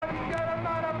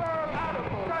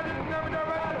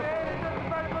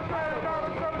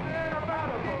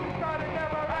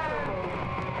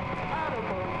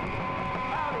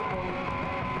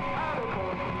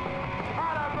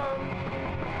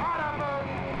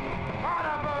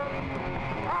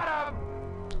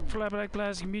Flatback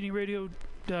Classic,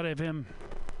 MutinyRadio.fm.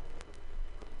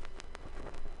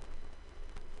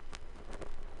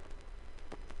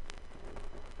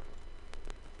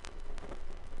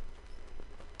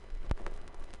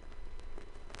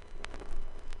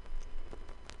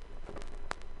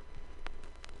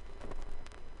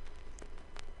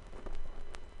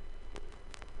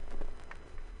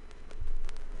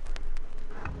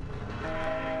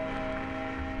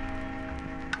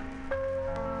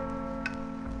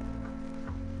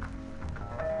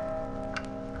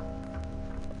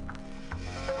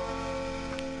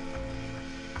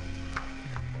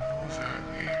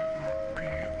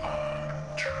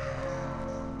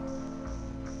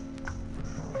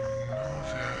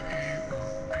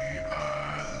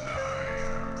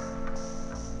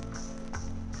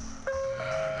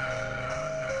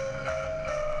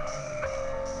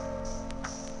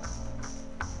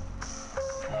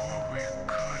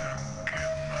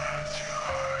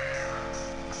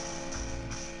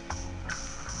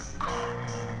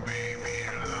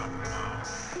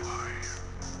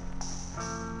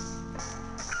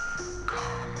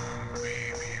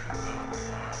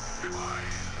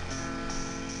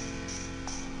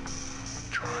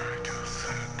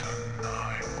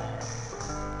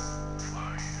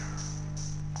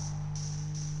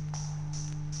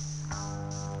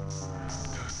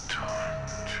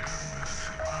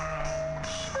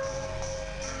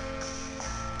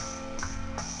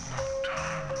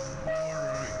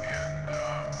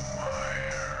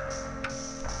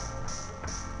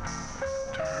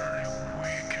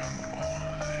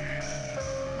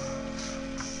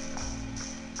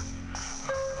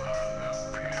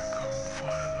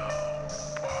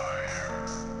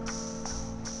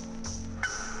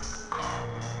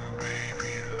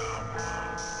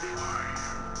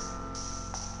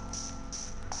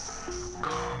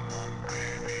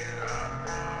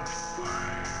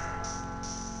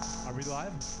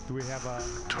 Do we have a...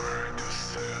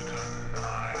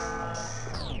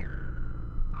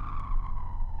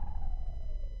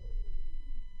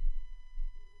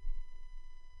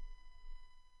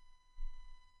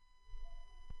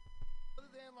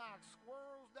 Other than like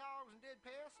squirrels, dogs, and dead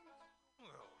peasants?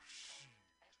 Well, shoot.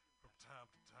 From time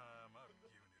to time, I've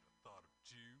given it a thought or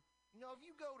two. You know, if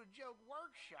you go to Joke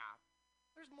Workshop,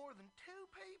 there's more than 2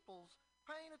 peoples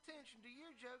paying attention to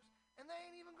your jokes, and they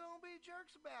ain't even gonna be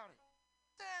jerks about it.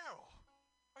 Daryl,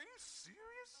 are you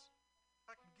serious?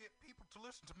 I can get people to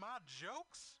listen to my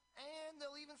jokes? And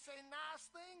they'll even say nice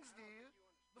things to you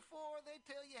before they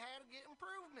tell you how to get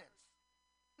improvements.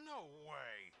 No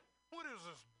way. What is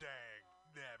this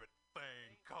dag-nabbit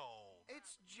thing called?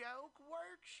 It's Joke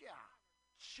Workshop.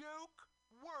 Joke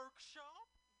Workshop?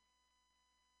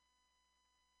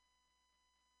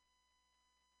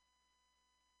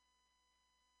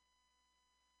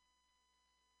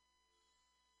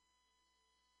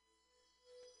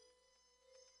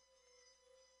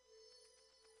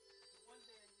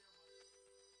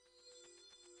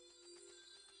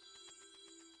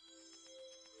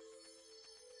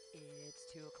 It's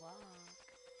 2 o'clock.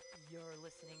 You're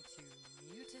listening to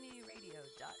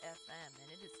MutinyRadio.fm, and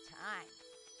it is time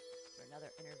for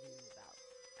another interview about,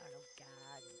 I don't know,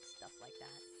 God and stuff like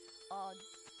that.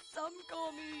 Some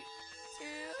call me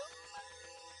Tim.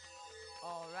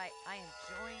 All right, I am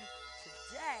joined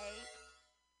today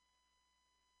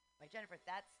by Jennifer.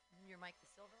 That's your mic,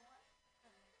 the silver one?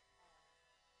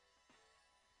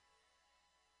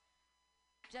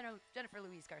 Jennifer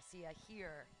Louise Garcia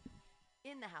here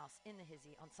in the house, in the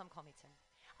hizzy, on Some Call Me Tim.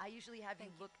 I usually have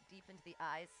you look deep into the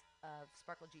eyes of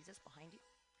Sparkle Jesus behind you.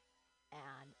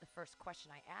 And the first question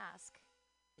I ask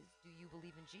is, do you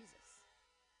believe in Jesus?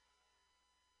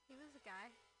 He was a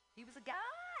guy. He was a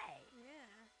guy.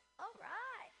 Yeah. All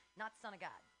right. Not the son of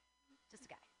God. Just a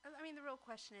guy. I mean, the real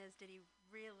question is, did he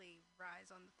really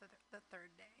rise on the third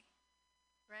day?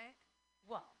 Right?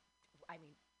 Well, I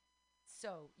mean,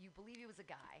 so you believe he was a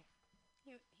guy.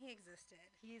 He existed.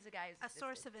 He is a guy who's a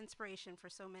source of inspiration for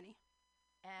so many.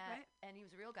 Right? And he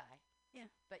was a real guy. Yeah.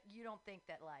 But you don't think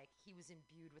that, like, he was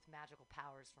imbued with magical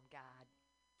powers from God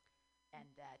and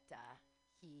that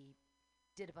he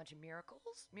did a bunch of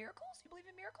miracles? Miracles? You believe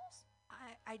in miracles?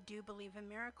 I do believe in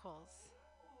miracles.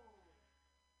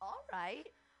 All right.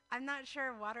 I'm not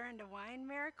sure water into wine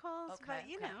miracles, but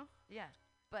you know. Yeah.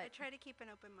 But I try to keep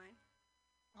an open mind.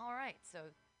 All right.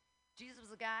 So Jesus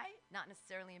was a guy, not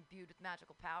necessarily imbued with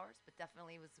magical powers, but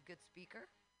definitely was a good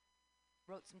speaker.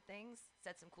 Wrote some things,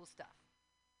 said some cool stuff.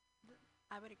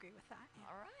 I would agree with that. Yeah.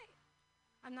 All right.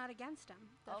 I'm not against him.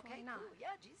 Definitely not. Cool.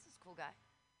 Yeah, Jesus is a cool guy.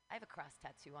 I have a cross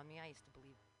tattoo on me. I used to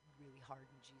believe really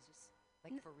hard in Jesus,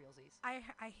 like for realsies.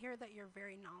 I hear that you're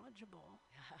very knowledgeable.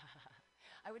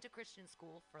 I went to Christian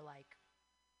school for like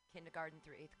kindergarten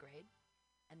through 8th grade,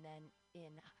 and then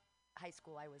in high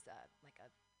school I was like a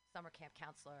summer camp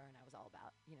counselor, and I was all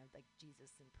about like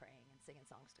Jesus and praying and singing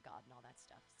songs to God and all that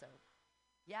stuff. So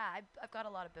yeah, I've got a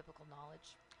lot of biblical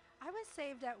knowledge. I was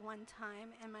saved at one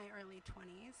time in my early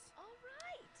 20s. All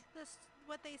right.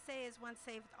 What they say is once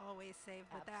saved, always saved,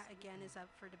 but that again is up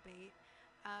for debate.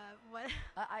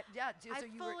 I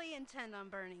fully intend on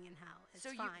burning in hell. It's so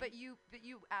fine. you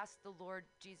asked the Lord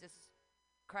Jesus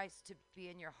Christ to be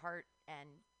in your heart and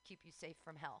keep you safe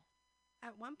from hell.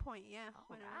 At one point, yeah.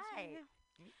 All right.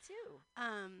 Me too.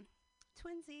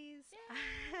 Twinsies.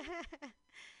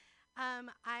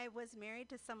 I was married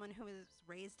to someone who was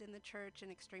raised in the church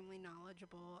and extremely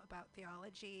knowledgeable about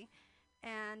theology,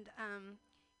 and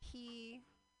he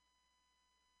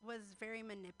was very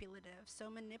manipulative, so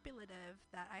manipulative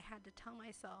that I had to tell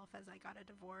myself as I got a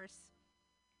divorce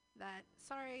that,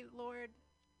 sorry, Lord,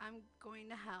 I'm going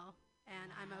to hell,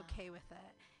 and I'm okay with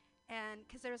it. And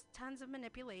because there was tons of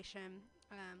manipulation,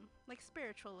 like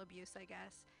spiritual abuse, I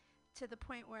guess, to the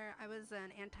point where I was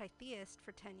an anti-theist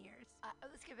for 10 years.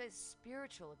 Let's give it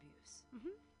spiritual abuse.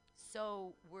 Mm-hmm.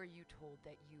 So were you told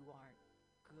that you aren't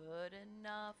good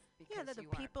enough because that the you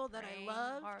people aren't that I praying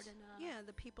loved, hard enough?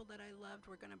 the people that I loved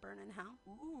were going to burn in hell.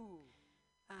 Ooh.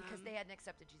 Because they hadn't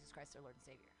accepted Jesus Christ, their Lord and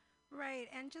Savior. Right,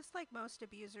 and just like most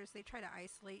abusers, they try to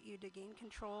isolate you to gain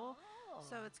control.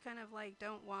 So it's kind of like,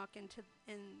 don't walk in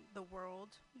the world,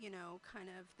 kind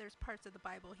of. There's parts of the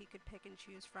Bible he could pick and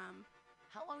choose from.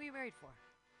 How long were you married for?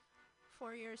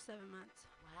 4 years, 7 months.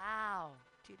 Wow.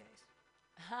 2 days.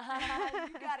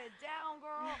 You got it down,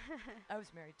 girl. I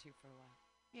was married too for a while.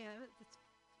 Yeah, it's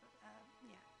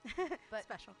But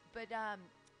special. But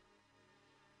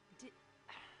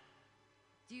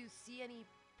do you see any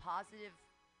positive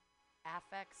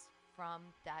affects from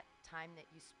that time that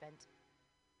you spent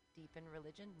deep in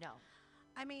religion? No.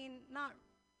 I mean, not.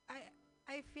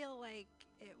 I feel like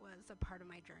it was a part of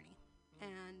my journey,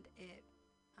 and it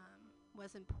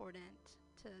was important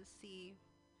to see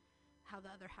how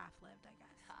the other half lived, I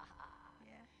guess.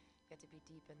 Yeah. Got to be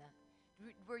deep in that.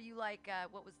 Were you like,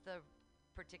 what was the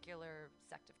particular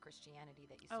sect of Christianity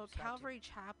that you subscribed Calvary to?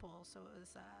 Chapel, so it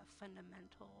was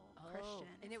fundamental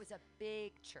Christian. And it was a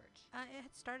big church. It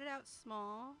had started out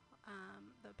small.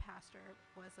 The pastor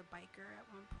was a biker at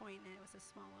one point, and it was a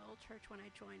small little church when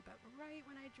I joined. But right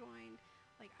when I joined,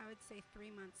 like I would say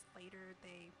 3 months later,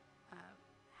 they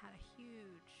had a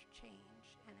huge change,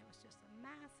 and it was just a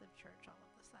massive church all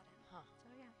of a sudden. Huh. So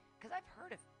yeah. Because I've heard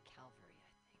of Calvary, I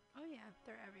think. Oh yeah,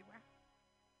 they're everywhere.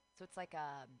 So it's like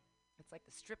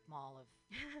the strip mall of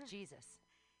Jesus.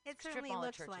 It Strip certainly mall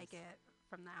of looks like churches. it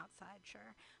from the outside,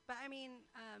 sure. But I mean,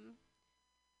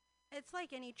 it's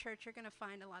like any church, you're going to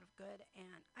find a lot of good.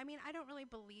 And I mean, I don't really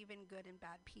believe in good and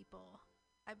bad people.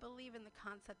 I believe in the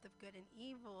concept of good and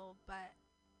evil, but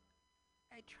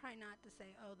I try not to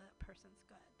say, oh, that person's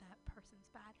good, that person's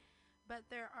bad. But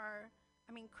there are,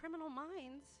 I mean, criminal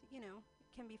minds,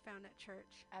 can be found at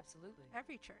church. Absolutely.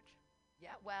 Every church.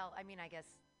 Yeah, well, I mean, I guess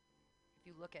if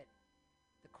you look at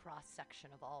the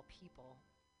cross-section of all people,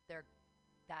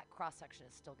 that cross-section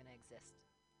is still going to exist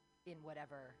in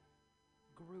whatever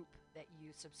group that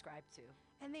you subscribe to.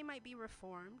 And they might be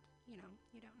reformed, you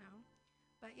don't know.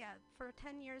 But yeah, for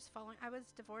 10 years following, I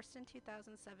was divorced in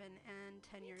 2007, and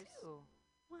 10 years. Too.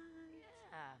 What?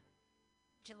 Yeah.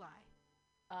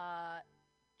 July.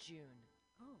 June.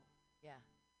 Oh. Yeah.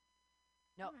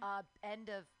 No, Alright. end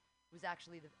of, was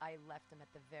actually, I left them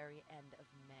at the very end of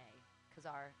May, because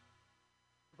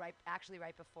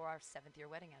right before our 7th year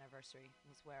wedding anniversary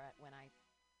was when I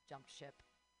jumped ship.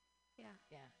 Yeah.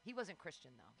 Yeah. He wasn't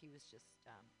Christian, though. He was just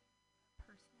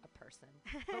Person. a person.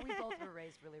 But we both were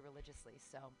raised really religiously,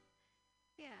 so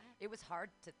Yeah. it was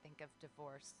hard to think of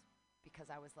divorce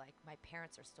because I was like, my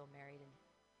parents are still married, and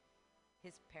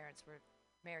his parents were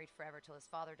married forever till his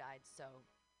father died, so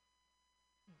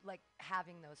like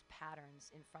having those patterns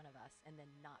in front of us and then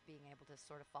not being able to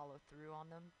sort of follow through on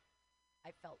them,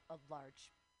 I felt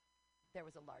there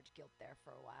was a large guilt there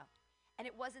for a while. And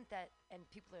it wasn't that, and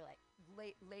people are like,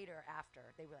 later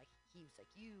after, they were like, he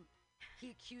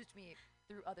accused me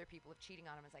through other people of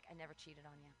cheating on him. It's like, I never cheated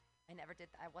on you. I never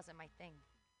did that. It wasn't my thing.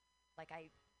 Like,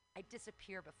 I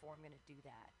disappear before I'm going to do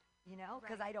that,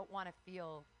 because I don't want to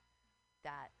feel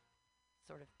that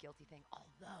sort of guilty thing.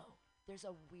 Although, there's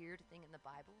a weird thing in the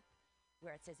Bible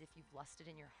where it says if you've lusted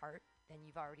in your heart, then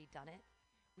you've already done it,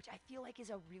 which I feel like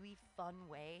is a really fun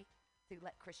way to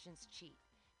let Christians cheat.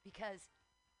 Because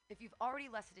if you've already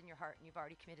lusted in your heart and you've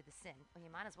already committed the sin, well, you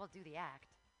might as well do the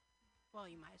act. Well,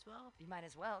 you might as well. You might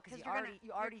as well, because 'Cause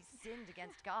you already sinned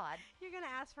against God. You're going to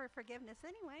ask for forgiveness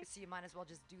anyway. So you might as well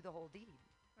just do the whole deed.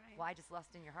 Right. Why just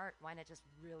lust in your heart? Why not just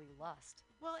really lust?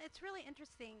 Well, it's really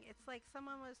interesting. It's like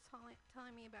someone was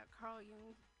telling me about Carl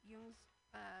Jung's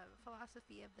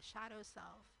philosophy of the shadow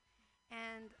self.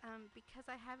 And because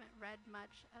I haven't read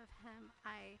much of him,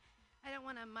 I don't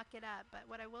want to muck it up. But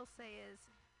what I will say is,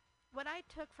 what I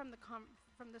took from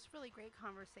from this really great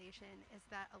conversation is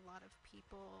that a lot of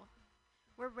people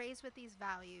were raised with these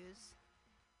values,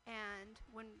 and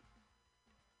when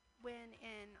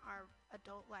in our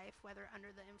adult life, whether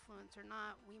under the influence or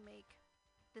not, we make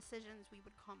decisions we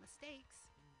would call mistakes.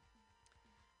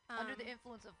 Under the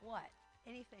influence of what?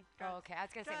 Anything. Oh, okay. I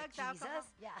was going to say like Jesus. Alcohol.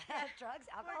 Yeah. Drugs,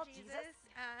 alcohol, Or Jesus.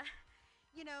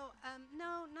 No,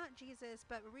 not Jesus,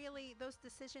 but really those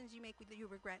decisions you make that you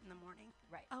regret in the morning.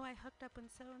 Right. Oh, I hooked up with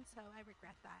so-and-so. I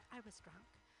regret that. I was drunk.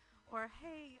 Or,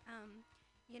 hey, I'm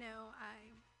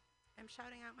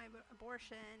shouting out my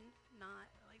abortion, not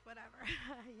like whatever.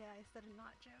 Yeah, I said a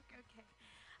not joke. Okay.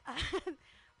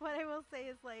 What I will say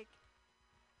is like,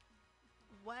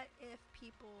 what if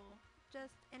people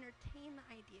just entertain the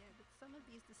idea that some of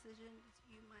these decisions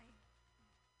you might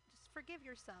just forgive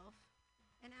yourself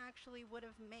and actually would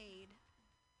have made,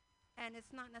 and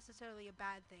it's not necessarily a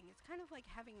bad thing. It's kind of like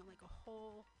having a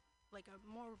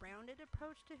more rounded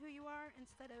approach to who you are,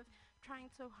 instead of trying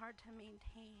so hard to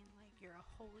maintain like you're a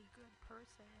wholly good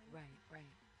person. Right.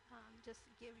 Just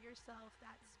give yourself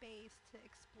that space to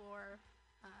explore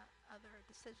other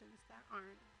decisions that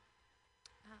aren't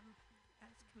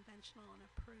as conventional and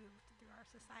approved through our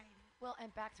society. Well,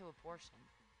 and back to abortion.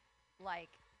 Like,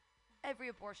 every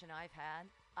abortion I've had,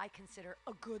 I consider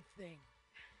a good thing.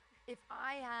 If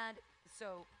I had a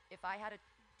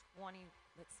 20,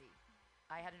 let's see,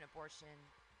 I had an abortion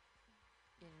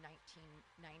in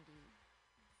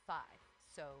 1995.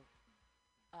 So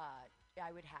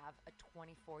I would have a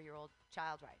 24-year-old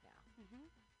child right now. Mm-hmm.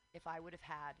 If I would have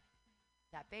had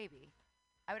that baby,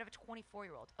 I would have a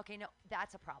 24-year-old. Okay, no,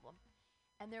 that's a problem.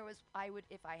 And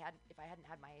if I hadn't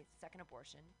had my second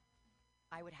abortion,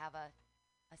 I would have a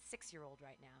 6-year-old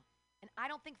right now. And I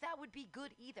don't think that would be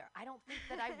good either. I don't think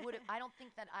that I would. I don't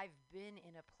think that I've been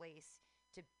in a place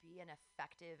to be an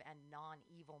effective and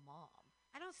non-evil mom.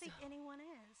 I don't think anyone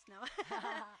is. No.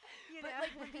 But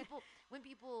like when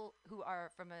people who are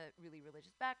from a really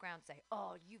religious background say,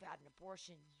 "Oh, you've had an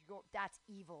abortion. That's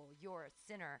evil. You're a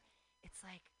sinner." It's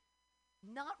like,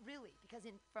 not really, because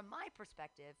from my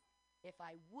perspective, if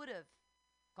I would have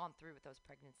gone through with those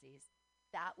pregnancies,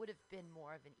 that would have been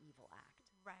more of an evil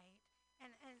act. Right.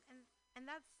 And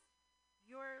that's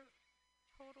your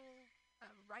total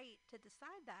right to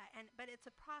decide that. But it's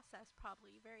a process,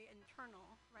 probably very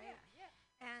internal, right? Yeah.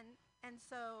 And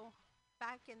so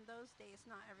back in those days,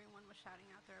 not everyone was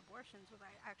shouting out their abortions, which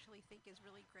I actually think is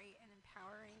really great and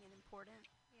empowering and important,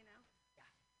 Yeah.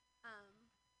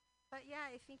 But yeah,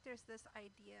 I think there's this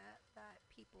idea that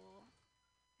people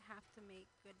have to make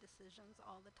good decisions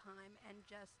all the time and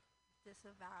just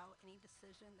disavow any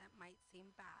decision that might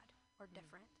seem bad or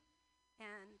different.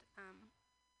 And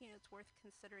it's worth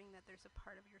considering that there's a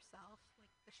part of yourself, like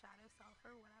the shadow self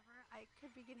or whatever. I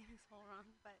could be getting this all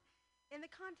wrong, but in the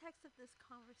context of this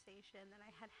conversation that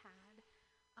I had,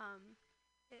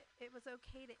 it was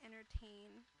okay to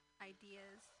entertain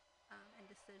ideas and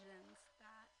decisions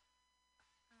that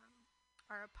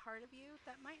are a part of you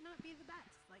that might not be the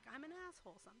best. Like, I'm an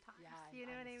asshole sometimes. Yeah, you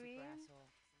know I'm what I a super mean? asshole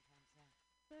sometimes, yeah.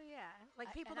 So yeah,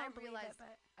 like people don't believe it,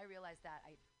 but I realized that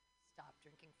I stopped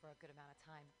drinking for a good amount of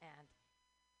time, and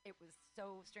it was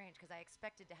so strange because I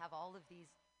expected to have all of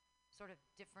these sort of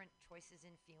different choices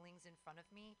and feelings in front of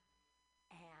me,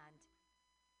 and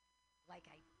like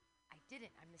I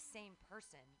didn't. I'm the same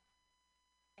person,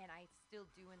 and I still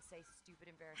do and say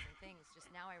stupid, embarrassing things. Just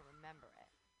now I remember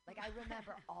it. Like, I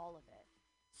remember all of it.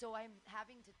 So I'm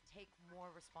having to take more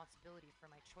responsibility for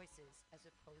my choices as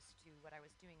opposed to what I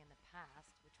was doing in the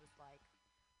past, which was like,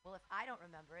 well, if I don't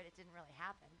remember it, it didn't really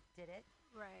happen, did it?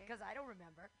 right. Because I don't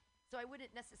remember. So I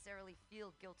wouldn't necessarily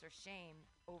feel guilt or shame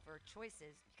over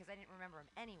choices because I didn't remember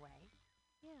them anyway.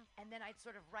 Yeah. And then I'd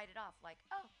sort of write it off like,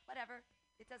 oh, whatever.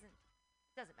 It doesn't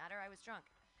matter. I was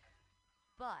drunk.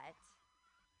 But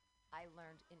I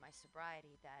learned in my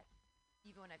sobriety that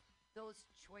even when those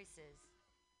choices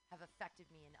have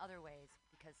affected me in other ways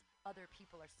because other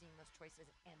people are seeing those choices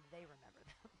and they remember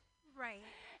them. Right.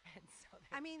 And so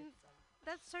I mean,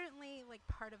 that's certainly like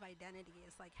part of identity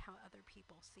is like how other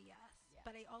people see us. Yeah.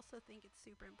 But I also think it's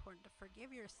super important to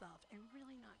forgive yourself and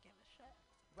really not give a shit.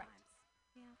 Right.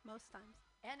 Sometimes. Yeah, most times.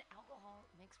 And alcohol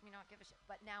makes me not give a shit.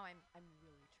 But now I'm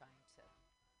really trying to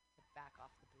back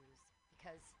off the booze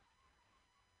because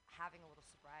having a little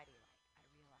sobriety, like, I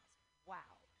realized,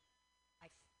 wow,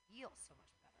 I feel so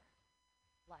much better.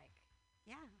 Like,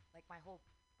 Yeah. like my whole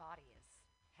body is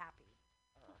happy.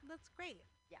 That's great.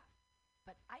 Yeah.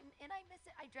 But I miss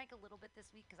it. I drank a little bit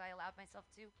this week because I allowed myself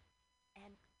to,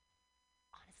 and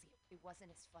honestly, it wasn't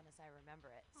as fun as I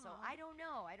remember it. So Aw. I don't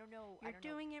know. I don't know. You're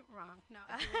doing it wrong. No.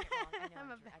 I'm doing it wrong. I know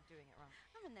I'm doing it wrong.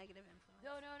 I'm a negative influence.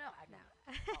 No. No.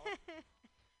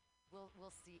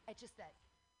 We'll see. It's just that.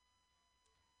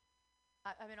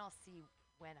 I mean, I'll see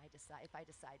when I decide if I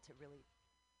decide to really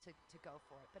to go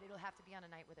for it. But it'll have to be on a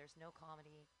night where there's no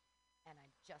comedy, and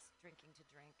I'm just drinking to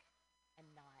drink, and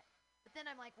not. But then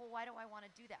I'm like, well, why do I want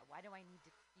to do that? Why do I need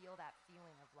to feel that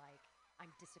feeling of like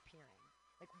I'm disappearing?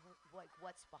 Like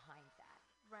what's behind that?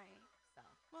 Right. So.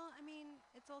 Well, I mean,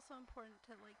 it's also important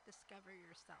to like discover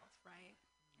yourself, right?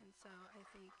 And so I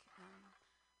think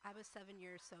I was 7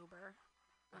 years sober.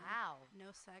 Wow. No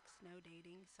sex, no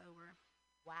dating, sober.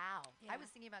 Wow. Yeah. I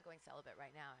was thinking about going celibate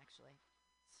right now, actually.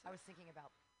 So I was thinking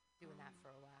about doing that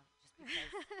for a while, just because.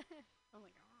 Oh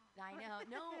my god. I know.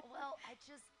 No, well, it's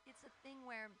a thing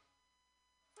where.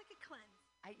 It's like a cleanse.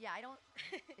 I don't.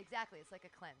 Exactly. It's like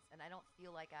a cleanse. And I don't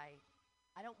feel like I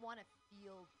don't want to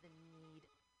feel the need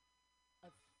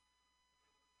of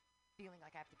feeling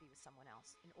like I have to be with someone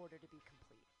else in order to be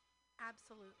complete.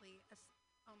 Absolutely.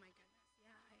 Oh my goodness.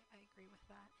 Yeah, I agree with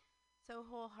that so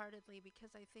wholeheartedly,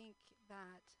 because I think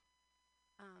that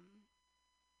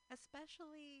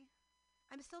especially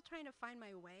I'm still trying to find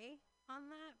my way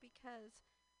on that, because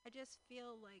I just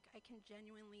feel like I can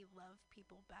genuinely love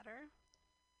people better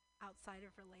outside of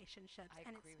relationships, I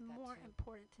and agree it's with that more too.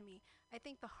 important to me. I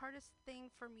think the hardest thing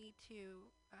for me to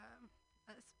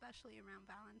especially around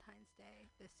Valentine's Day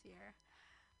this year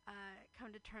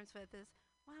come to terms with is,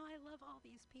 wow, I love all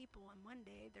these people, and one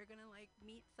day they're gonna like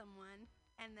meet someone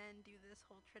and then do this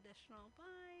whole traditional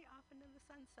bye off into the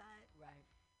sunset, Right.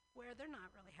 where they're not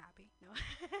really happy. No.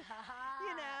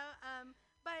 You know,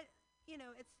 but you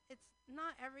know, it's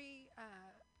not every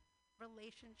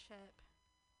relationship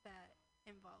that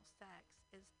involves sex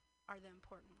are the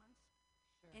important ones.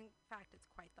 Sure. In fact, it's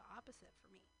quite the opposite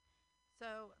for me.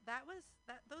 So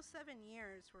those 7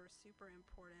 years were super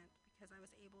important, because I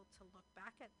was able to look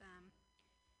back at them,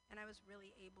 and I was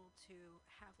really able to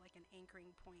have like an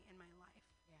anchoring point in my life.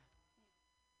 Yeah.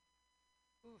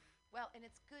 Oof. Well, and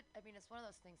it's good. I mean, it's one of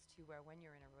those things too, where when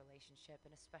you're in a relationship,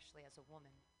 and especially as a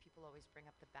woman, people always bring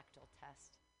up the Bechdel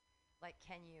test. Like,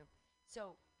 can you?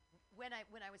 So, when I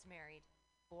was married,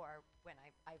 or when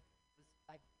I've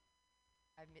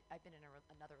been in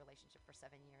another relationship for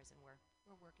 7 years, and we're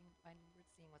working and we're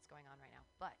seeing what's going on right now.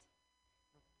 But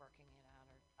we're working it out,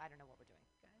 or I don't know what we're doing.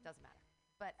 Good. Doesn't matter.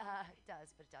 But it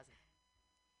does, but it doesn't.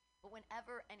 But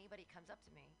whenever anybody comes up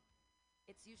to me,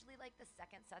 it's usually like the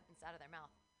second sentence out of their mouth,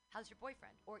 how's your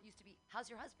boyfriend? Or it used to be, how's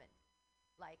your husband?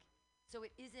 Like, so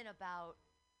it isn't about,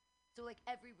 so like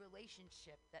every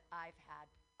relationship that I've had,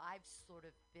 I've sort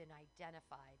of been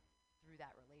identified through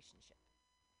that relationship.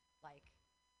 Like,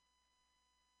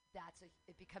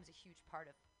 it becomes a huge part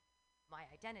of my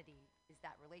identity, is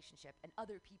that relationship. And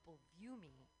other people view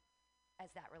me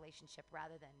as that relationship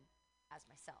rather than as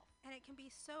myself. And it can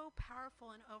be so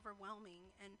powerful and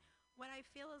overwhelming. And what I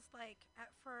feel is like,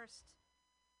 at first,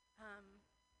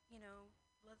 you know,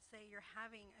 let's say you're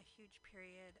having a huge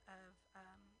period of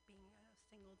being a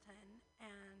singleton,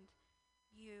 and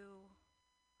you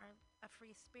are a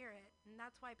free spirit, and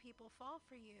that's why people fall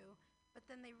for you. But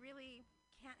then they really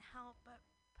can't help but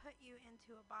put you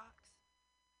into a box,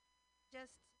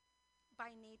 just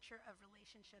by nature of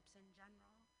relationships in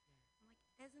general.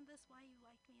 Isn't this why you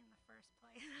liked me in the first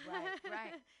place?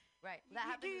 Right. That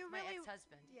happened with my really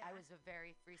ex-husband. Yeah. I was a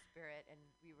very free spirit, and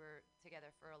we were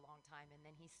together for a long time. And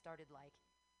then he started like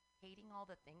hating all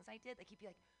the things I did. Like, he'd be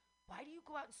like, "Why do you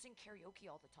go out and sing karaoke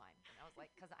all the time?" And I was like,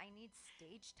 "Because I need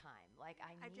stage time. Like,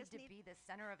 I need to be the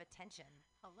center of attention."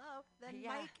 Hello, the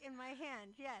Yeah. mic in my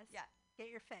hand. Yes. Yeah.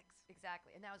 Get your fix.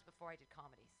 Exactly. And that was before I did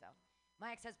comedy. So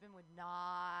my ex-husband would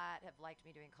not have liked me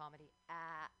doing comedy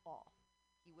at all.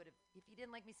 He would have, if he didn't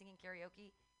like me singing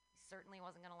karaoke, he certainly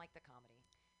wasn't going to like the comedy.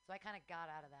 So I kind of got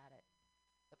out of that at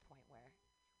the point where,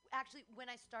 actually, when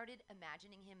I started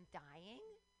imagining him dying,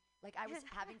 like I was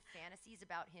having fantasies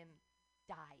about him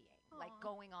dying, like Aw.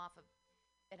 going off of,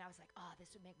 and I was like, oh,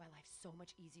 this would make my life so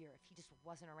much easier if he just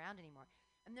wasn't around anymore.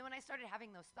 And then when I started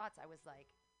having those thoughts, I was like,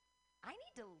 I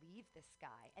need to leave this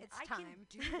guy, and It's I time. can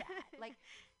do that. Like,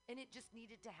 and it just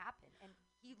needed to happen. And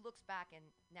he looks back, and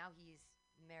now he's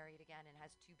married again and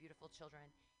has 2 beautiful children,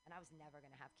 and I was never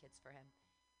going to have kids for him.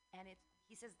 And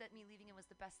he says that me leaving him was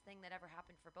the best thing that ever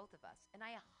happened for both of us, and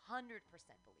I 100%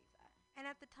 believe that. And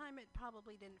at the time, it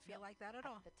probably didn't feel like that at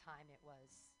all. At the time, it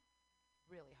was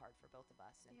really hard for both of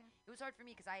us. And Yeah. it was hard for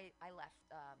me because I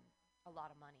left a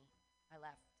lot of money. I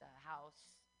left a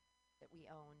house that we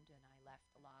owned, and I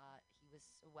left a lot. He was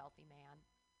a wealthy man.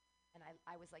 And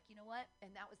I was like, you know what?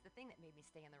 And that was the thing that made me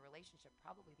stay in the relationship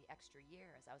probably the extra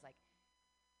year, is I was like,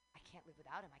 I can't live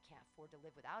without him. I can't afford to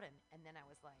live without him. And then I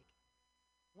was like,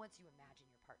 once you imagine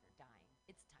your partner dying,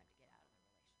 it's time to get out of the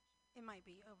relationship. It might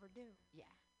be overdue.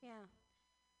 Yeah. Yeah.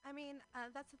 I mean,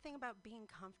 that's the thing about being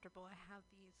comfortable. I have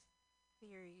these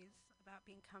theories about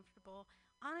being comfortable.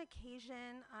 On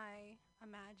occasion, I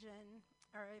imagine,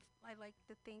 or if I like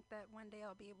to think that one day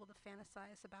I'll be able to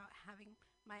fantasize about having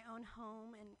my own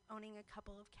home and owning a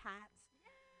couple of cats.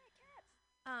 Yay, cats.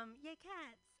 Yay,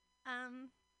 cats.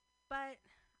 But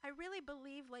I really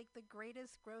believe like the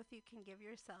greatest growth you can give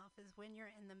yourself is when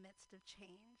you're in the midst of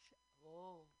change.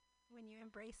 Oh. When you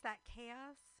embrace that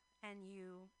chaos and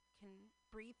you can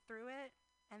breathe through it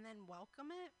and then welcome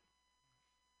it.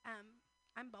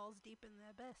 I'm balls deep in the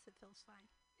abyss. It feels fine.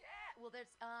 Yeah. Well,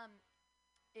 there's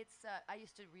I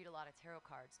used to read a lot of tarot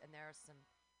cards, and there are some,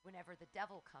 whenever the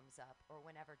devil comes up, or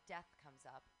whenever death comes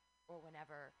up, or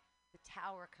whenever the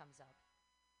tower comes up,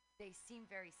 they seem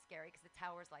very scary because the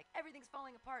tower's like everything's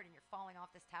falling apart and you're falling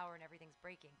off this tower and everything's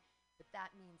breaking. But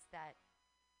that means that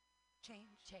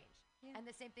Change. Yeah. And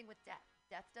the same thing with death.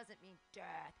 Death doesn't mean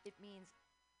death. It means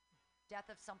death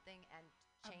of something and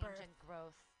change and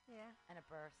growth. Yeah. And a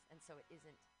birth, and so it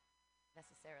isn't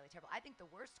necessarily terrible. I think the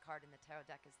worst card in the tarot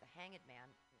deck is the Hanged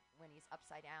Man when he's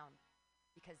upside down,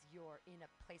 because you're in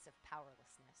a place of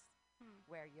powerlessness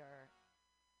where you're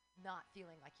not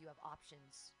feeling like you have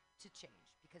options to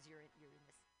change because you're in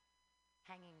this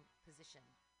hanging position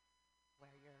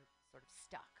where you're sort of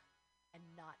stuck and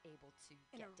not able to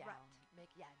In get a down. rut. In a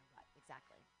rut,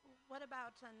 exactly. What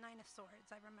about Nine of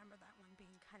Swords? I remember that one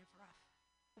being kind of rough.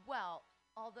 Well,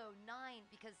 although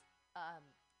 9, because 9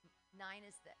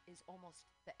 is almost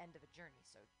the end of a journey,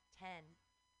 so 10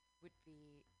 would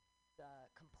be the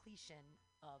completion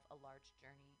of a large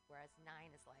journey, whereas 9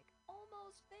 is like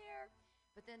almost there.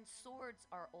 But then swords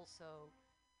are also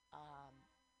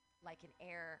like an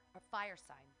air or fire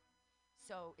sign,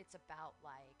 so it's about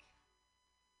like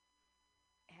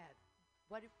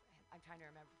I'm trying to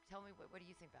remember. Tell me, what do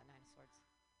you think about 9 of Swords?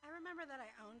 I remember that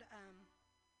I owned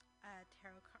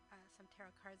some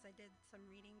tarot cards. I did some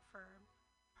reading for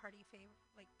party favor,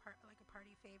 like a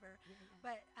party favor. Yeah.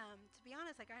 But to be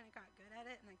honest, I kind of got good at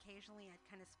it, and occasionally I'd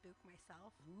kind of spook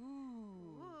myself.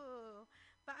 Ooh. Ooh.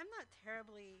 But I'm not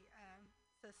terribly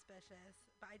suspicious.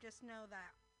 But I just know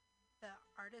that the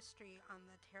artistry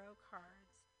on the tarot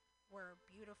cards were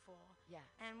beautiful. Yeah.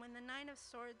 And when the 9 of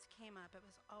Swords came up, it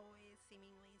was always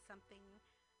seemingly something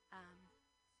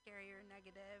scary or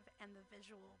negative, and the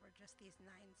visual were just these 9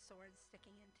 swords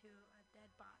sticking into a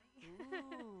dead body.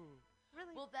 Ooh.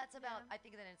 Really? Well, that's about, I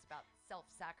think that it's about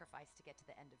self-sacrifice to get to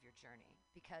the end of your journey,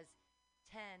 because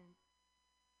 10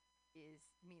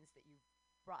 means that you've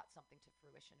brought something to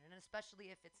fruition, and especially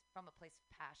if it's from a place of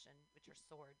passion, which are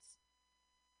swords,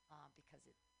 because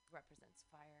it represents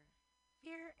fire.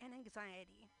 Fear and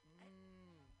anxiety.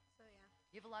 So yeah.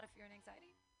 You have a lot of fear and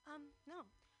anxiety? No.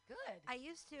 Good. I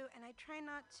used to, and I try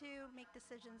not to make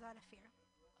decisions out of fear.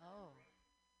 Oh,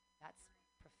 that's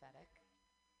prophetic.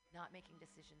 Not making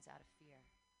decisions out of fear.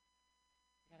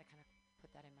 I gotta kind of put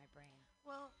that in my brain.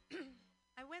 Well,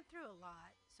 I went through a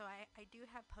lot, so I do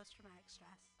have post-traumatic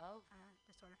stress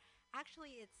disorder.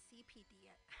 Actually, it's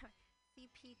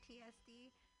CPTSD,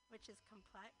 which is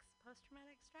complex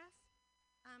post-traumatic stress.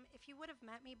 If you would have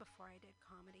met me before I did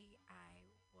comedy, I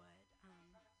would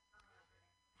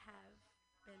have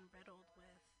been riddled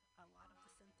with a lot of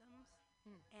the symptoms,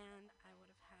 and I would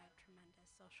have had tremendous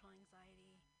social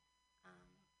anxiety.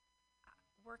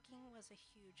 Working was a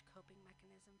huge coping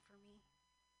mechanism for me,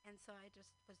 and so I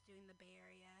just was doing the Bay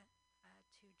Area,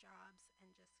 2 jobs, and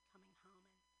just coming home,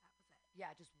 and that was it.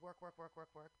 Yeah, just work,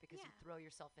 because you throw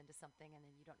yourself into something, and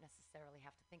then you don't necessarily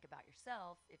have to think about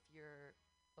yourself if you're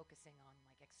focusing on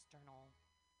like external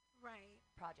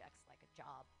projects, like a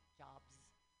jobs.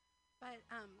 But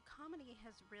comedy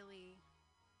has really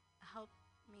helped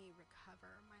me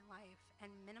recover my life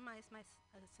and minimize my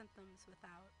symptoms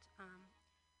without.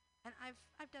 And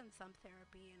I've done some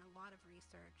therapy and a lot of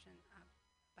research and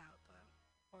about the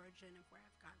origin of where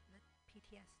I've gotten the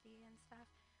PTSD and stuff.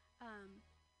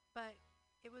 But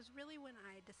it was really when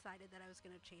I decided that I was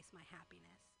going to chase my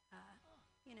happiness,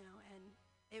 and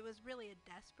it was really a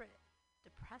desperate,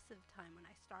 depressive time when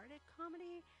I started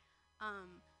comedy.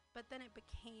 But then it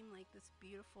became like this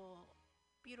beautiful,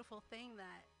 beautiful thing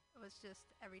that was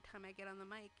just every time I get on the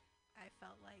mic, I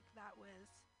felt like that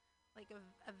was like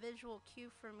a visual cue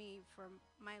for me for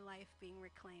my life being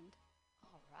reclaimed.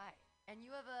 All right. And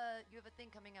you have a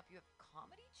thing coming up. You have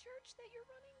comedy church that you're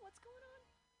running. What's going on?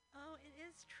 Oh, it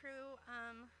is true.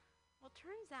 Well,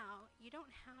 turns out you don't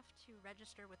have to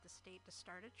register with the state to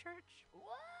start a church.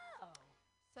 Whoa.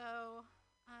 So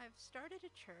I've started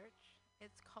a church.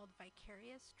 It's called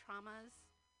Vicarious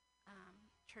Traumas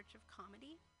Church of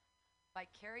Comedy.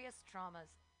 Vicarious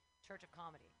Traumas Church of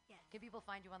Comedy. Yes. Can people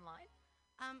find you online?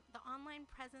 The online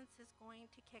presence is going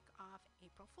to kick off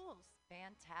April Fools.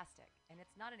 Fantastic. And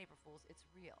it's not an April Fool's, it's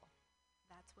real.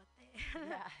 That's what they.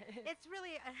 Yeah. It's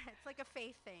really it's like a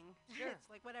faith thing. Sure.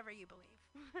 It's like whatever you believe.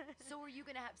 So are you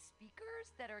going to have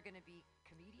speakers that are going to be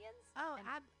comedians? Oh, And-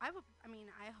 I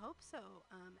hope so.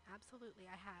 Absolutely.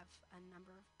 I have a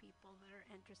number of people that are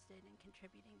interested in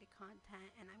contributing to content,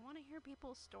 and I want to hear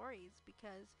people's stories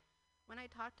because when I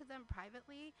talk to them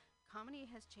privately, comedy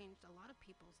has changed a lot of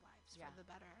people's lives Yeah. for the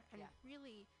better and Yeah.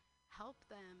 really help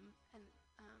them. And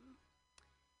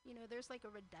there's like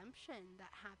a redemption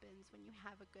that happens when you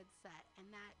have a good set, and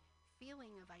that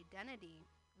feeling of identity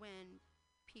when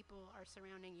people are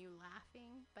surrounding you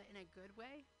laughing, but in a good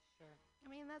way. Sure. I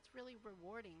mean, that's really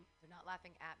rewarding. They're not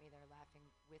laughing at me, they're laughing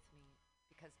with me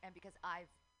because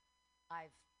I've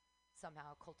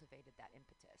somehow cultivated that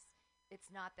impetus. It's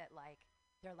not that like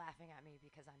they're laughing at me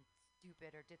because I'm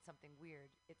stupid or did something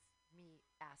weird. It's me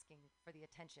asking for the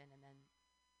attention and then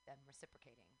them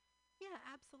reciprocating. Yeah,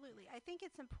 absolutely. I think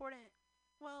it's important.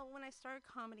 Well, when I started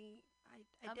comedy, I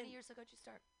How many didn't. years ago did you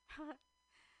start?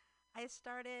 I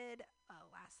started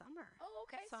last summer. Oh,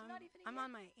 okay. So, not even a I'm year.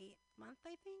 on my 8th month,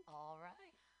 I think. All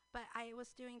right. But I was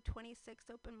doing 26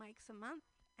 open mics a month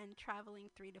and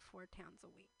traveling 3 to 4 towns a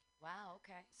week. Wow,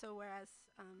 okay. So whereas,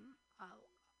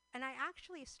 and I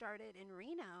actually started in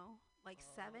Reno like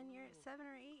 7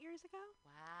 or 8 years ago.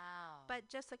 Wow. But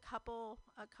just a couple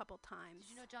times. did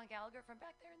you know John Gallagher from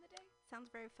back there in the day? Sounds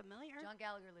very familiar. John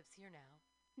Gallagher lives here now.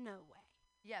 No way.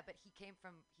 Yeah, but he came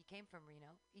from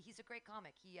Reno. He's a great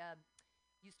comic. He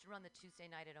used to run the Tuesday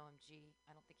night at OMG.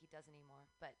 I don't think he does anymore,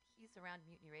 but he's around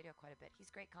Mutiny Radio quite a bit. He's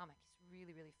a great comic. He's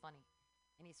really, really funny,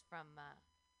 and he's from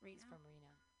Reno. He's from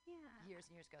Reno. Yeah. Years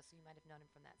and years ago, so you might have known him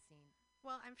from that scene.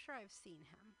 Well, I'm sure I've seen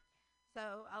him.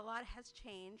 So a lot has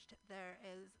changed. There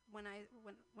is when I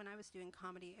was doing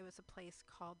comedy, it was a place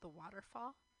called the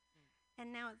Waterfall, and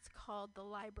now it's called the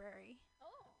Library,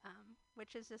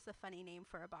 which is just a funny name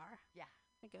for a bar. Yeah.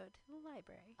 I go to the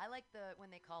library. I like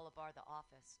when they call a bar the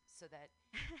office, so that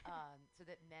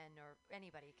men or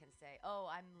anybody can say, "Oh,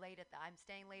 I'm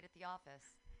staying late at the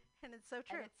office," And it's so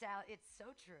true. and it's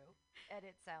so true, and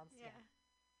it sounds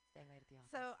staying late at the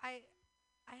office. So I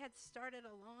had started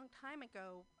a long time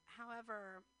ago.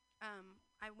 However,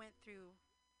 I went through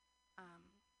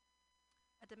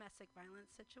a domestic violence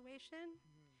situation.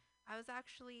 I was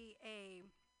actually a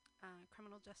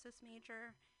criminal justice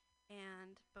major,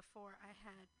 and before I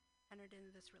had entered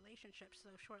into this relationship,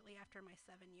 so shortly after my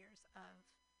 7 years of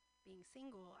being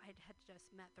single, I had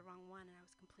just met the wrong one, and I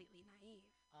was completely naive.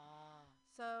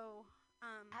 So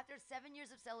After 7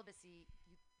 years of celibacy,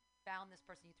 you found this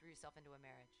person, you threw yourself into a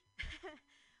marriage.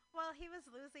 well, he was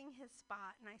losing his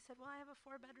spot, and I said, well, I have a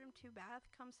 4-bedroom, 2-bath.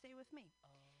 Come stay with me.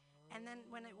 And then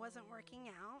when it wasn't working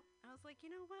out, I was like,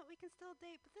 you know what? We can still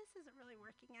date, but this isn't really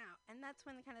working out. And that's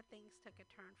when the kind of things took a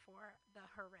turn for the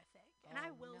horrific. And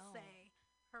I will say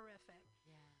horrific.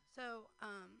 Yeah. So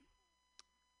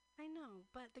I know,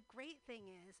 but the great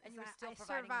thing is And you were that still I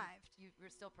providing survived. You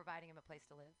were still providing him a place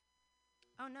to live.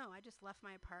 Oh, no, I just left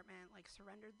my apartment, like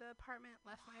surrendered the apartment,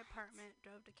 left my apartment,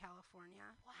 drove to California.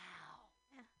 Wow.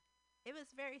 Yeah. It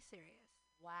was very serious.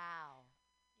 Wow.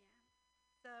 Yeah.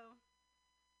 So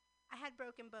I had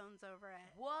broken bones over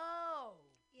it. Whoa.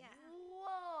 Yeah.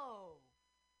 Whoa.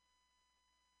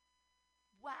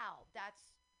 Wow.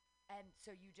 And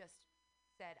so you just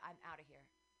said, I'm out of here.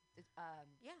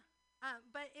 Yeah.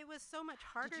 But it was so much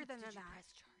harder than did that. you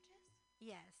press charges?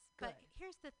 Yes. But Good.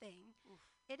 here's the thing. Oof.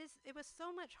 It was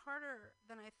so much harder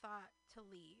than I thought to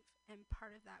leave. And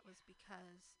part of that was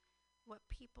because what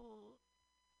people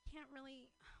can't really,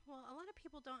 well, a lot of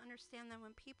people don't understand that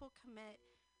when people commit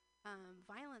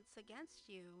violence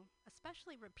against you,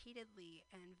 especially repeatedly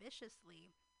and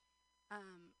viciously,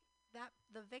 that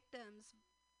the victim's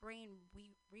brain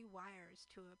rewires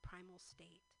to a primal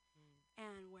state,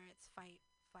 and where it's fight,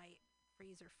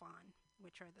 freeze, or fawn,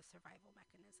 which are the survival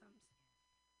mechanisms.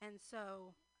 And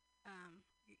so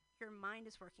your mind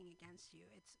is working against you.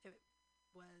 It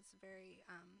was very,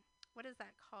 what is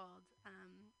that called?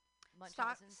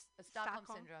 Stockholm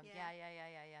syndrome. Yeah.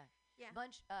 Yeah.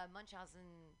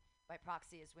 Munchausen by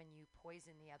proxy is when you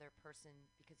poison the other person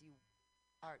because you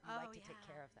like to take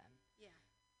care of them.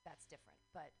 that's different.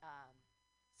 But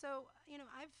So,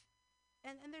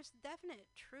 and there's definite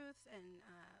truth and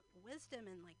wisdom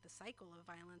in like the cycle of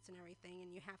violence and everything,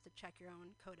 and you have to check your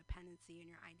own codependency and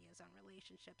your ideas on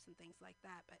relationships and things like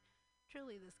that. But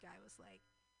truly, this guy was like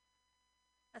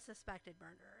a suspected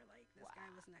murderer. Like this guy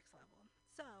was next level.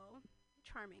 So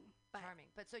charming, but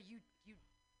charming. But so you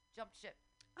jumped ship.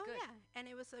 oh Good. yeah, and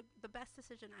it was the best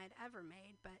decision I'd ever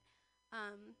made. But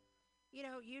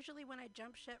usually when I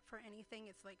jump ship for anything,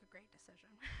 it's like a great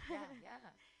decision. Yeah.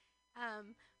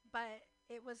 But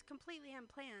it was completely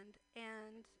unplanned,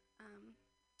 and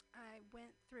I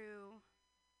went through.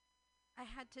 I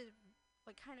had to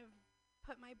like kind of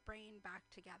put my brain back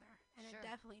together, and Sure. it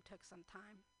definitely took some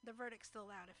time. The verdict's still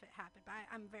out if it happened, but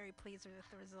I'm very pleased with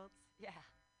the results. Yeah.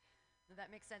 No, that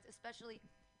makes sense, especially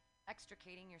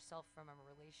extricating yourself from a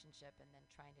relationship and then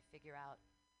trying to figure out,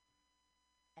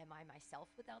 am I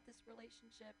myself without this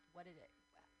relationship? What did it?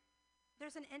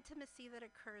 There's an intimacy that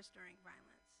occurs during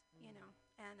violence,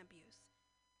 and abuse,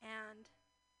 and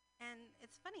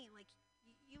it's funny. Like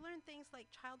you learn things like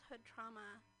childhood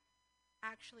trauma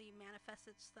actually manifests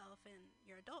itself in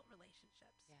your adult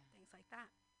relationships, things like that.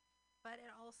 But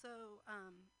it also,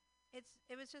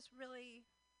 it was just really,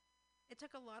 it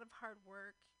took a lot of hard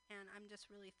work, and I'm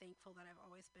just really thankful that I've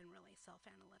always been really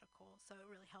self-analytical. So it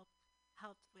really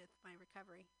helped with my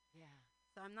recovery. Yeah.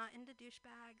 So I'm not into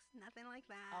douchebags, nothing like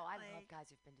that. Oh, I love guys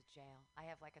who've been to jail. I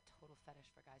have like a total fetish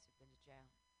for guys who've been to jail.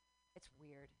 It's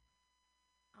weird.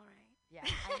 All right. Yeah,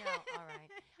 I know. All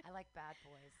right. I like bad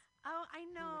boys. Oh, I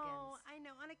know. Hooligans. I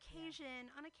know. On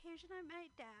occasion, I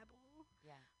might dabble.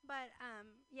 Yeah. But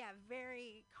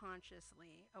very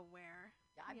consciously aware.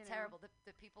 Yeah, I'm terrible.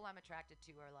 The people I'm attracted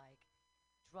to are like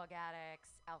drug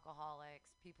addicts,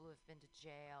 alcoholics, people who've been to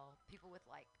jail, people with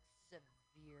like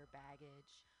severe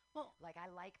baggage. Well, like I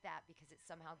like that because it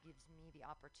somehow gives me the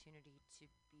opportunity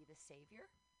to be the savior,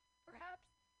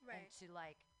 perhaps, right. and to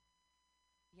like,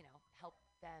 help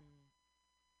them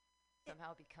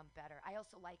somehow become better. I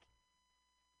also like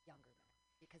younger men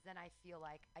because then I feel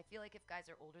like if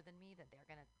guys are older than me, then they're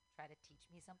gonna try to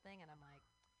teach me something, and I'm like,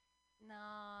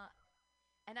 nah.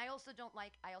 And I also don't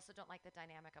like the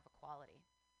dynamic of equality.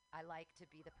 I like to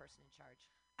be the person in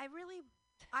charge.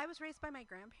 I was raised by my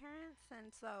grandparents,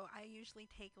 and so I usually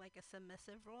take like a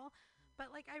submissive role. But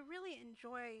like I really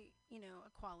enjoy,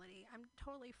 equality. I'm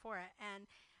totally for it. And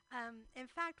in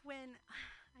fact, when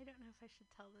I don't know if I should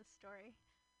tell this story,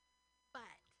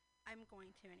 but I'm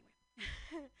going to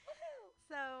anyway.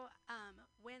 So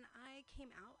when I came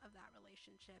out of that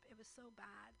relationship, it was so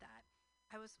bad that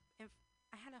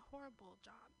I had a horrible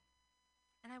job,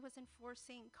 and I was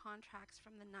enforcing contracts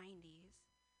from the 90s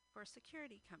for a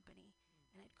security company.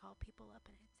 And I'd call people up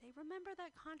and I'd say, remember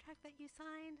that contract that you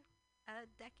signed a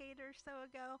decade or so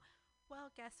ago?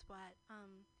 Well, guess what?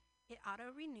 It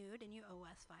auto-renewed and you owe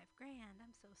us $5,000.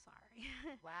 I'm so sorry.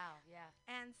 Wow, yeah.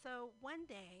 And so one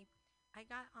day I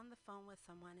got on the phone with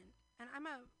someone, and I'm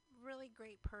a really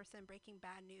great person breaking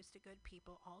bad news to good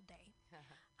people all day.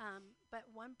 But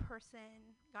one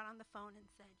person got on the phone and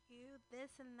said, you,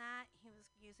 this and that. He was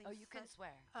using you can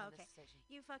swear on this station.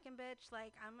 You fucking bitch,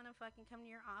 like I'm gonna fucking come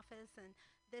to your office and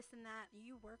this and that.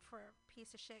 You work for a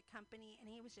piece of shit company. And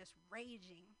he was just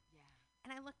raging. Yeah. And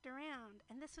I looked around,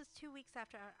 and this was 2 weeks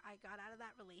after I got out of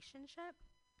that relationship.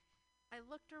 I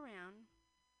looked around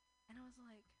and I was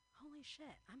like, holy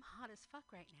shit, I'm hot as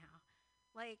fuck right now.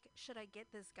 Like, should I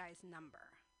get this guy's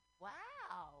number?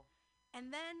 Wow. And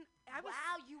then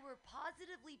Wow, you were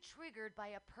positively triggered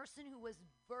by a person who was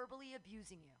verbally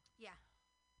abusing you. Yeah.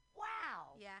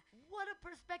 Wow. Yeah. What a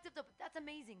perspective. That's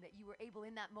amazing that you were able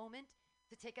in that moment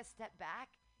to take a step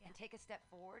back and take a step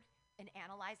forward and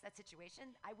analyze that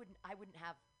situation. I wouldn't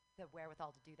have the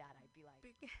wherewithal to do that. I'd be like,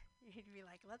 you'd be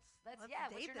like, let's yeah,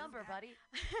 date what's your this number, guy. buddy?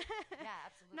 Yeah,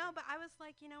 absolutely. No, but I was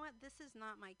like, you know what? This is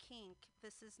not my kink.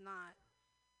 This is not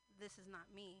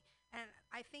me. And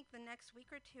I think the next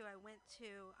week or two I went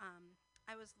to,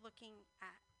 I was looking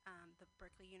at the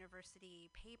Berkeley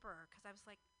University paper because I was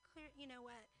like, you know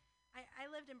what? I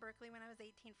lived in Berkeley when I was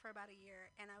 18 for about a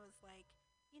year, and I was like,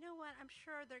 you know what? I'm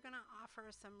sure they're going to offer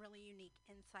some really unique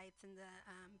insights into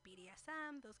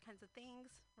BDSM, those kinds of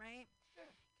things, right?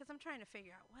 Sure. Because I'm trying to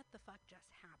figure out what the fuck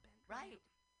just happened. Right.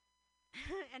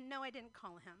 And no, I didn't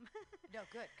call him. No,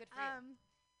 good for you.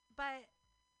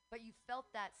 But you felt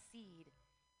that seed,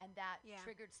 and that Yeah.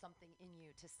 triggered something in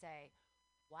you to say,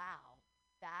 wow,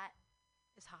 that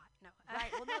is hot. No.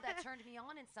 right. Well, no, that turned me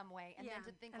on in some way, and then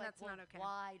to think and like, that's well, not okay.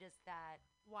 why does that?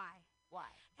 Why? Why?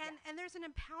 And there's an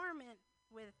empowerment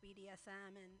with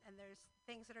BDSM, and there's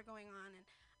things that are going on, and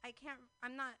I can't.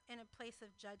 I'm not in a place of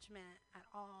judgment at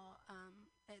all.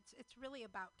 It's really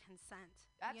about consent.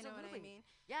 Absolutely. You know what I mean?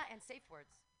 Yeah, and safe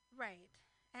words. Right.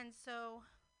 And so,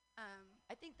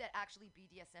 I think that actually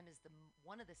BDSM is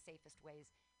one of the safest ways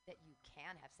that you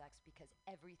can have sex because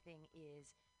everything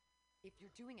is, if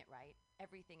you're doing it right,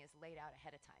 everything is laid out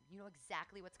ahead of time. You know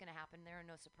exactly what's going to happen. There are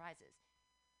no surprises.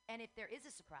 And if there is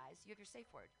a surprise, you have your safe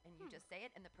word and you just say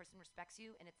it and the person respects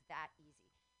you and it's that easy.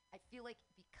 I feel like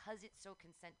because it's so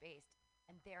consent based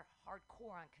and they're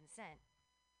hardcore on consent,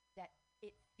 that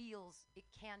it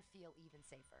can feel even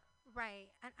safer. right.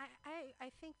 And I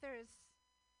think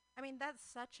that's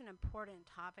such an important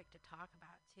topic to talk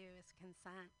about too, is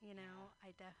consent.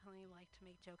 I definitely like to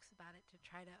make jokes about it to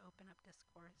try to open up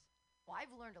discourse. Well,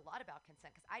 I've learned a lot about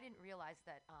consent because I didn't realize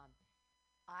that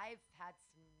I've had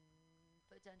some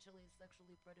potentially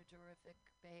sexually predatorific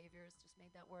behaviors, just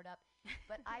made that word up.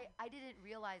 But I didn't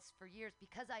realize for years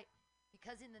because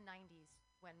in the 90s,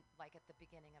 when like at the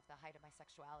beginning of the height of my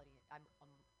sexuality, I'm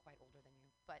quite older than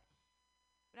you, but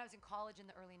when I was in college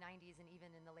in the early 90s and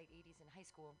even in the late 80s in high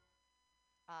school,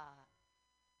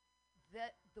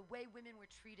 the way women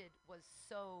were treated was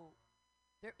so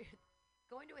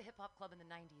going to a hip hop club in the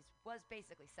 90s was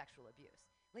basically sexual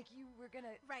abuse. Like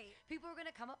people were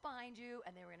gonna come up behind you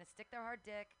and they were gonna stick their hard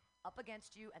dick up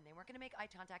against you and they weren't gonna make eye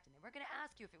contact and they weren't gonna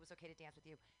ask you if it was okay to dance with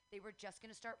you. They were just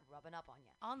gonna start rubbing up on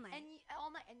you All night.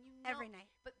 all night, and Every night.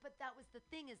 But that was the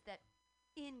thing, is that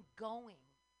in going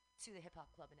to the hip hop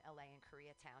club in LA and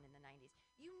Koreatown in the 90s,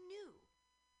 you knew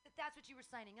that that's what you were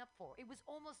signing up for. It was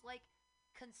almost like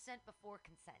consent before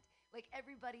consent. Like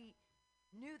everybody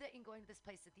knew that in going to this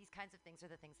place that these kinds of things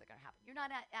are the things that are going to happen. You're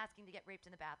not asking to get raped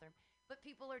in the bathroom, but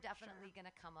people are definitely going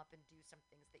to come up and do some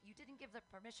things that you didn't give them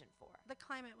permission for. The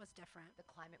climate was different. The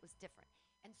climate was different.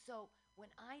 And so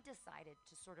when I decided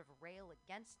to sort of rail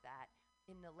against that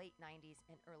in the late 90s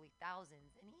and early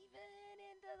thousands and even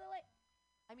into the late,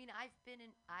 I've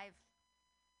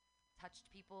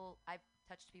touched people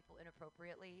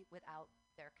inappropriately without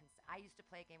their consent. I used to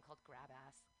play a game called Grab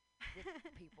Ass with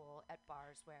people at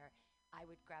bars where I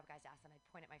would grab a guy's ass and I'd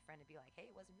point at my friend and be like, hey,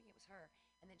 it wasn't me, it was her.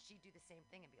 And then she'd do the same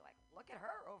thing and be like, look at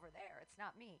her over there, it's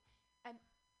not me. And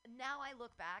now I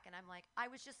look back and I'm like,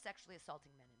 I was just sexually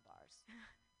assaulting men in bars.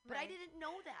 But I didn't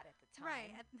know that at the time.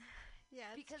 Right.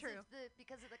 Yeah, it's true.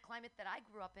 Because of the climate that I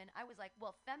grew up in, I was like,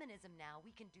 well, feminism now,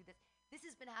 we can do this. This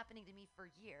has been happening to me for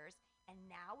years. And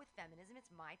now with feminism, it's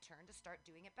my turn to start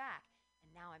doing it back.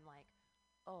 And now I'm like,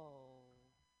 oh,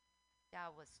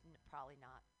 that was probably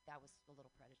not, that was a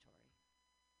little predatory.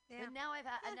 Yeah. But now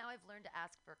I've learned to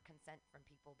ask for consent from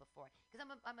people before, because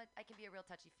I can be a real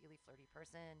touchy-feely, flirty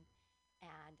person,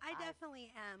 and I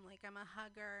definitely am. Like, I'm a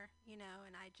hugger,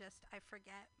 and I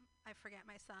forget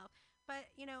myself. But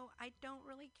I don't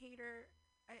really cater.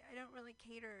 I don't really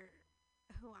cater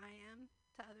who I am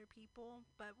to other people.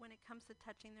 But when it comes to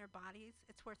touching their bodies,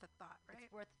 it's worth a thought, right?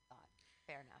 It's worth a thought.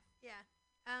 Fair enough. Yeah.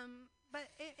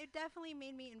 But it definitely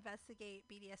made me investigate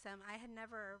BDSM. I had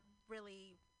never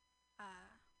really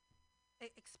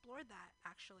explored that,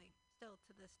 actually, still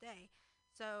to this day.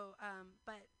 So,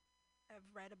 but I've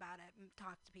read about it and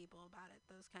talked to people about it,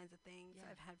 those kinds of things. Yeah.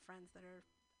 I've had friends that are,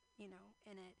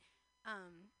 in it.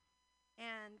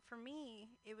 And for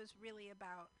me, it was really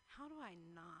about, how do I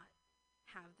not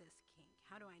have this kink?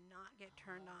 How do I not get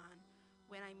turned on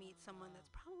when I meet someone that's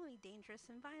probably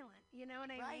dangerous and violent? You know what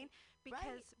I mean?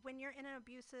 Because when you're in an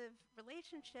abusive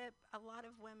relationship, a lot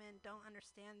of women don't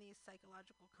understand these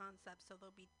psychological concepts, so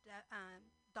they'll be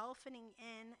dolphining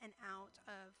in and out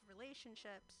of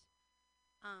relationships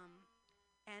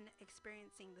and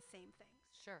experiencing the same things.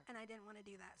 Sure. And I didn't want to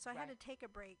do that. So I had to take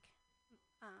a break,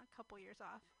 a couple years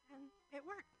off, and it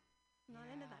worked. I'm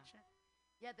not into that shit.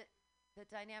 Yeah, the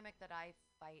dynamic that I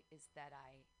fight is that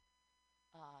I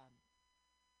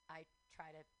try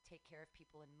to take care of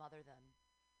people and mother them,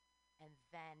 and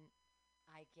then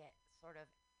I get sort of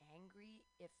angry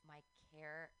if my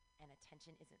care and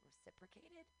attention isn't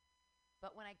reciprocated.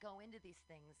 But when I go into these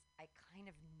things, I kind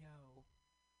of know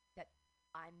that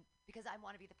because I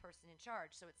want to be the person in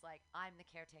charge. So it's like, I'm the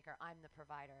caretaker, I'm the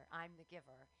provider, I'm the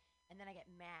giver. And then I get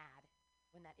mad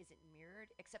when that isn't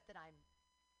mirrored, except that I'm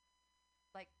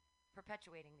like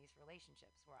perpetuating these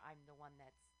relationships where I'm the one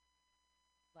that's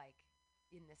like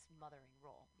in this mothering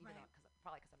role, even though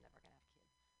probably because I'm never going to have kids.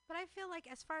 But I feel like,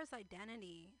 as far as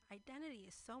identity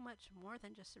is so much more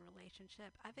than just a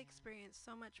relationship. I've experienced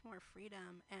so much more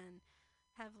freedom and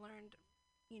have learned,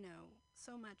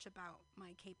 so much about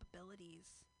my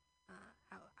capabilities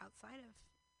outside of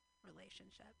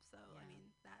relationships. So,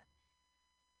 Yeah.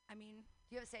 Do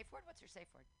you have a safe word? What's your safe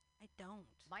word? I don't.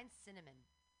 Mine's cinnamon.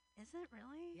 Is it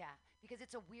really? Yeah, because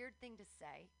it's a weird thing to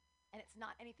say, and it's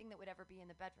not anything that would ever be in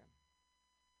the bedroom.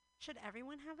 Should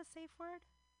everyone have a safe word?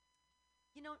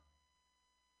 You know,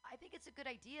 I think it's a good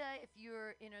idea if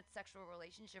you're in a sexual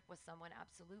relationship with someone,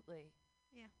 absolutely.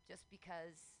 Yeah. Just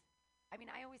because, I mean,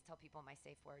 I always tell people my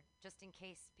safe word, just in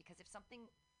case, because if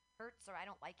something hurts or I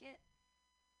don't like it,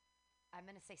 I'm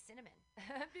going to say cinnamon.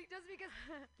 Just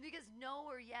because no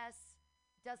or yes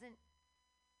doesn't,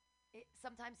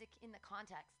 sometimes in the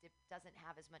context, it doesn't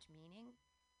have as much meaning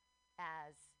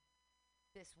as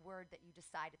this word that you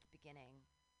decide at the beginning.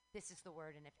 This is the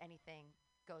word, and if anything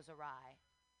goes awry,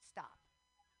 stop.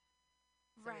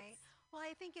 So right. Well,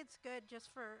 I think it's good just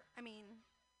for, I mean,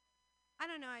 I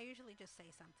don't know. I usually just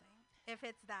say something. If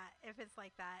it's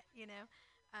like that,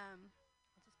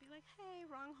 I'll just be like, hey,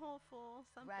 wrong hole full,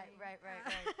 something. Right.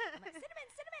 I'm like,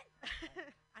 cinnamon.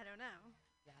 I don't know.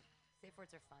 Yeah, safe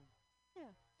words are fun.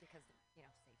 Yeah. Because,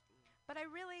 safety. But I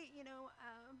really,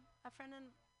 a friend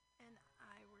and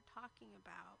I were talking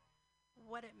about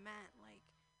what it meant, like,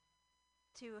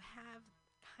 to have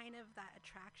kind of that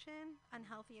attraction,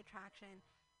 unhealthy attraction,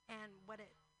 and what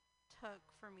it took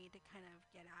for me to kind of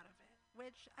get out of it.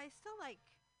 Which I still like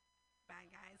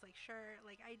bad guys, like, sure,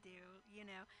 like I do,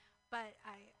 but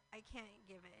I can't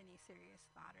give it any serious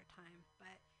thought or time.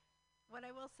 But what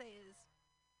I will say is,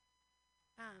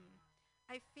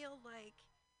 I feel like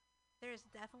there's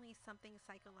definitely something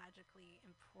psychologically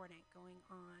important going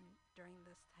on during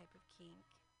this type of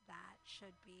kink that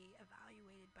should be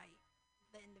evaluated by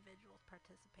the individuals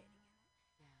participating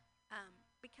in it. Yeah.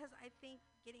 Because I think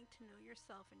getting to know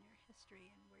yourself and your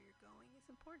history and where you're going is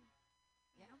important.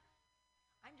 You know?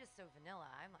 I'm just so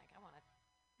vanilla. I'm like, I want to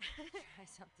try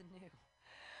something new.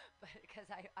 But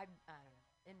because I don't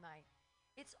know.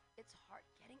 It's hard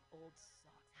getting old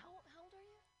sucks. How old are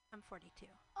you? I'm 42.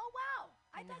 Oh, wow.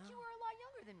 I thought you know. were a lot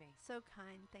younger than me. So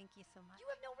kind. Thank you so much. You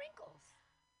have no wrinkles.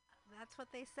 That's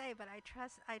what they say, but I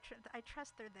trust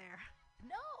they're there.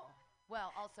 No.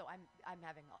 Well, also, I'm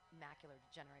having macular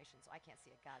degeneration, so I can't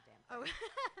see a goddamn thing. Oh,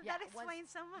 Yeah, that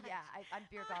explains so much. Yeah, I'm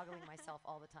beer goggling myself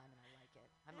all the time, and I like it.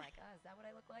 I'm like, is that what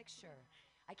I look like? Sure.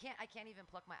 I can't even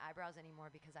pluck my eyebrows anymore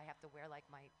because I have to wear like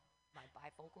my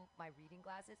bifocal, my reading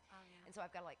glasses. Oh, yeah. And so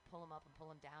I've got to like pull them up and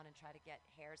pull them down and try to get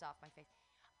hairs off my face.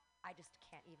 I just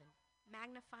can't even.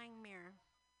 Magnifying mirror.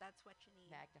 That's what you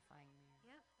need. Magnifying mirror.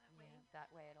 Yep, that way. Yeah, that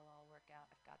way it'll all work out.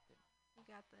 You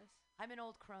got this. I'm an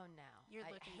old crone now. You're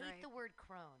I looking hate great. the word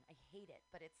crone. I hate it,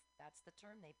 but that's the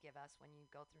term they give us when you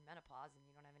go through menopause and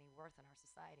you don't have any worth in our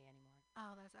society anymore.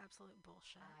 Oh, that's absolute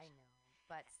bullshit. I know,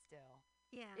 but still.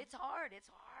 Yeah. It's hard. It's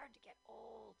hard to get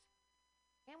old.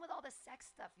 And with all the sex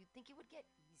stuff, you'd think it would get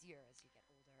easier as you get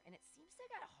older, and it seems to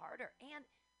get harder. And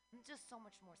I'm just so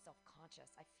much more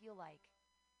self-conscious. I feel like,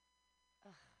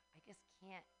 I just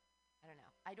can't. I don't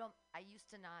know. I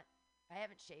used to not. I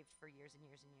haven't shaved for years and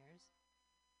years and years,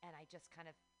 and I just kind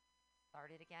of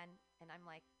started again, and I'm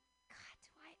like, God,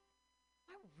 am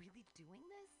I really doing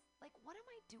this? Like, what am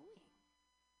I doing?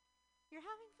 You're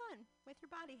having fun with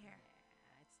your body hair.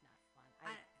 Yeah, it's not fun.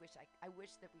 I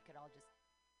wish that we could all just.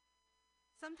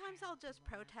 Sometimes I'll just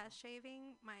protest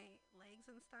shaving my legs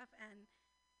and stuff, and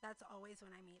that's always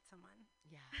when I meet someone.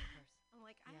 Yeah, of course. I'm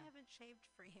like, I Yeah. haven't shaved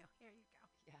for you. Here you go.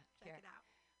 Yeah, Check it out.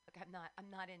 Look, I'm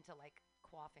not into like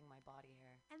quaffing my body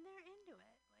hair. And they're into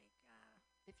it. Like,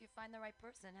 If you find the right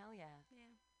person, hell yeah.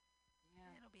 yeah,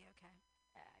 Yeah. it'll be okay.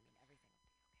 I mean, everything will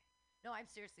be okay. No, I'm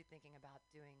seriously thinking about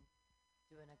doing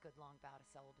a good long bout of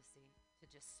celibacy to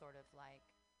just sort of like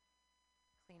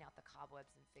clean out the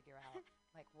cobwebs and figure out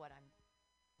like what I'm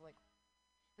like.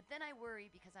 But then I worry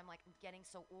because I'm like I'm getting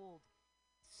so old.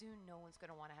 Soon, no one's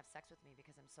gonna want to have sex with me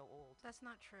because I'm so old. That's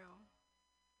not true.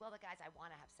 Well, the guys I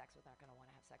want to have sex with aren't gonna want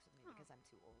to have sex with me Oh. because I'm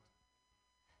too old.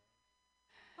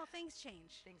 Well, things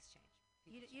change. Things change.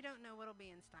 You People change. don't know what'll be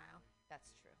in style.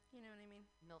 That's true. You know what I mean?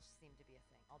 MILFs seem to be a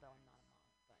thing, although I'm not a mom,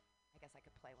 but I guess I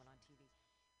could play one on TV.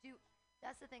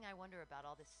 That's the thing I wonder about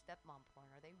all this stepmom porn.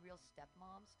 Are they real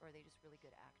stepmoms or are they just really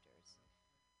good actors?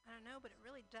 I don't know, but it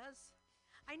really does.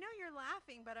 I know you're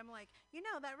laughing, but I'm like,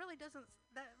 that really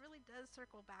does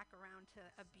circle back around to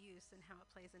abuse and how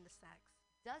it plays into sex.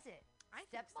 Does it? I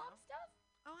think so. Stepmom stuff?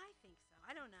 Oh, I think so.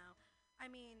 I don't know. I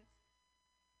mean,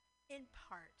 in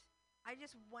part. I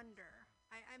just wonder.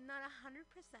 I'm not 100%,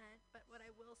 but what I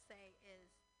will say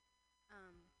is,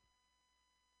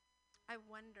 I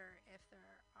wonder if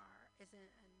there isn't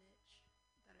a niche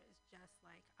that is just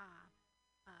like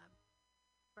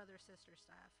brother sister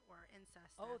stuff or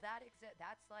incest. Oh, stuff.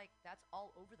 that's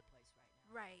all over the place right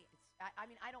now. Right. I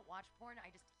mean, I don't watch porn. I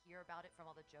just hear about it from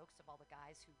all the jokes of all the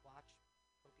guys who watch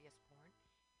copious porn.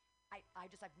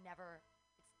 I've never.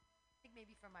 think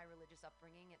maybe from my religious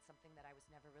upbringing, it's something that I was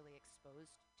never really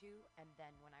exposed to. And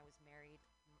then when I was married,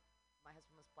 my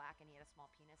husband was black and he had a small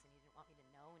penis and he didn't want me to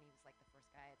know. And he was like the first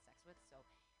guy I had sex with. So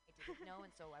I didn't know. And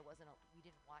so we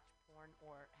didn't watch porn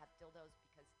or have dildos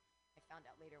because I found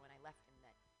out later when I left him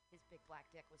that his big black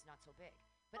dick was not so big.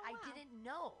 But I didn't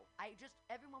know.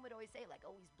 Everyone would always say, like,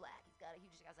 oh, he's black. He's got a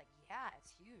huge dick. I was like, yeah,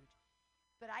 it's huge.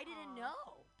 But I didn't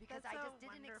know because I just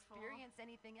didn't experience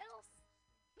anything else.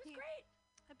 It was great.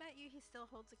 I bet you he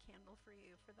still holds a candle for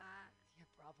you for that. Yeah,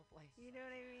 probably. You know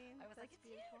what I mean? I was like, it's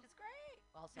beautiful. huge. It's great.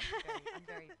 Well, also,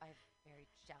 I have very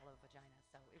shallow vagina,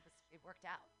 so it worked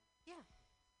out. Yeah.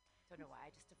 Don't know why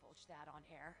I just divulged that on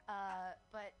air.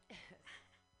 But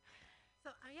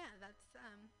so yeah, that's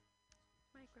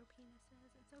micro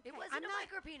penises. It's okay. it wasn't a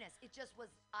micro penis. It just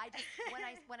was.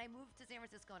 When I moved to San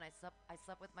Francisco and I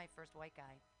slept with my first white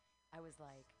guy, I was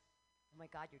like, oh my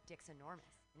God, your dick's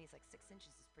enormous. And he's like, 6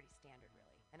 inches is pretty standard,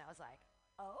 really. And I was like,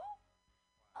 oh.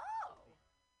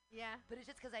 Yeah. But it's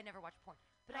just because I never watched porn.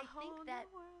 But I think that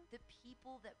the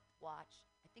people that watch,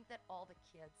 I think that all the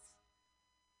kids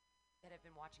that have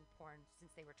been watching porn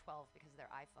since they were 12 because of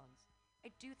their iPhones,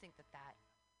 I do think that that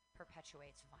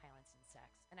perpetuates violence and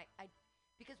sex. And I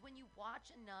because when you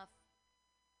watch enough,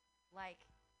 like,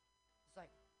 it's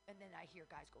like, and then I hear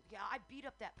guys go, yeah, I beat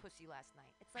up that pussy last night.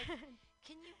 It's like,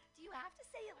 do you have to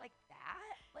say it like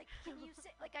that? Like, can you say,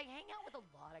 like, I hang out with a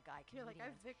lot of guy comedians. You're like, I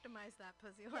victimized that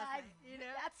pussy last night. You know?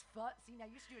 That's fun. See, now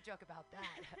you should do a joke about that.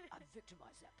 I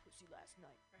victimized that pussy last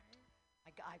night.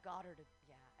 Right. I got her to,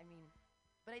 yeah, I mean,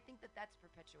 but I think that that's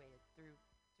perpetuated through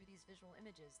these visual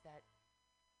images that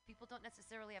people don't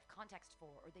necessarily have context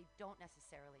for, or they don't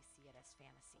necessarily see it as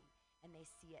fantasy, and they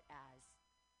see it as,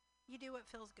 you do what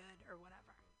feels good or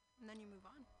whatever. And then you move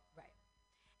on. right.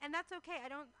 And that's okay.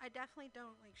 I definitely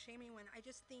don't like shame anyone. I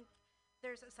just think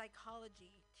there's a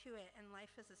psychology to it, and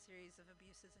life is a series of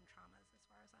abuses and traumas as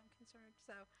far as I'm concerned.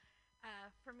 So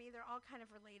for me, they're all kind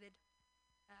of related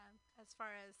as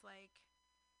far as like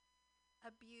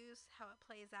abuse, how it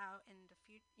plays out in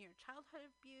childhood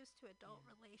abuse to adult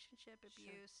relationship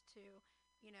abuse to,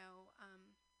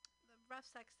 the rough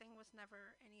sex thing was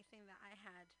never anything that I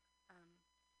had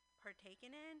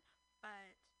partaken in,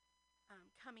 but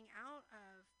coming out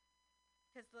of,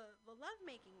 because the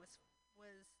lovemaking was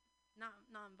not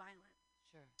nonviolent.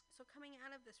 Sure. So coming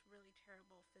out of this really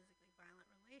terrible physically violent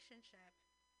relationship,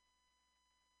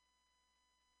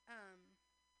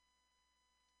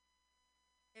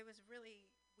 it was really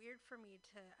weird for me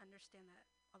to understand that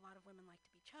a lot of women like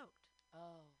to be choked.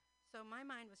 Oh. So my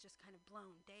mind was just kind of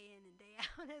blown day in and day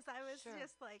out as I was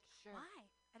just like, why?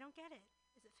 I don't get it.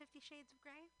 Is it 50 Shades of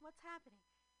Grey? What's happening?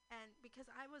 And because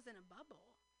I was in a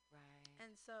bubble. Right.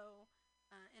 And so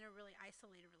in a really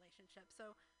isolated relationship.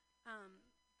 So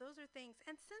those are things.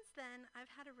 And since then, I've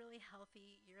had a really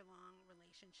healthy year-long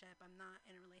relationship. I'm not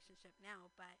in a relationship now,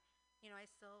 but, I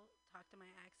still talk to my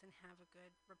ex and have a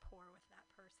good rapport with that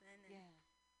person. And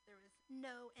there was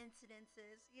no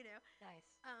incidences, Nice.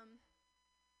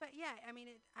 But yeah, I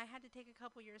mean, I had to take a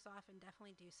couple years off and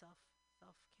definitely do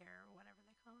self-care or whatever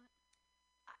they call it.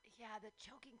 Yeah, the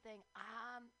choking thing.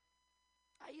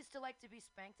 I used to like to be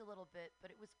spanked a little bit, but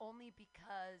it was only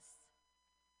because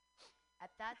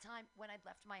at that time when I'd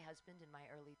left my husband in my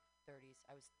early 30s,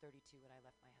 I was 32 when I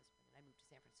left my husband, and I moved to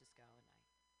San Francisco, and I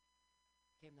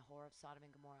became the whore of Sodom and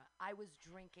Gomorrah. I was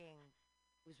drinking.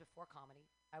 It was before comedy.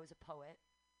 I was a poet,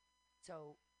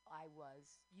 so I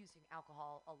was using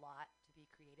alcohol a lot to be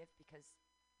creative because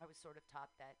I was sort of taught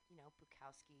that,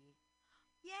 Bukowski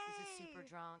Yay! He's a super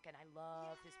drunk, and I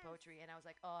love his poetry. And I was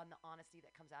like, oh, and the honesty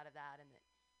that comes out of that.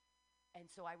 And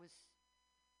so I was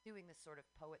doing this sort of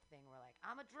poet thing where, like,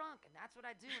 I'm a drunk, and that's what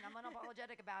I do, and I'm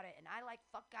unapologetic about it. And I, like,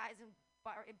 fuck guys in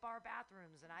bar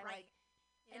bathrooms. And I,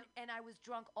 and I was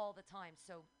drunk all the time.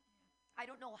 So I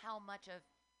don't know how much of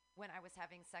when I was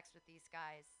having sex with these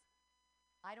guys,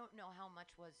 I don't know how much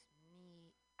was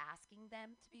me asking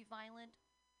them to be violent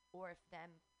or if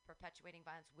them perpetuating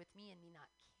violence with me and me not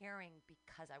caring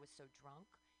because I was so drunk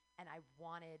and I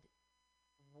wanted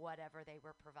whatever they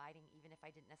were providing, even if I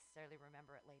didn't necessarily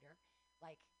remember it later.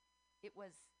 Like, it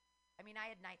was, I mean, I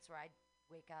had nights where I'd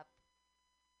wake up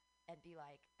and be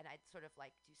like, and I'd sort of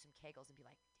like do some Kegels and be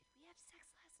like, did we have sex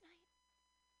last night?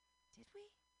 Did we?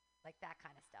 Like that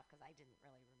kind of stuff, because I didn't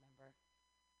really remember.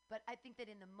 But I think that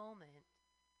in the moment,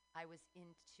 I was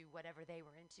into whatever they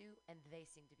were into, and they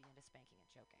seemed to be into spanking and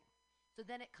choking. So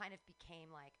then it kind of became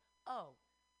like, oh,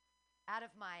 out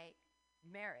of my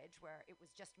marriage, where it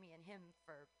was just me and him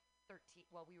for 13,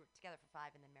 well, we were together for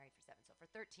 5 and then married for 7. So for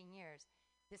 13 years,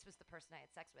 this was the person I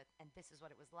had sex with, and this is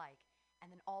what it was like. And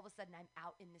then all of a sudden, I'm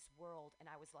out in this world, and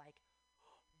I was like,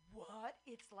 what?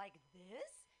 It's like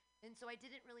this? And so I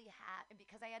didn't really have, and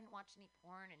because I hadn't watched any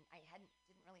porn and I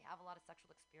didn't really have a lot of sexual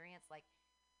experience, like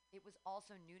it was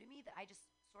also new to me that I just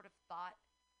sort of thought,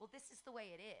 well, this is the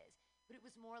way it is. But it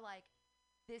was more like,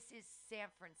 this is San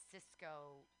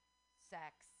Francisco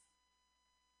sex,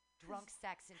 drunk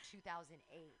sex in 2008.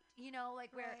 You know, like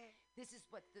where this is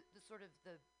what the sort of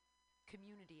the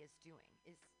community is doing,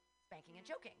 is spanking and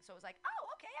choking. So it was like, oh,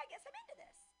 okay, I guess I'm into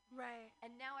this. Right.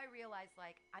 And now I realize,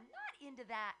 like, I'm not into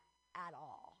that at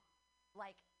all.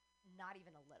 Like, not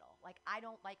even a little. Like, I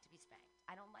don't like to be spanked.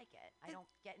 I don't like it. I don't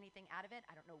get anything out of it.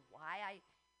 I don't know why I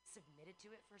submitted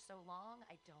to it for so long.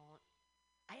 I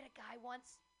had a guy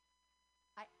once.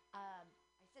 I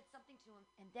said something to him,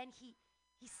 and then he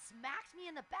smacked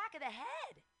me in the back of the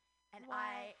head. And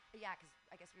because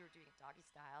I guess we were doing it doggy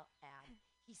style, and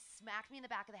he smacked me in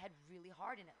the back of the head really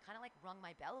hard, and it kind of like rung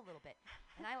my bell a little bit.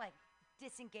 And I like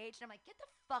disengaged, and I'm like, get the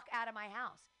fuck out of my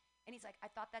house. And he's like, I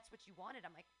thought that's what you wanted.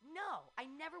 I'm like, no, I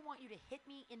never want you to hit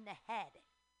me in the head.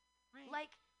 Right.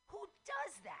 Like, who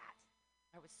does that?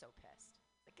 I was so pissed.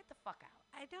 Like, get the fuck out.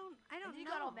 I don't And know. he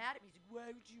got all mad at me. He's like,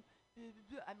 why would you?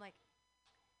 I'm like,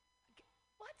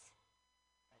 what?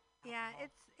 Yeah,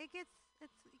 Alcohol. it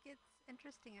gets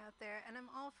interesting out there, and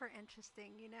I'm all for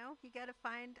interesting. You know, you got to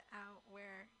find out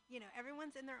where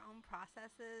everyone's in their own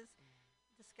processes,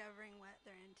 discovering what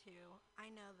they're into.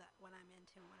 I know that what I'm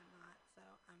into and what I'm not, so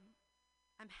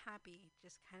I'm happy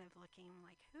just kind of looking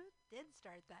like, who did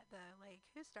start that though? Like,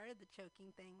 who started the choking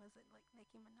thing? Was it like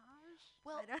Nicki Minaj?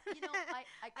 Well, I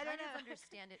I don't kind of know.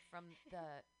 understand it from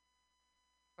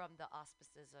the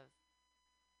auspices of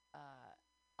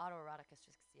autoerotic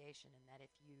asphyxiation, in that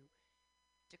if you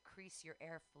decrease your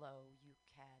airflow, you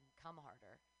can come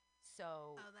harder.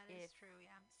 So That is true.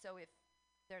 Yeah. So if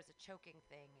there's a choking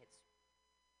thing, it's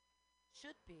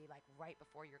should be like right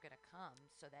before you're gonna come,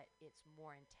 so that it's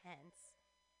more intense.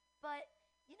 But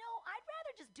I'd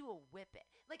rather just do a whip it.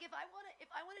 Like if I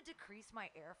wanna decrease my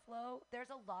airflow, there's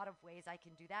a lot of ways I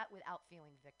can do that without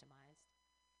feeling victimized.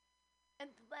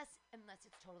 Unless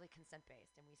it's totally consent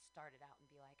based, and we start it out and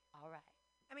be like, all right.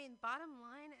 I mean, bottom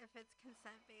line, if it's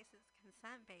consent based, it's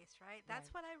consent based, right? That's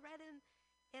Right. what I read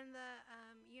in the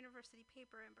university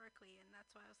paper in Berkeley, and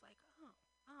that's why I was like,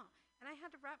 oh. And I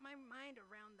had to wrap my mind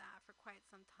around that for quite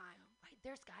some time. Right,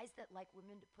 there's guys that like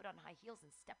women to put on high heels and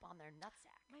step on their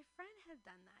nutsack. My friend had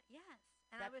done that, yes,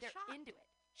 and That I was they're shocked. into it.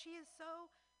 She's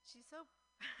so, she's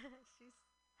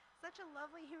such a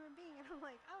lovely human being, and I'm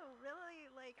like, oh, really?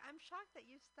 Like, I'm shocked that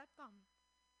you stepped on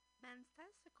men's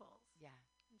testicles. Yeah.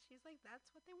 And she's like,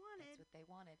 that's what they wanted. That's what they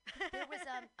wanted. There was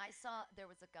there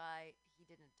was a guy, he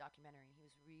did a documentary, and he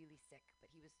was really sick,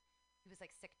 but he was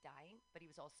like sick dying, but he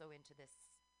was also into this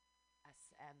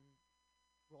SM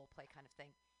role play kind of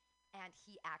thing. And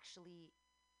he actually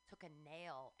took a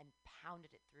nail and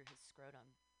pounded it through his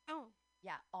scrotum. Oh.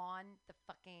 Yeah, on the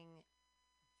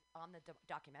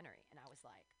documentary, and I was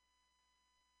like,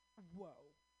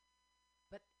 whoa.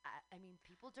 But I mean,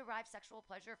 people derive sexual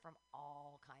pleasure from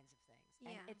all kinds of things.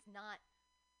 And Yeah. it's not,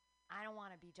 I don't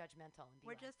want to be judgmental and be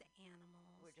We're like, just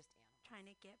animals. we're just animals. trying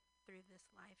to get through this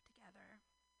life together.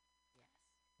 Yes.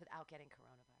 Without getting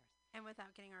coronavirus. And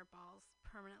without getting our balls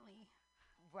permanently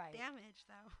Right. damaged,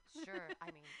 though. Sure.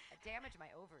 I mean, damage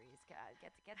my ovaries.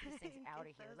 Get these things out of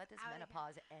Get here. those Let this outta here.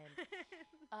 menopause end.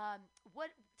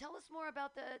 Tell us more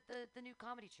about the new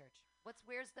comedy church.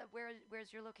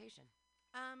 Where's your location?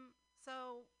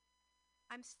 So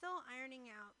I'm still ironing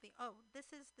out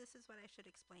this is what I should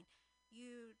explain.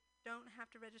 You don't have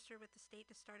to register with the state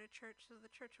to start a church, so the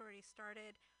church already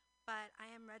started, but I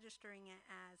am registering it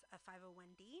as a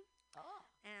 501d. Oh.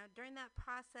 And during that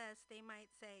process, they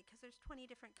might say, because there's 20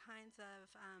 different kinds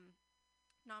of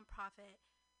nonprofit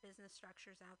business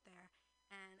structures out there,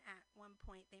 and at one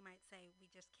point they might say, we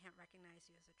just can't recognize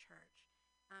you as a church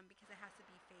because it has to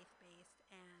be faith-based.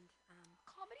 And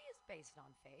Comedy is based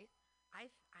on faith. I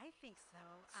think so.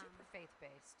 Super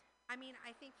faith-based. I mean,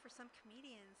 I think for some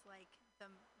comedians, like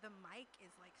the mic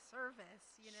is like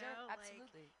service, you Sure, know?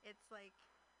 absolutely. Like, it's like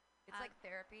It's like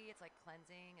therapy. It's like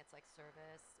cleansing. It's like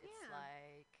service. It's Yeah.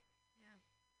 like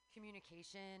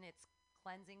communication. It's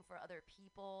cleansing for other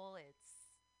people.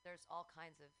 There's all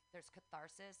kinds of, there's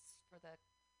catharsis for the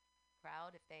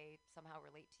crowd if they somehow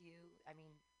relate to you. I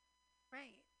mean,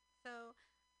 right. So,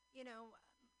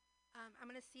 I'm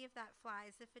going to see if that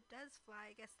flies. If it does fly,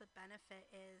 I guess the benefit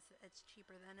is it's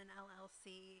cheaper than an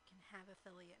LLC. It can have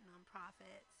affiliate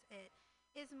nonprofits. It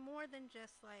is more than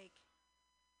just like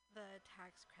the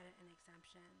tax credit and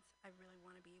exemptions. I really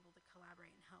want to be able to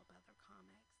collaborate and help other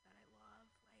comics that I love.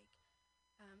 Like,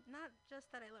 not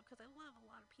just that I love, because I love a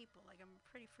lot of people. Like, I'm a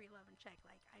pretty free love and check.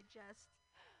 Like, I just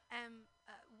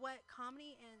what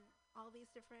comedy and all these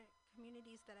different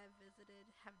communities that I've visited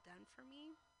have done for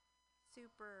me,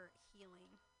 super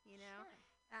healing, you know?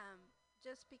 Sure.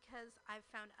 Just because I've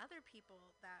found other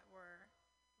people that were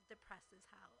depressed as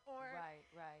hell, or Right.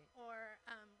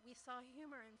 we saw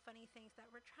humor in funny things that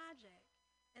were tragic.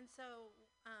 And so,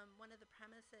 one of the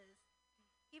premises,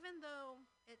 even though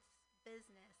it's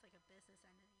business, like a business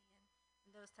entity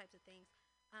and those types of things,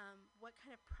 what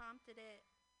kind of prompted it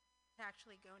to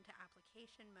actually go into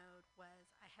application mode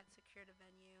was I had secured a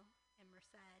venue in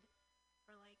Merced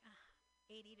for like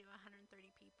 80 to 130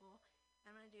 people.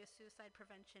 I'm going to do a suicide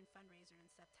prevention fundraiser in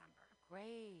September.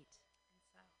 Great. And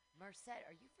so, Merced.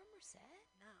 Are you from Merced?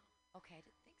 no, Okay, I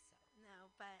didn't think so. no,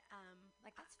 but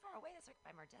Like, that's far away. That's like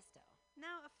by Modesto.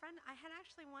 no, a friend, I had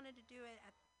actually wanted to do it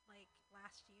at like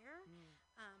last year, Mm.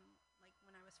 like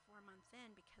when I was 4 months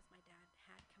in because my dad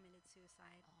had committed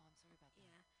suicide. Oh, I'm sorry about that.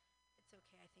 Yeah, it's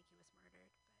okay. I think he was murdered,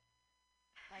 but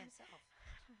By himself.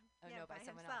 Oh, yeah, no, by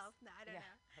someone himself. else. No, I don't Yeah.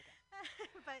 know. Okay.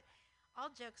 But all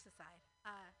jokes aside,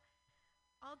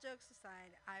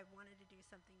 I wanted to do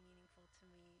something meaningful to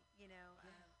me, Yeah.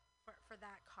 for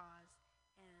that cause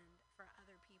and for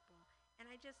other people. And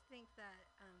I just think that,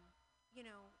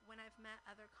 when I've met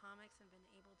other comics and been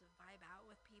able to vibe out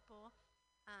with people,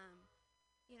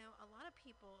 a lot of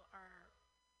people are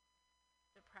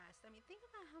depressed. I mean, think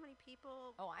about how many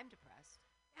people. Oh, I'm depressed.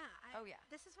 Yeah. Oh, yeah.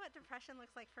 This is what depression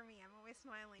looks like for me. I'm always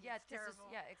smiling. Yeah, it's terrible.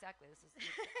 yeah, exactly. This is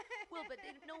well, but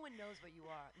no one knows what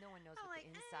you are. No one knows I'm what like,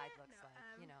 the inside no, looks like.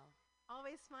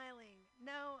 always smiling.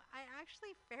 No, I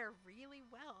actually fare really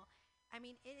well. I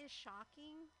mean, it is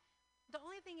shocking. The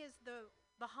only thing is the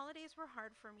holidays were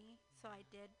hard for me, so I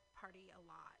did party a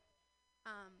lot.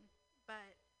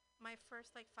 But my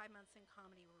first like 5 months in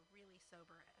comedy were really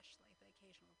sober-ish, like the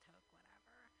occasional toke,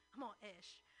 whatever. I'm all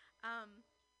ish.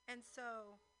 And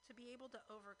so to be able to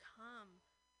overcome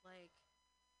like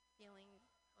feeling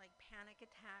like panic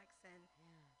attacks and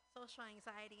Yeah. social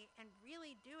anxiety and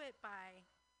really do it by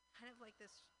kind of like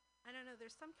this, I don't know,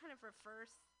 there's some kind of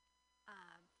reverse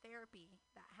therapy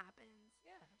that happens.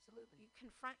 Yeah, absolutely. You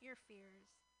confront your fears,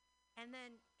 and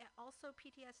then also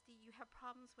PTSD, you have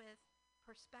problems with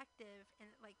perspective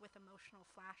and like with emotional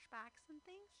flashbacks and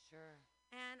things. Sure.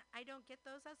 And I don't get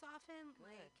those as often. Good.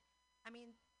 Like, I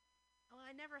mean, well, I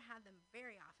never had them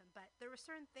very often, but there were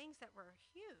certain things that were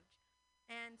huge.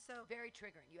 And so, Very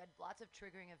triggering. You had lots of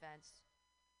triggering events,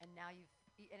 and now and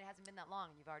it hasn't been that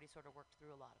long, and you've already sort of worked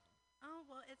through a lot of them. oh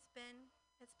well, it's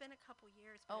been a couple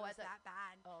years, but Oh, it was that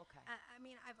bad. Oh, okay. I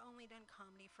mean, I've only done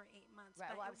comedy for 8 months. Right.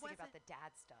 But Well, I it was thinking about wasn't- the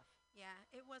dad stuff. Yeah,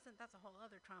 it wasn't. That's a whole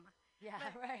other trauma. Yeah.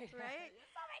 But- right. right?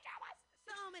 So many traumas.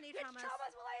 So many Which traumas.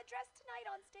 traumas will I address tonight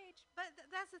on stage? But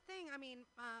that's the thing. I mean,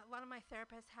 a lot of my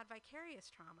therapists had vicarious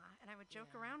trauma, and I would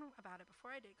joke Yeah. around about it before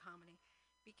I did comedy,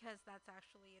 because that's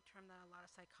actually a term that a lot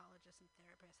of psychologists and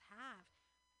therapists have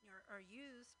or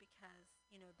use because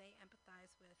they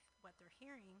empathize with what they're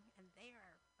hearing, and they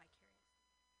are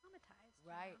vicariously traumatized.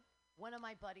 Right. One of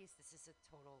my buddies, this is a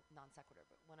total non sequitur,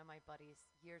 but one of my buddies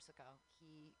years ago,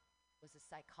 he was a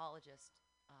psychologist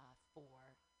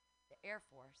for the Air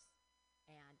Force,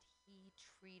 and he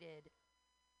treated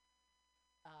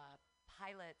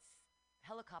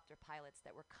helicopter pilots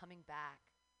that were coming back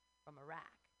from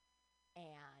Iraq.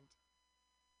 And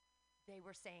they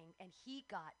were saying, and he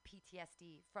got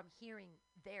PTSD from hearing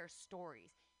their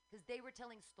stories, because they were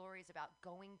telling stories about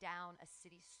going down a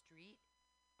city street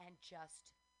and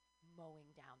just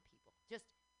mowing down people, just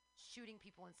shooting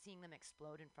people and seeing them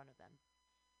explode in front of them.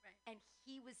 Right. And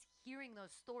he was hearing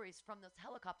those stories from those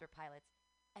helicopter pilots,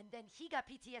 and then he got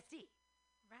PTSD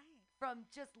Right. from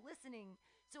just listening.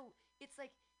 So it's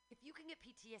like, if you can get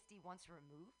PTSD once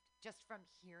removed, just from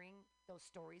hearing those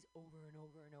stories over and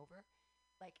over and over,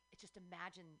 like, just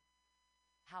imagine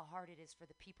how hard it is for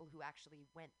the people who actually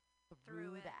went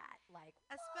through it. that. Like,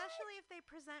 Especially if they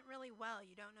present really well.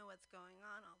 You don't know what's going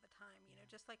on all the time.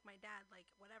 Just like my dad, like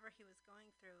whatever he was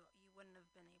going through, you wouldn't have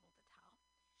been able to tell.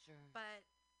 sure. But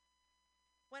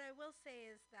what I will say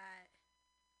is that,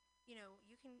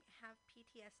 you can have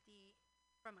PTSD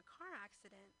from a car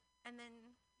accident, and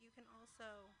then you can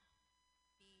also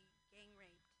be gang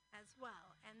raped as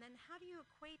well. And then how do you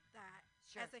equate that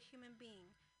Sure. as a human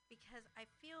being? Because I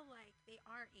feel like they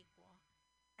are equal.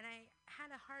 And I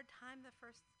had a hard time the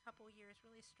first couple years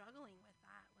really struggling with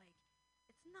that. Like,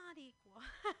 it's not equal.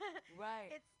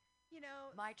 Right. It's,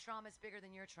 My trauma's bigger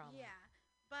than your trauma. yeah.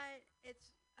 But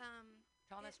it's,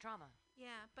 Trauma's trauma.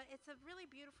 yeah, but it's a really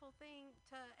beautiful thing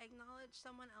to acknowledge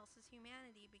someone else's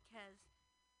humanity, because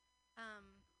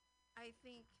I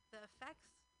think the effects,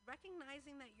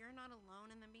 recognizing that you're not alone,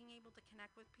 and then being able to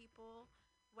connect with people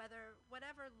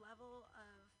whatever level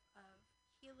of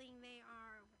healing they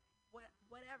are,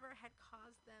 whatever had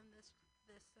caused them this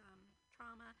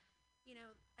trauma,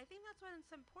 I think that's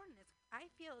what's important. I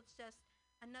feel it's just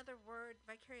another word.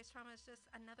 Vicarious trauma is just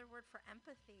another word for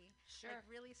empathy. Sure. Like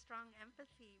really strong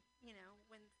empathy.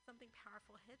 When something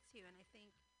powerful hits you, and I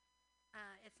think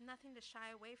it's nothing to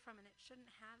shy away from, and it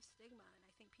shouldn't have stigma. And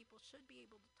I think people should be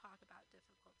able to talk about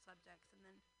difficult subjects. And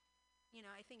then,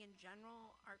 I think in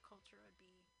general, our culture would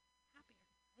be happier.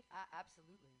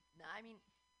 Absolutely. No, I mean,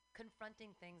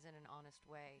 confronting things in an honest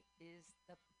way is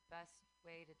the best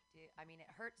way to do. I mean,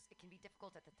 it hurts. It can be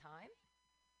difficult at the time,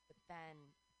 but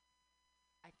then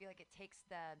I feel like it takes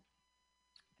the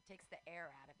air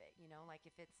out of it. Like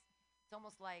if it's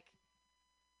almost like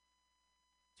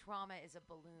trauma is a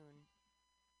balloon,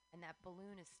 and that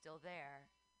balloon is still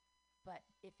there. But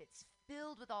if it's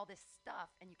filled with all this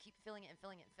stuff and you keep filling it and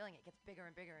filling it and filling it, it gets bigger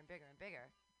and bigger and bigger and bigger.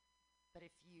 But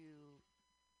if you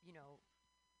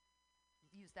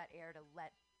use that air to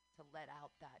let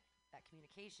out that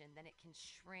communication, then it can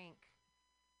shrink.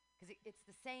 Because it's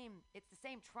the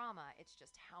same trauma. It's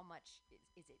just how much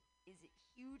is it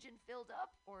huge and filled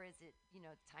up, or is it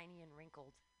tiny and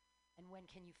wrinkled? And when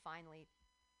can you finally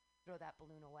throw that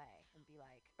balloon away and be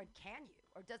like, or can you?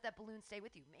 Or does that balloon stay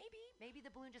with you? Maybe the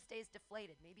balloon just stays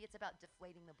deflated. Maybe it's about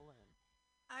deflating the balloon.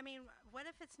 I mean, what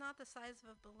if it's not the size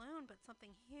of a balloon, but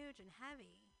something huge and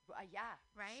heavy? Yeah.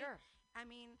 Right? Sure. I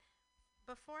mean,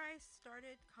 before I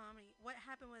started comedy, what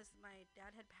happened was my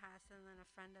dad had passed, and then a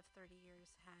friend of 30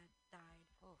 years had died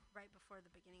right before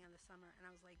the beginning of the summer. And I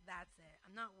was like, that's it.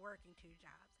 I'm not working 2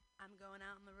 jobs. I'm going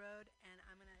out on the road, and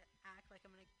I'm going to act like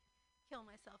I'm going to kill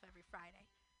myself every Friday.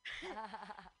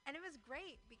 And it was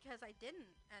great because I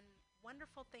didn't, and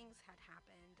wonderful things had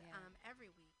happened every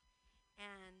week.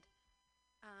 And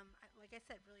like I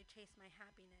said, really chased my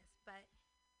happiness. But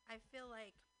I feel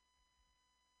like,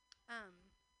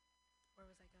 where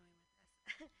was I going with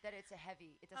this? That it's a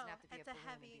heavy. It doesn't have to be a balloon.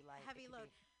 Heavy, heavy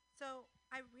load. So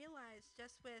I realized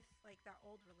just with like that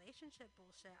old relationship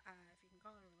bullshit, if you can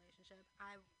call it a relationship,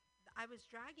 I was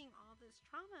dragging all this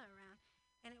trauma around,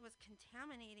 and it was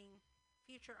contaminating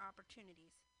future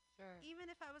opportunities. Sure. Even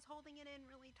if I was holding it in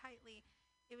really tightly,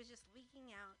 it was just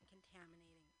leaking out and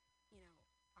contaminating,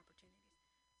 opportunities.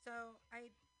 So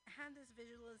I had this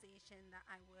visualization that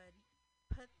I would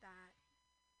put that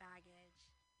baggage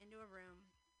into a room,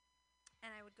 and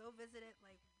I would go visit it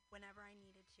like whenever I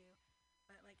needed to.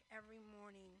 But like every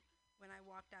morning when I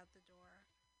walked out the door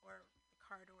or the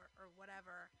car door or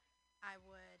whatever, I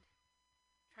would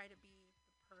try to be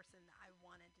the person that I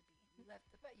wanted to be.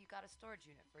 You got a storage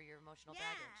unit for your emotional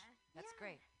baggage. That's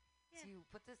great. Yeah. So you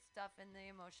put this stuff in the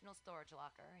emotional storage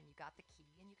locker, and you got the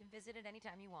key, and you can visit it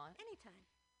anytime you want. Anytime.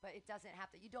 But it doesn't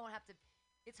have to. You don't have to.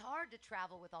 It's hard to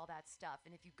travel with all that stuff,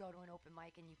 and if you go to an open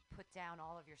mic and you put down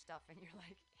all of your stuff, and you're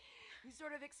like, you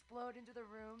sort of explode into the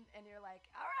room, and you're like,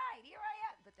 all right, here I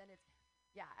am. But then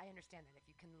I understand that if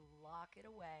you can lock it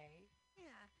away,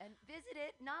 and visit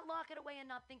it, not lock it away and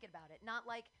not thinking about it, not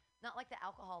like the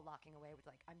alcohol locking away with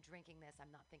like, I'm drinking this, I'm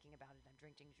not thinking about it, I'm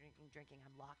drinking,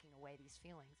 I'm locking away these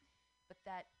feelings. But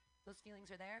that those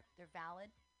feelings are there, they're valid.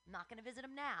 I'm not going to visit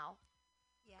them now,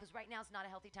 because right now is not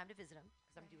a healthy time to visit them,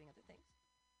 because I'm doing other things.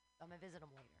 I'm going to visit them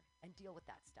later and deal with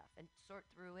that stuff and sort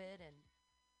through it. And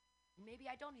maybe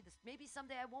I don't need this. Maybe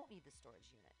someday I won't need the storage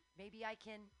unit. Maybe I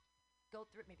can go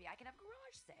through it. Maybe I can have a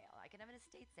garage sale. I can have an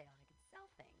estate sale, and I can sell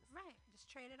things. Right. Just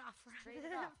trade it off. Trade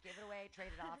it off. Give it away.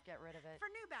 Trade it off. Get rid of it.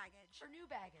 For new baggage.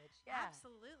 Yeah.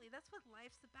 Absolutely. That's what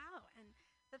life's about. And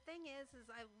the thing is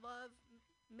I love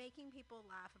making people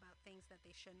laugh about things that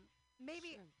they shouldn't.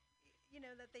 Maybe,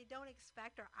 that they don't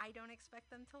expect, or I don't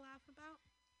expect them to laugh about.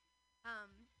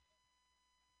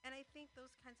 And I think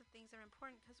those kinds of things are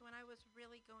important, because when I was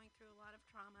really going through a lot of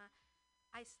trauma,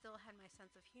 I still had my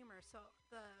sense of humor. So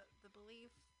the belief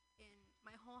in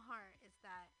my whole heart is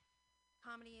that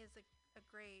comedy is a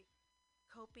great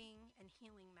coping and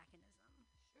healing mechanism.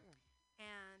 Sure.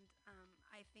 And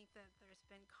I think that there's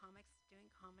been comics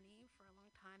doing comedy for a long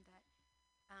time that,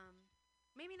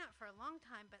 maybe not for a long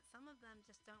time, but some of them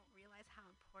just don't realize how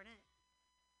important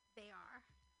they are.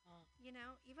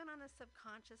 Even on a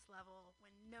subconscious level,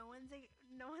 when no one's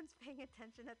paying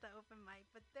attention at the open mic,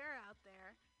 but they're out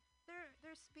there,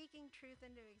 they're speaking truth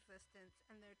into existence,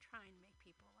 and they're trying to make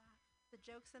people laugh. The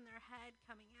jokes in their head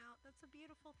coming out, that's a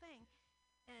beautiful thing.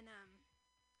 And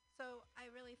so I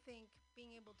really think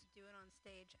being able to do it on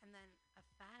stage and then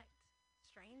affect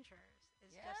strangers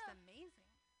is just amazing.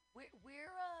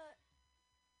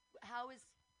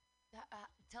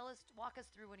 Walk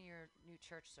us through one of your new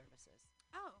church services.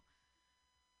 Oh,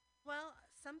 well,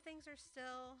 some things are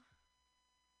still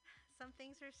some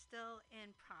things are still in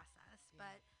process,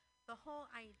 but the whole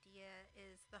idea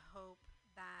is the hope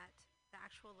that the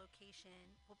actual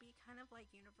location will be kind of like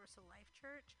Universal Life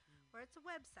Church, where it's a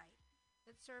website.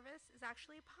 That service is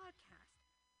actually a podcast.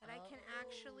 That I can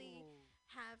actually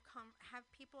have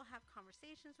people have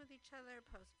conversations with each other,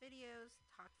 post videos,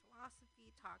 talk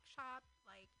philosophy, talk shop,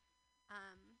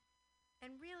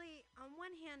 and really, on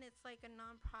one hand, it's like a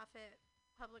nonprofit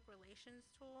public relations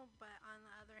tool, but on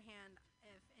the other hand,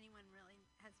 if anyone really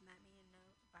has met me and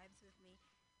vibes with me,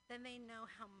 then they know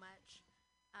how much,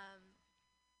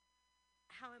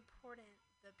 how important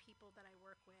the people that I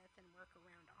work with and work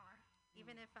around are.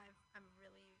 Even if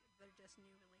they're just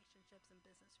new relationships and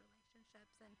business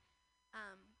relationships, and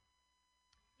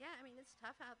yeah, I mean it's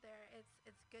tough out there.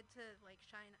 It's good to like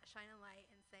shine a light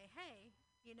and say, hey,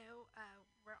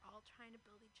 we're all trying to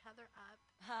build each other up.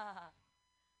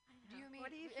 Do you mean?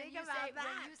 What do you when think you about say, that?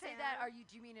 When you say that,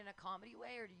 do you mean in a comedy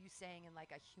way, or do you saying in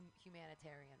like a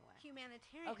humanitarian way?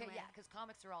 Humanitarian. Okay, way. yeah, because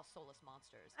comics are all soulless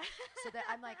monsters. So that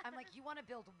I'm like, you want to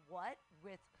build what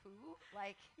with who?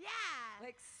 Like, yeah,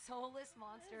 like soulless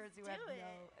monsters who have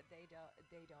they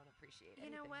don't appreciate it.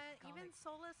 You know what? Even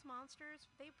soulless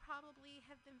monsters, they probably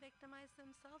have been victimized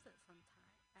themselves at some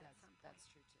time. That's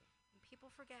true too. And people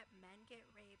forget men get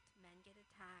raped, men get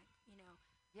attacked.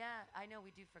 Yeah, I know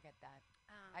we do forget that.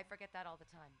 I forget that all the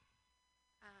time.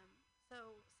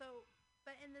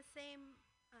 But in the same,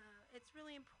 it's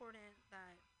really important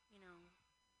that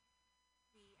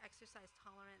we exercise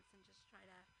tolerance and just try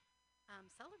to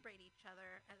celebrate each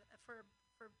other for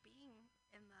being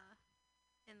in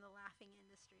the laughing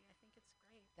industry. I think it's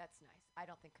great. That's nice. I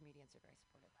don't think comedians are very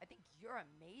supportive. I think you're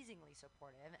amazingly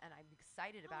supportive, and I'm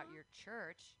excited about your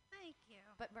church. Thank you.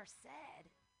 But Merced.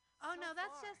 Oh no,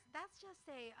 that's just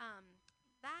a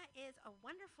that is a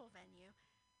wonderful venue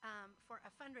for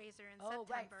a fundraiser in September. Oh,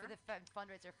 right, for the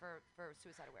fundraiser for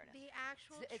suicide awareness. The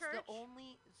actual it's church.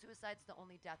 Suicide's the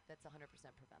only death that's 100%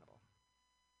 preventable.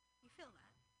 You feel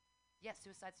that? Yes,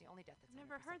 suicide's the only death that's 100%.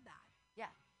 Never heard that.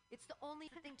 Yeah. It's the only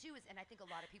thing too and I think a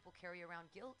lot of people carry around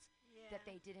guilt that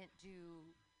they didn't do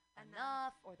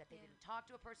enough, or that they didn't talk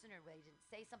to a person, or they didn't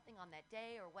say something on that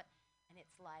day, or what. And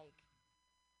it's like,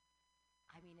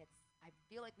 I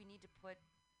feel like we need to put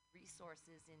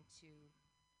resources into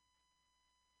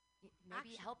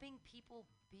maybe helping people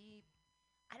be,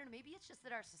 I don't know, maybe it's just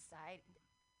that our society,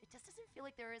 it just doesn't feel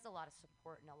like there is a lot of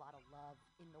support and a lot of love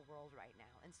in the world right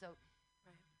now. And so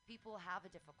people have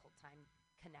a difficult time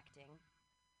connecting,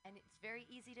 and it's very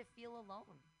easy to feel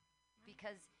alone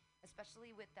because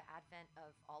especially with the advent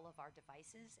of all of our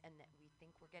devices, and that we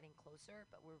think we're getting closer,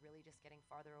 but we're really just getting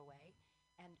farther away.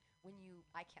 And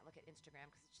I can't look at Instagram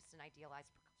because it's just an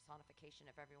idealized personification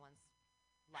of everyone's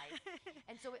life.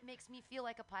 And so it makes me feel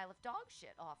like a pile of dog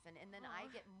shit often. And then I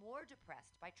get more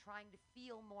depressed by trying to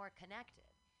feel more connected.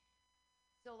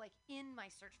 So like in my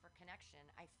search for connection,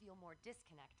 I feel more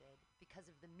disconnected because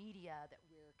of the media that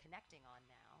we're connecting on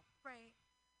now. Right.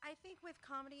 I think with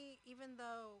comedy, even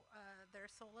though they're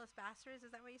soulless bastards,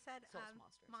 is that what you said? Soulless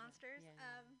monsters. Monsters.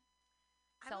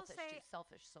 Yeah. I will say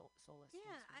selfish, soulless.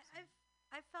 Yeah,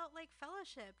 I felt like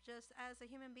fellowship just as a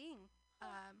human being,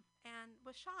 and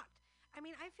was shocked. I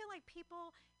mean, I feel like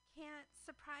people can't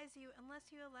surprise you unless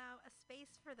you allow a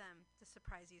space for them to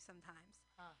surprise you sometimes.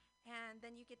 And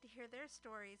then you get to hear their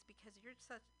stories because you're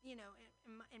such, in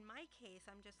my case,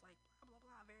 I'm just like blah, blah,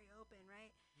 blah, very open,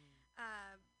 right?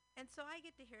 And so I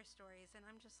get to hear stories, and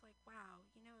I'm just like, wow,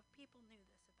 if people knew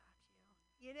this about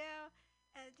you,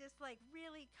 and just like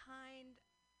really kind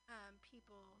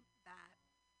people that,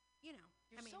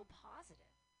 You're so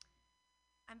positive.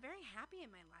 I'm very happy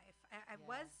in my life. I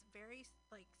was very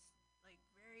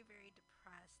very, very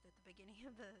depressed at the beginning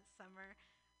of the summer,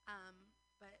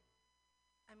 but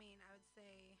I mean, I would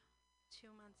say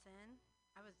 2 months in,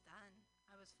 I was done.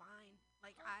 I was fine.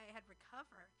 Like I had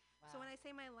recovered. Wow. So when I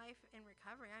say my life in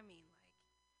recovery, I mean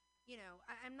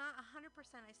I'm not 100%.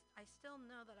 I still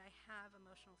know that I have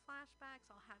emotional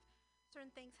flashbacks. I'll have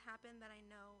certain things happen that I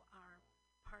know are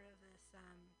part of this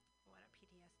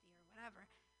PTSD or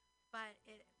whatever. But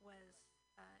it was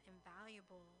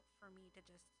invaluable for me to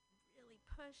just really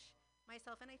push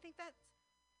myself. And I think that's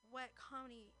what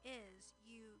comedy is.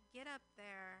 You get up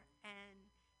there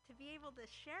and to be able to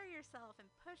share yourself and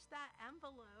push that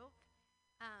envelope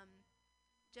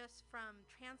just from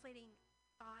translating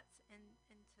thoughts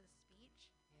into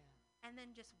speech. Yeah. And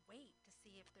then just wait to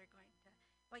see if they're going to.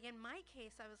 Like in my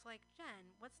case, I was like,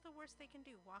 Jen, what's the worst they can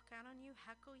do? Walk out on you,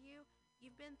 heckle you?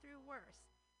 You've been through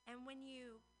worse. And when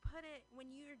you're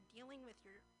dealing with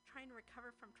trying to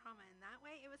recover from trauma in that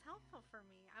way, it was helpful for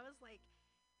me. I was like,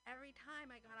 every time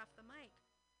I got off the mic,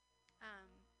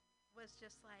 was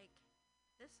just like,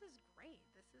 this is great.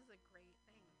 This is a great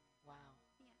thing. Wow.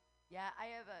 Yeah. Yeah, I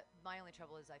have my only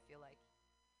trouble is I feel like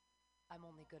I'm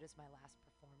only good as my last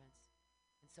performance.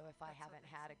 And so if I That's what haven't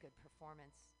they had say. a good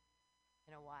performance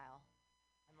in a while,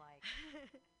 I'm like,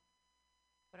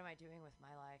 what am I doing with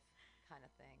my life kind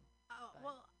of thing. Oh, But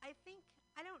well, I think,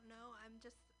 I don't know.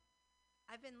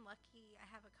 I've been lucky. I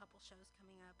have a couple shows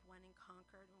coming up, one in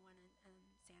Concord and one in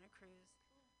Santa Cruz.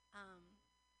 Um,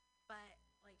 but,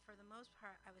 like, for the most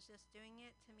part, I was just doing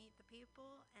it to meet the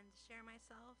people and to share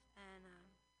myself. And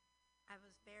I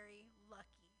was very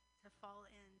lucky to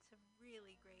fall into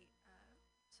really great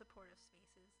supportive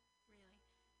spaces, really.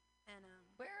 And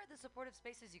where are the supportive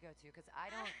spaces you go to? Because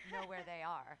I don't know where they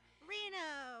are.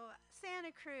 Reno,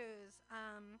 Santa Cruz,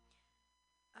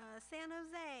 San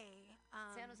Jose.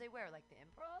 San Jose, where? Like the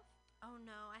Improv? Oh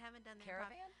no, I haven't done the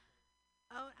improv. Caravan?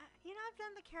 Oh, I've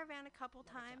done the Caravan a couple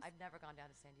times. I've never gone down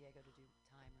to San Diego to do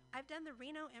time. Really. I've done the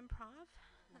Reno Improv,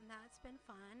 and that's been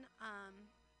fun.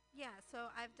 Yeah, so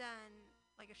I've done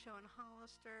like a show in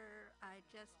Hollister. I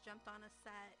just jumped on a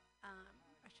set,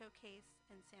 a showcase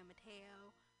in San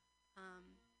Mateo,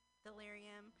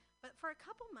 Delirium. But for a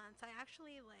couple months, I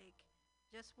actually like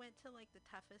just went to like the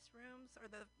toughest rooms, or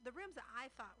the rooms that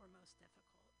I thought were most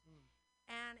difficult.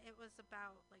 And it was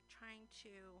about like trying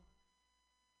to,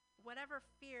 whatever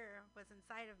fear was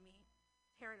inside of me,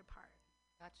 tear it apart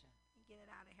Gotcha. and get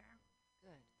it out of here.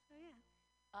 Good. So yeah.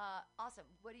 Awesome.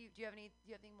 What do you have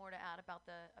anything more to add about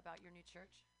your new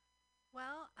church?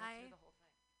 Well, Through the whole thing.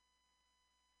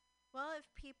 well, if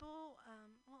people,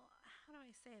 well, how do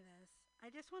I say this? I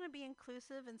just want to be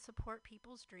inclusive and support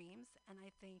people's dreams, and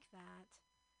I think that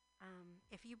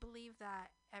if you believe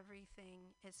that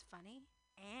everything is funny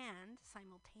and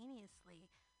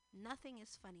simultaneously nothing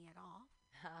is funny at all,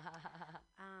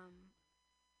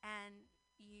 and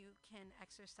you can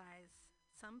exercise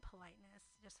some politeness,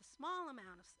 just a small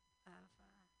amount of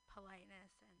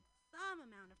politeness and some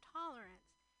amount of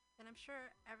tolerance, then I'm sure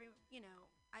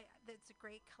that's a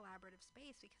great collaborative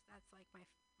space, because that's like my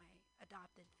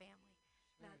adopted family.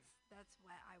 Sure. That's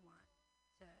what I want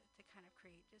to kind of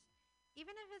create. Just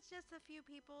even if it's just a few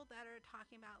people that are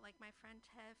talking about, like my friend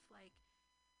Tiff, like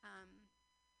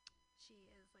she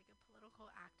is like a political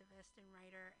activist and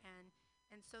writer, and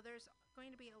so there's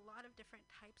going to be a lot of different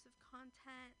types of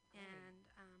content and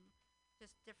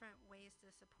just different ways to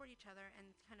support each other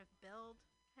and kind of build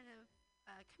kind of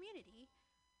a community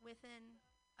within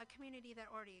a community that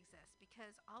already exists.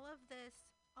 Because all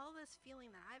this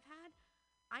feeling that I've had,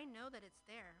 I know that it's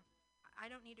there. I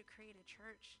don't need to create a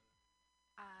church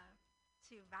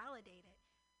to validate it,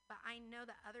 but I know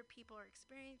that other people are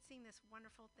experiencing this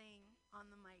wonderful thing on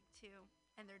the mic too,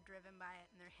 and they're driven by it,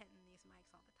 and they're hitting these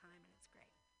mics all the time, and it's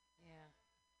great. Yeah.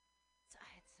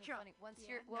 It's so Sure. funny. Once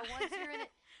Yeah. you're in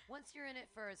it, once you're in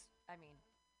it for as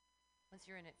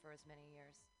many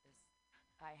years as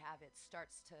I have, it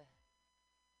starts to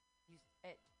you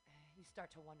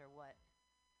start to wonder what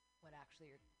actually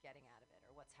you're getting out of it,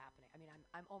 or what's happening. I mean,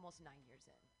 I'm almost 9 years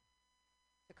in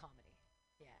to comedy.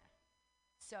 Yeah.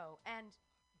 So, and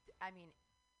I mean,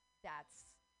 that's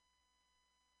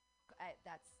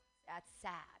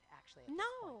sad actually. At this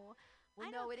point. No. Well,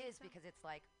 I no, don't it think is so. because it's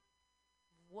like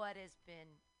what has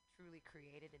been truly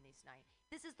created in these 9.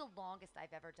 This is the longest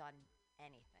I've ever done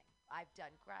anything. I've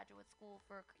done graduate school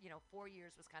for 4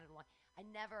 years was kind of long. I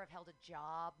never have held a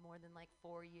job more than like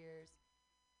 4 years.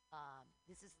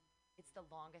 It's the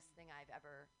longest thing I've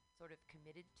ever sort of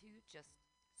committed to, just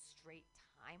straight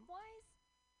time wise,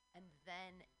 and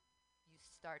then you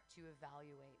start to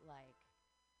evaluate like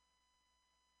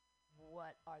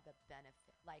what are the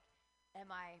benefits. Like,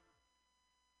 am I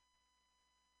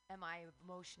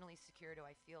emotionally secure? Do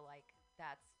I feel like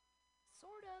that's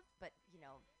sort of, but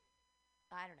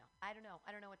I don't know. I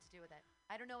don't know what to do with it.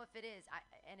 I don't know if it is.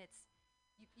 And it's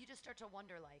you just start to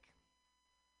wonder like,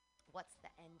 what's the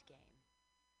end game?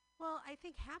 Well, I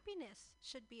think happiness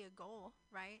should be a goal,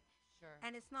 right? Sure.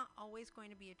 And it's not always going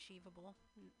to be achievable,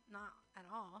 not at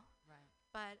all. Right.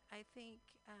 But I think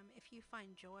if you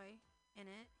find joy in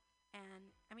it,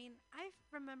 and I mean, I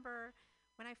remember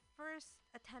when I first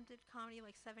attempted comedy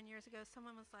like 7 years ago,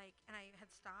 someone was like, and I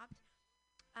had stopped,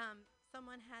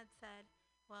 someone had said,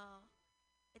 well,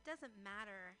 it doesn't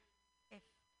matter if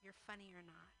you're funny or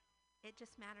not. It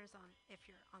just matters on if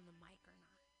you're on the mic or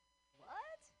not.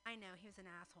 What? I know, he was an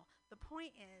asshole. The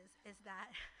point is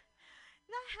that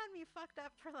that had me fucked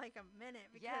up for like a minute,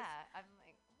 because I'm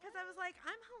like, because I was like,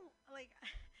 I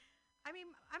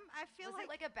feel was like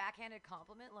it like a backhanded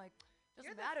compliment? Like, You're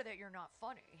doesn't the matter that you're not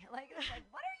funny. Like,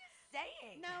 what are you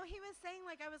saying? no, he was saying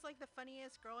like I was like the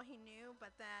funniest girl he knew,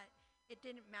 but that it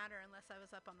didn't matter unless I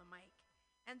was up on the mic.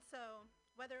 And so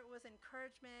whether it was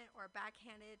encouragement or a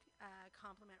backhanded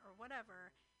compliment or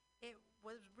whatever, it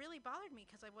was really bothered me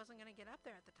because I wasn't going to get up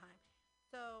there at the time.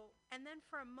 So, and then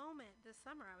for a moment this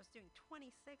summer, I was doing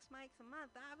 26 mics a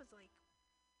month. I was like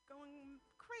going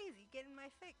crazy, getting my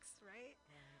fix, right?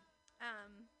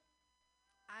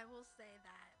 I will say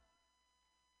that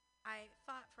I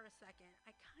thought for a second,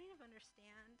 I kind of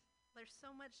understand there's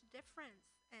so much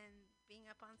difference in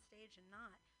being up on stage and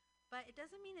not. But it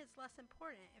doesn't mean it's less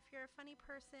important. If you're a funny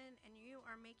person and you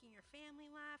are making your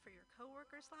family laugh or your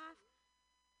coworkers laugh,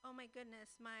 oh my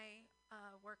goodness, my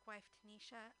work wife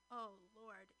Tanisha, oh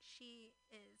Lord, she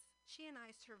and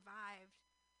I survived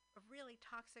a really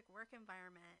toxic work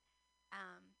environment,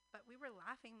 but we were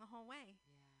laughing the whole way.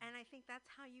 Yeah. And I think that's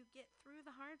how you get through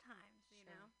the hard times, you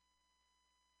know?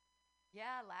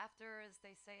 Yeah, laughter, as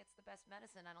they say, it's the best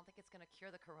medicine. I don't think it's going to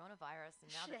cure the coronavirus.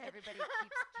 And now Shit. that everybody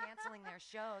keeps canceling their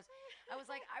shows, I was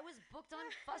like, I was booked on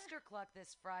Fustercluck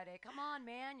this Friday. Come on,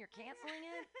 man, you're canceling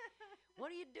it?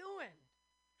 What are you doing?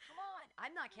 Come on.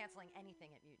 I'm not canceling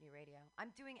anything at Mutiny Radio.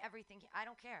 I'm doing everything. I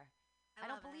don't care. I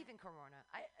don't believe in corona.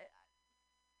 I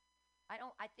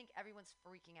think everyone's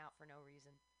freaking out for no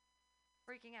reason.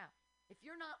 Freaking out. If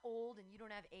you're not old and you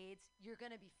don't have AIDS, you're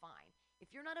going to be fine.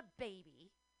 If you're not a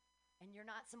baby and you're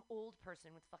not some old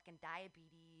person with fucking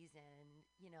diabetes and,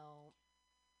 you know,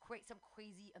 some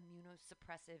crazy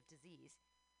immunosuppressive disease,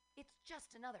 it's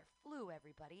just another flu,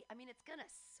 everybody. I mean, it's going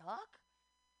to suck,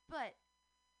 but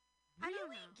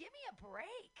really, give me a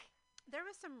break. There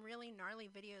was some really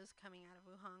gnarly videos coming out of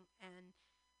Wuhan, and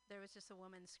there was just a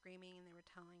woman screaming, and they were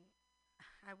telling,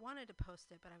 I wanted to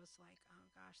post it, but I was like, oh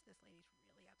gosh, this lady's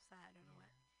really upset. I don't know what.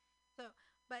 So,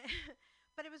 but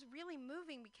but it was really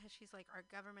moving because she's like, our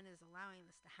government is allowing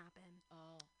this to happen.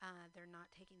 Oh. They're not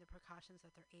taking the precautions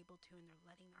that they're able to, and they're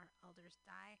letting our elders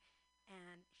die.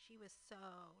 And she was so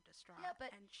distraught. Yeah,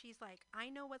 but and she's like,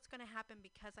 I know what's going to happen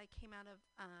because I came out of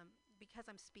because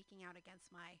I'm speaking out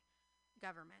against my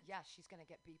government. Yeah, she's going to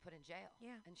be put in jail.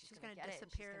 Yeah, and she's going to get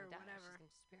disappear it, and she's or whatever. She's going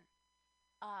to disappear.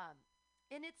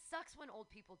 And it sucks when old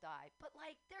people die, but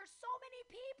like there's so many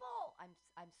people. I'm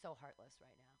so heartless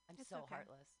right now. I'm so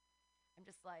heartless. I'm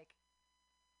just like,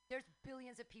 there's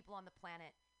billions of people on the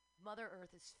planet. Mother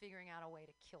Earth is figuring out a way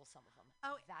to kill some of them.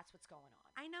 Oh, that's what's going on.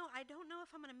 I know. I don't know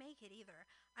if I'm going to make it either.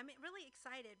 I'm really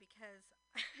excited because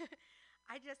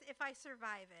if I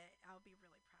survive it, I'll be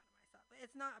really proud of myself.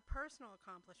 It's not a personal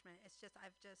accomplishment. It's just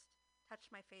I've just touched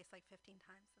my face like 15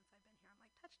 times since I've been here. I'm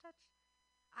like, touch.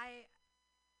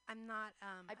 I'm not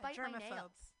I a bite my germaphobe.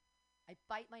 nails. I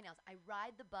bite my nails. I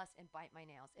ride the bus and bite my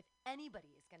nails. If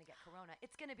anybody is going to get corona,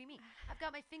 it's going to be me. I've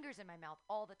got my fingers in my mouth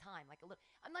all the time. Like a little.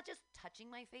 I'm not just touching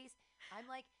my face. I'm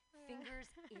like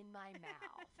fingers in my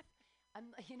mouth.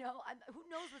 Who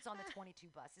knows what's on the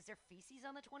 22 bus? Is there feces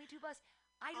on the 22 bus?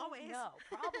 I don't know.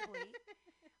 Probably.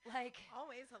 Like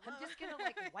Always. Hello. I'm just going to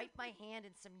like wipe my hand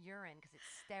in some urine because it's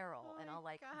sterile, and I'll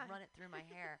like run it through my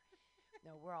hair.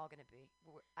 No, we're all going to be.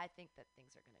 I think that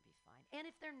things are going to be fine. And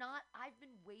if they're not, I've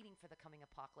been waiting for the coming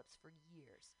apocalypse for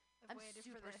years. I'm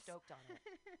super stoked on it.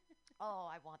 Oh,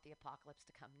 I want the apocalypse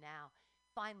to come now.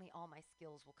 Finally, all my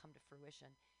skills will come to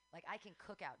fruition. Like, I can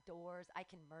cook outdoors. I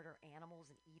can murder animals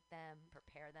and eat them,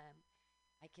 prepare them.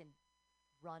 I can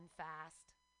run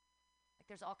fast. Like,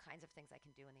 there's all kinds of things I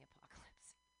can do in the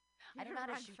apocalypse. I don't know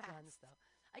how to shoot guns, though.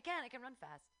 I can run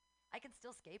fast. I can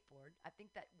still skateboard. I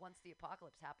think that once the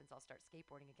apocalypse happens, I'll start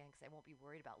skateboarding again because I won't be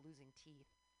worried about losing teeth.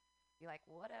 Be like,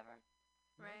 whatever.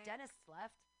 Right. No dentist's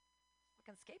left.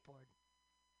 Fucking skateboard.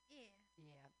 Yeah.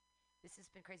 Yeah. This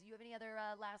has been crazy. You have any other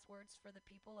last words for the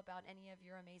people about any of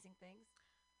your amazing things?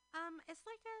 It's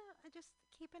like just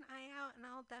keep an eye out, and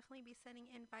I'll definitely be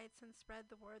sending invites and spread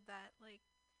the word that like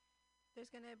there's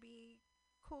gonna be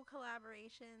cool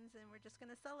collaborations, and we're just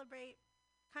gonna celebrate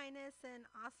kindness and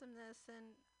awesomeness,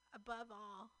 and above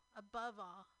all,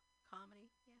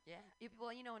 comedy. Yeah.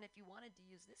 And if you wanted to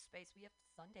use this space, we have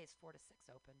Sundays 4 to 6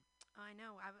 open. Oh, I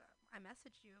know. I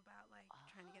messaged you about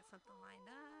trying to get something lined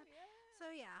up. Yeah. So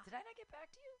yeah. Did I not get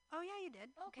back to you? Oh yeah, you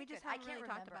did. Okay, we just good. I haven't can't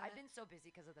really remember. talked about I've it. been so busy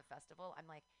because of the festival. I'm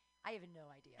like, I have no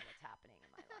idea what's happening in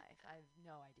my life. I have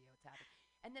no idea what's happening.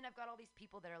 And then I've got all these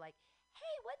people that are like,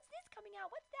 hey, what's this coming out?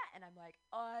 What's that? And I'm like,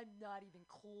 I'm not even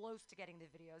close to getting the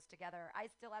videos together. I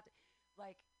still have to,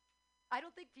 I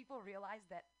don't think people realize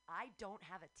that I don't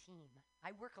have a team.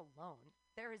 I work alone.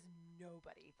 There is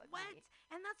nobody but what? me.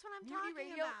 And that's what I'm Mutiny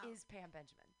talking Radio about. is Pam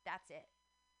Benjamin. That's it.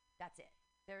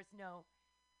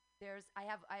 I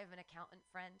have an accountant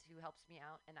friend who helps me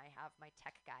out, and I have my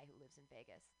tech guy who lives in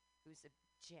Vegas, who's a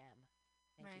gem.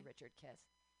 Thank you, Richard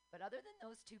Kiss. But other than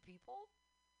those two people,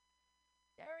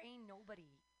 there ain't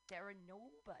nobody. There are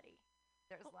nobody.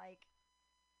 There's like,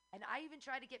 and I even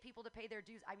try to get people to pay their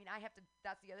dues. I mean, I have to,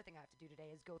 that's the other thing I have to do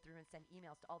today is go through and send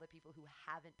emails to all the people who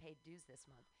haven't paid dues this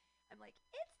month. I'm like,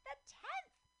 it's the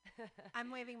 10th.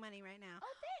 I'm waving money right now.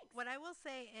 Oh, thanks. What I will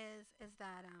say is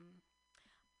that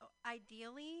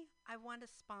ideally, I want to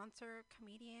sponsor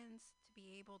comedians to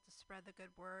be able to spread the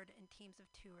good word in teams of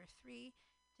 2 or 3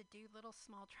 to do little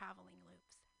small traveling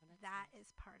loops. That nice.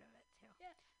 is part of it too.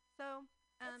 Yeah. So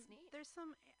That's neat. there's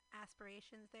some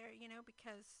aspirations there,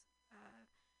 because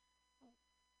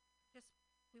just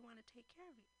we want to take care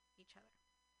of each other.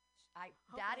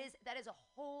 That is a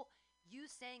whole, you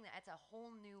saying that, it's a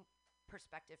whole new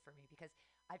perspective for me because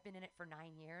I've been in it for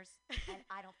 9 years and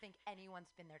I don't think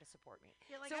anyone's been there to support me.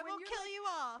 You're like, So I when will you're kill like- you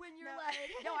all. When you're like,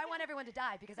 no, I want everyone to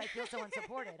die because I feel so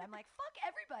unsupported. I'm like, fuck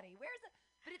everybody.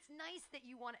 But it's nice that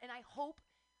you want, and I hope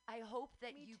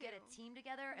that Me you get a too. team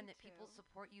together and Me that people too.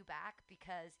 support you back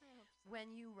because I hope so.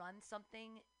 when you run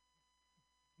something,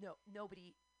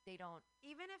 nobody, they don't.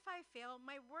 Even if I fail,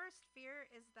 my worst fear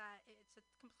is that it's a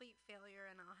complete failure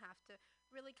and I'll have to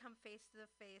really come face to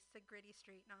face to gritty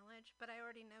street knowledge. But I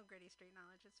already know gritty street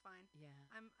knowledge. It's fine. Yeah.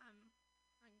 I'm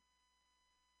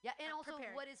Yeah, and also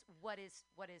prepared. what is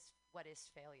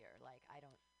failure? Like I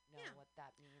don't know Yeah. what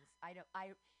that means. I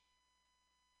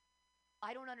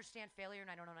don't understand failure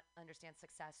and I don't understand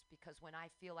success because when I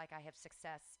feel like I have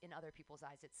success in other people's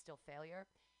eyes, it's still failure.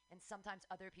 And sometimes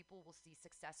other people will see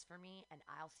success for me and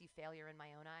I'll see failure in my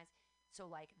own eyes. So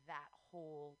like that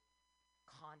whole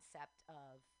concept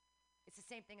of, it's the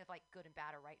same thing of like good and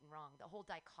bad or right and wrong. The whole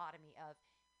dichotomy of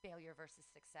failure versus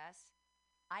success.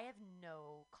 I have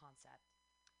no concept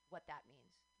what that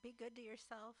means. be good to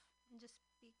yourself and just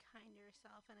be kind to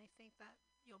yourself, and I think that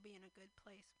you'll be in a good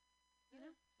place. You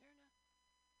know? Fair enough.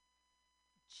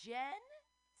 Jen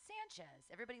Sanchez.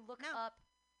 Everybody look No. up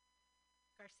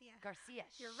Garcia. Garcia.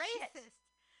 You're Shit. racist.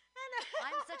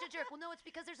 I'm such a jerk. Well, no, it's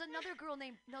because there's another girl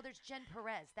named, there's Jen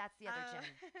Perez. That's the other Jen.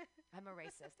 I'm a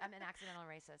racist. I'm an accidental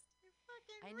racist. You're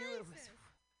fucking I knew it was. racist.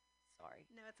 Sorry.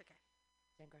 No, it's okay.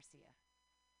 Jen Garcia.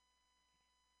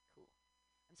 Cool.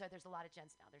 I'm sorry, there's a lot of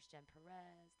Jens now. There's Jen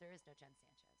Perez. There is no Jen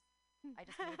Sanchez. I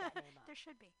just made that name up. There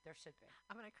should be. There should be.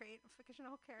 I'm going to create a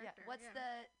fictional Yeah. character. What's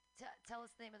tell us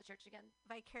the name of the church again?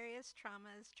 Vicarious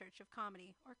Traumas Church of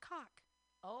Comedy, or COC.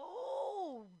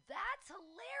 Oh, that's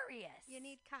hilarious. You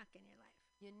need cock in your life.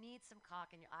 You need some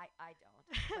cock in your. I don't.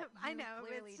 But I you know, but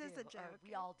clearly it's just a do, or joke.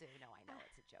 we all do. No, I know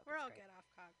it's a joke. We're It's all great. good off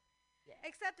cock. Yeah.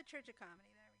 Except the Church of Comedy.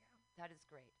 There we go. That is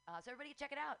great. So everybody check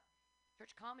it out.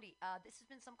 Church Comedy. This has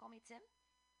been Some Call Me Tim.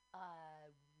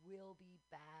 We'll be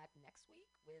back next week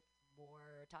with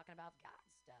more talking about God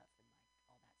stuff and like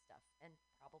all that stuff, and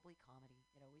probably comedy.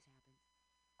 It always happens.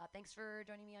 Thanks for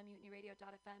joining me on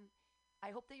MutinyRadio.fm.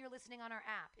 I hope that you're listening on our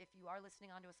app. If you are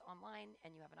listening onto us online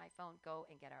and you have an iPhone, go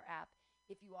and get our app.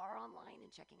 If you are online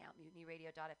and checking out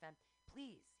MutinyRadio.fm,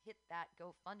 please hit that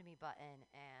GoFundMe button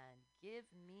and give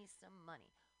me some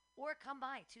money. Or come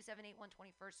by 278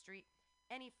 121st Street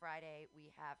any Friday.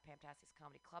 We have Pamtastic's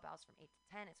Comedy Clubhouse from 8 to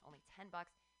 10. It's only $10.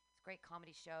 It's a great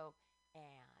comedy show,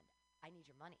 and I need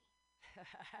your money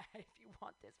if you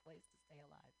want this place to stay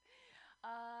alive.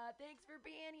 Thanks for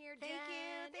being here, Jen. Thank you.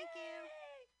 Thank you.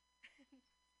 Yay!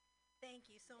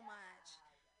 Thank you so much.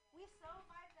 We so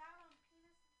vibed out on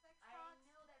penis and sex I talks.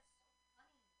 know, that's so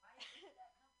funny. Why did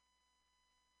that come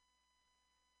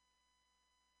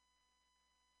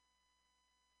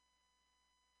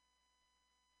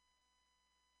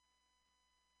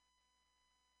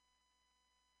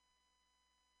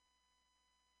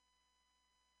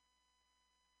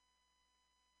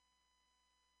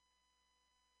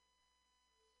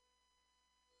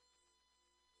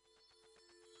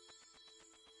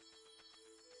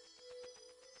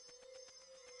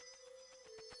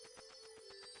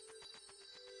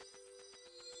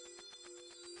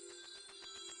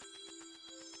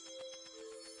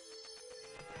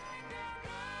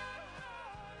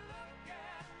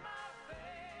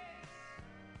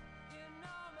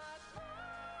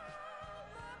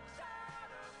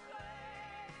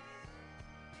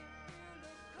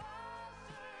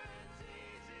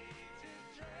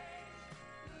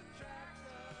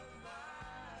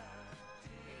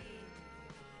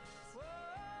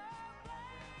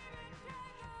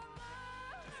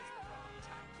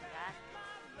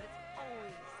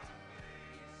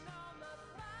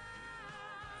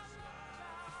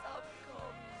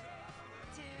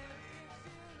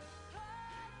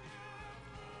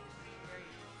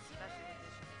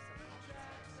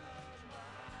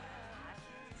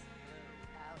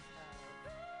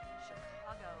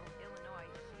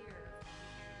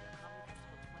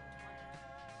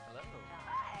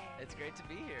It's great to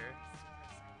be here.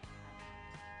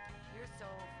 You're so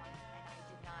funny, and I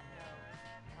did not know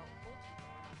how old you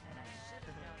are, and I should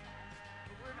have known that.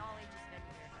 But we're an all-ages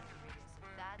venue here at Mutiny Radio, so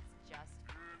that's just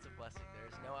It's a blessing.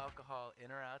 There's no alcohol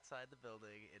in or outside the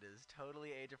building. It is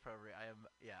totally age appropriate. I'm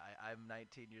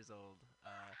 19 years old.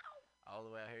 All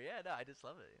the way out here. Yeah, no, I just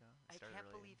love it. I can't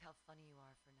believe how funny you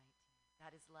are for 19.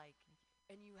 That is like,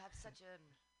 and you have such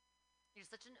you're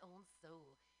such an old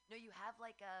soul. No, you have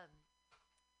like a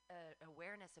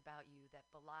awareness about you that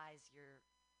belies your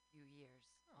few years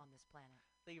on this planet.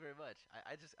 Thank you very much.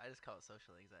 I just call it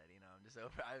social anxiety. I'm just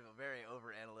I'm very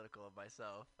over analytical of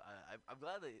myself. I'm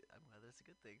glad that's a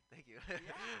good thing. Thank you.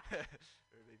 Yeah.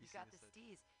 Or maybe You got the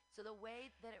steez. So the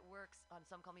way that it works on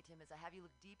Some Call Me Tim is I have you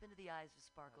look deep into the eyes of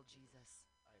Sparkle Jesus.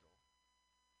 Idol.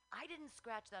 I didn't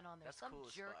scratch that on there. That's Some cool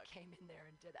as jerk fuck. came in there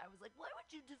and did. I was like, why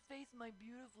would you deface my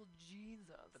beautiful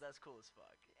Jesus? But that's cool as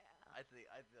fuck. Yeah. I think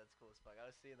that's cool as fuck. I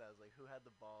was seeing that. I was like, who had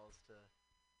the balls to?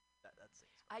 That's.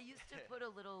 I used to put a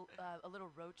little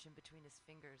roach in between his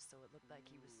fingers, so it looked like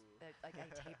he was like I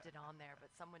taped it on there,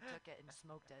 but someone took it and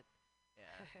smoked it.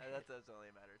 Yeah, that's only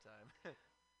a matter of time.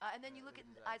 And then you look at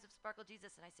the eyes of Sparkle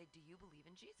Jesus, and I say, do you believe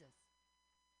in Jesus?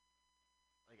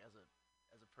 Like as a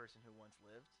person who once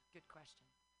lived. Good question.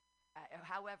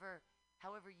 However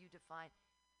you define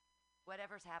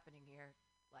whatever's happening here,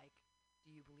 like,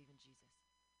 do you believe in Jesus?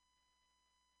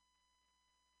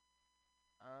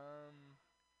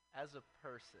 As a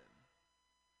person,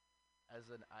 as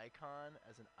an icon,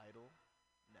 as an idol,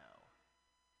 no.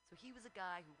 So he was a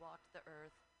guy who walked the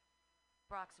earth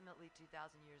approximately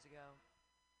 2,000 years ago,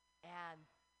 and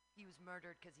he was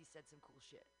murdered because he said some cool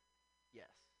shit.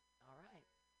 Yes. All right.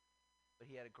 But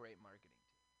he had a great marketing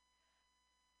team.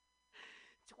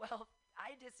 12.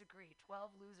 I disagree.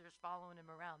 12 losers following him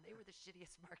around. They were the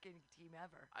shittiest marketing team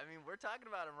ever. I mean, we're talking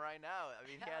about him right now. I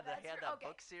mean, he had that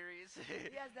book series.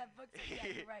 He has that book series.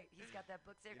 Yeah, you're right. He's got that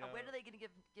book series. When are they going to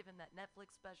give him that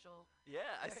Netflix special?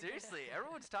 Yeah, seriously.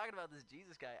 Everyone's talking about this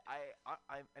Jesus guy.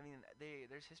 I mean,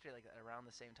 there's history like that around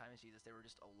the same time as Jesus. There were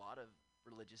just a lot of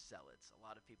religious zealots, a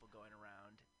lot of people going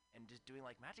around and just doing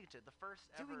like magic and shit. The first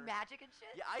ever doing magic and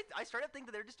shit? Yeah, I started to think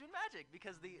that they're just doing magic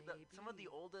because some of the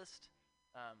oldest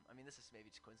I mean, this is maybe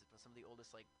just coincidence, but some of the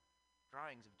oldest like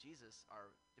drawings of Jesus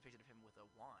are depicted of him with a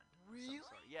wand. Really? Of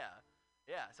some sort. Yeah.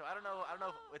 Yeah. So I don't know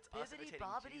if it's us Bibbidi imitating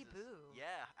bobbidi Jesus. boo.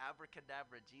 Yeah,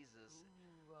 abracadabra Jesus.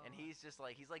 Ooh, and he's just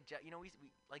like Jeff,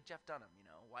 we like Jeff Dunham.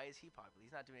 Why is he popular?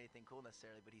 He's not doing anything cool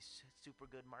necessarily, but he's super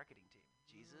good marketing team.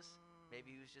 Jesus,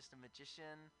 maybe he was just a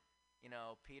magician.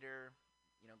 Peter,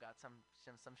 got some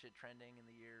shit trending in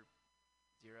the year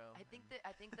 0. I think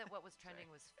that what was trending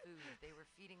was food. They were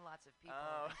feeding lots of people,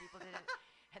 and people didn't.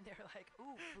 And they're like,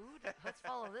 "Ooh, food! Let's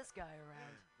follow this guy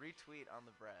around." Retweet on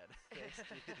the bread.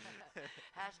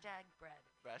 Hashtag bread.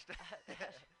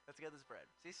 Let's get this bread.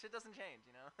 See, shit doesn't change.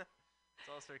 It's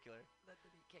all circular. Let the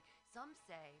meat kick. Some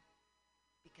say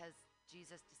because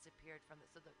Jesus disappeared from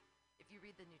if you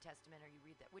read the New Testament or you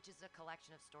read that, which is a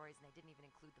collection of stories, and they didn't even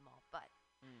include them all, but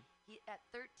he at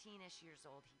 13-ish years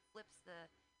old, he flips the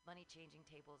money changing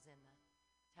tables in the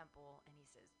temple and he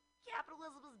says,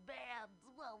 capitalism is bad,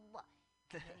 blah, blah.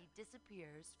 And then he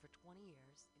disappears for 20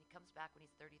 years and he comes back when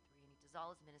he's 33 and he does all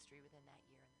his ministry within that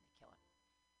year and then they kill him.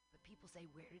 But people say,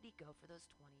 where did he go for those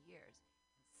 20 years?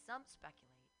 And some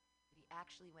speculate that he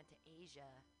actually went to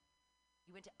Asia.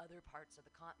 He went to other parts of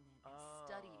the continent and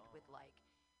studied with like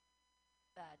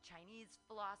Chinese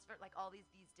philosopher, like all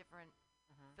these different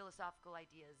philosophical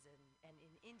ideas and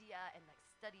in India and like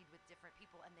studied with different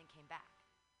people and then came back.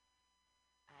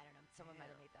 I don't know. Someone might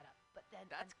have made that up. But then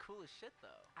that's cool as shit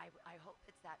though. I hope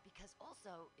it's that because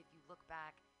also if you look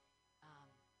back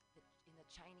in the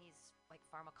Chinese like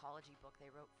pharmacology book they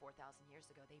wrote 4,000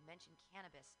 years ago, they mentioned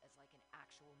cannabis as like an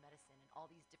actual medicine and all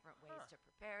these different ways to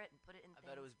prepare it and put it in things.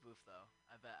 I bet it was boof though.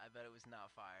 I bet it was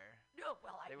not fire. No,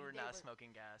 well they were not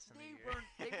smoking gas in the year.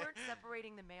 They weren't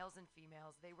separating the males and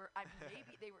females. They were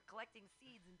maybe they were collecting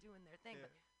seeds and doing their thing,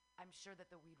 but I'm sure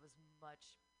that the weed was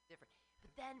much different.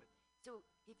 But then so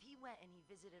if he went and he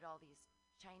visited all these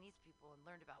Chinese people and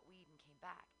learned about weed and came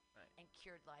back and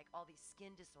cured like all these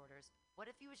skin disorders, what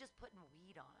if he was just putting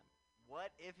weed on them? What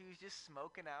if he was just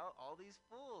smoking out all these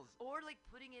fools? Or like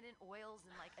putting it in oils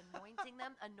and like anointing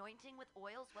them, anointing with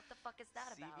oils? What the fuck is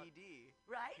that about? CBD.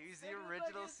 Right? He's the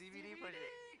original CBD pusher.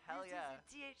 Hell yeah.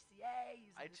 THCA,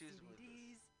 I choose to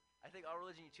believe this. I think all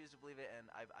religion you choose to believe it,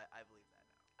 and I believe that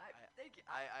now. Thank you.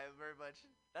 I very much.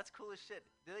 That's cool as shit.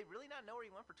 Do they really not know where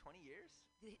he went for 20 years?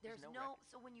 There's no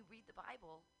so when you read the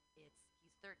Bible,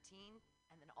 he's 13,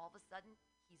 and then all of a sudden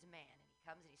he's a man, and he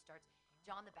comes and he starts.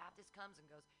 John the Baptist comes and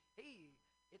goes, "Hey,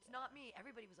 It's not me.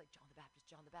 Everybody was like, John the Baptist,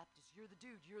 you're the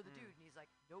dude, And he's like,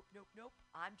 nope,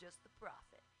 I'm just the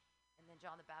prophet. And then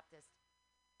John the Baptist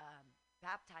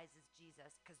baptizes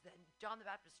Jesus, because then John the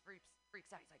Baptist freaks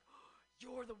out. He's like,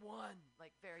 you're the one.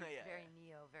 Like, very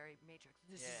Neo, very Matrix.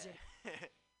 This is it.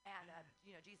 And,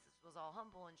 Jesus was all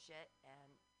humble and shit,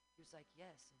 and he was like,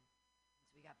 yes. And so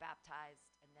we got baptized,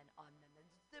 and then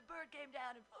the bird came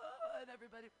down, and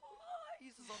everybody,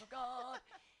 he's the Son of God.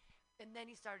 And then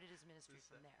he started his ministry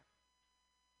from there.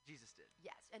 Jesus did.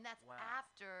 Yes, and that's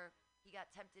after he got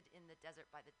tempted in the desert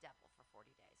by the devil for 40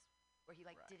 days, where he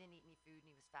didn't eat any food and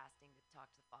he was fasting to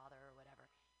talk to the Father or whatever.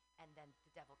 And then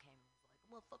the devil came and was like,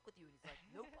 "Well, fuck with you," and he's like,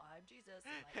 "Nope, I'm Jesus."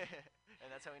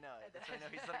 And that's how we know it. That's how we know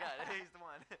he's the God. He's the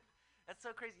one. That's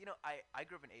so crazy. I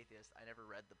grew up an atheist. I never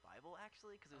read the Bible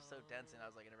actually because it was so dense, and I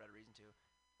was like, I never had a reason to.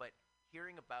 But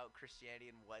hearing about Christianity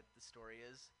and what the story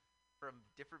is from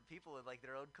different people in like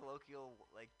their own colloquial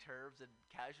like terms and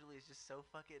casually is just so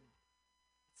fucking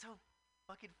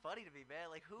funny to me, man.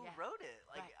 Like, who wrote it?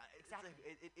 Like, exactly.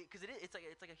 Because it's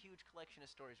like a huge collection of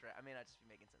stories, right? I may not just be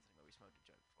making sense anymore. We smoked a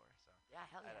joint before, so yeah,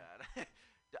 hell yeah.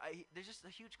 There's just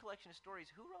a huge collection of stories.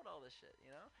 Who wrote all this shit,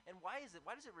 And why does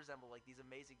it resemble like these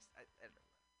amazing? I don't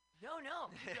know.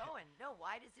 No, keep going. No,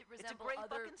 why does it resemble great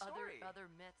other story. other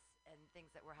myths and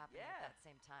things that were happening at that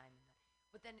same time?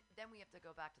 But then we have to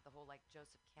go back to the whole like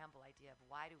Joseph Campbell idea of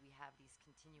why do we have these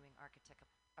continuing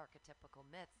archetypical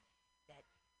myths that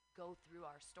go through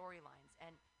our storylines.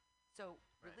 And so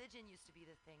religion used to be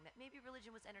the thing that maybe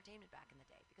religion was entertainment back in the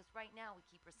day, because right now we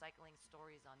keep recycling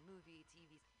stories on movie,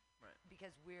 TVs,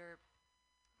 because we're,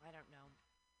 I don't know,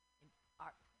 we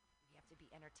have to be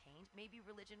entertained. Maybe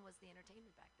religion was the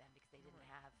entertainment back then because they didn't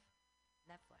have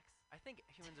Netflix. I think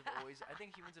humans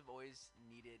have always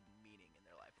needed meaning in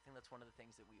their life. I think that's one of the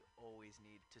things that we always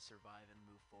need to survive and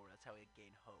move forward. That's how we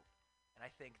gain hope. And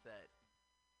I think that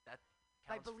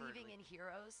by believing in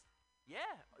heroes.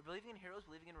 Yeah, believing in heroes,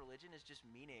 believing in religion is just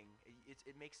meaning.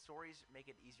 It makes stories make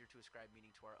it easier to ascribe meaning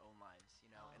to our own lives,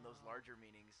 and those larger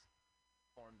meanings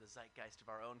form the zeitgeist of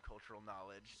our own cultural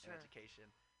knowledge and education.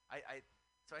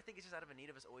 So I think it's just out of a need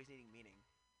of us always needing meaning.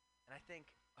 And I think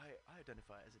I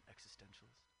identify as an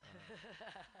existentialist.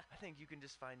 I think you can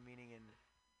just find meaning in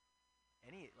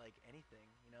anything.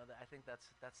 I think that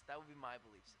would be my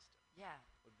belief system. Yeah,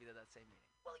 would be that same meaning.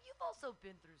 Well, you've also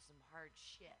been through some hard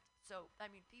shit. So I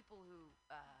mean, people who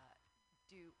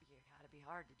you gotta be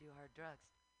hard to do hard drugs.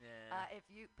 Yeah. If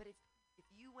you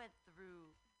went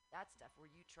through that stuff, were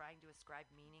you trying to ascribe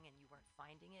meaning and you weren't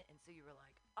finding it, and so you were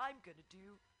like, I'm gonna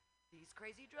do these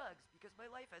crazy drugs because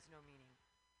my life has no meaning?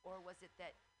 Or was it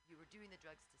that you were doing the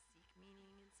drugs to seek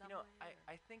meaning in some way?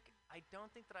 I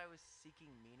don't think that I was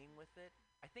seeking meaning with it.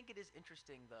 I think it is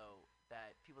interesting though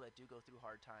that people that do go through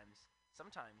hard times,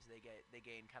 sometimes they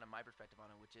gain kind of my perspective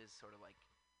on it, which is sort of like,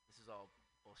 this is all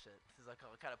bullshit. This is like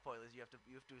kind of pointless. You have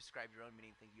to ascribe your own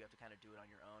meaning. You have to kind of do it on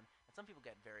your own. And some people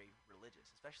get very religious,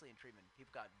 especially in treatment.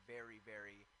 People got very,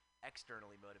 very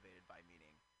externally motivated by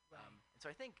meaning. Right. And so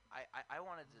I think I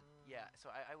wanted to, so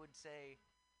I would say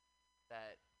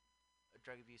that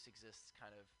drug abuse exists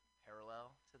kind of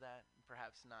parallel to that.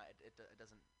 Perhaps not, it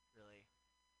doesn't really,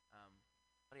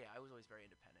 but yeah, I was always very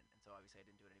independent. And so obviously I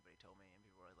didn't do what anybody told me, and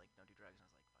people were like, don't do drugs, and I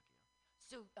was like, fuck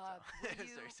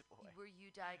you. So were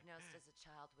you diagnosed as a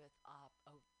child with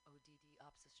ODD,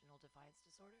 oppositional defiance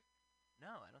disorder?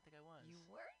 No, I don't think I was. You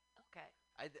weren't? Okay.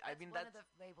 I mean, that's one of the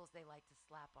labels they like to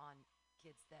slap on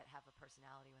kids that have a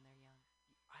personality when they're young.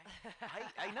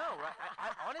 I know, right?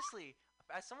 I honestly,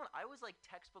 as someone, I was like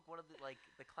textbook one of the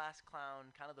class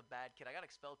clown, kind of the bad kid. I got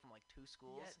expelled from like 2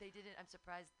 schools. Yeah, they didn't. I'm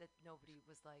surprised that nobody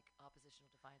was like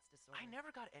oppositional defiance disorder. I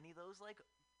never got any of those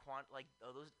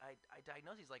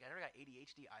diagnoses. Like I never got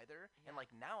ADHD either. Yeah. And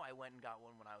like now I went and got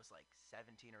one when I was like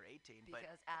 17 or 18.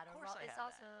 Because but Adderall is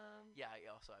awesome. Yeah.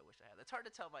 Also, I wish I had that. It's hard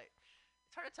to tell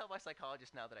my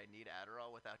psychologist now that I need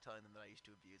Adderall without telling them that I used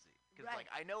to abuse it. Because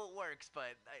like I know it works,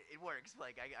 but it works.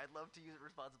 Like I'd love to use it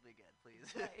responsibly again,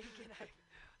 please. Right.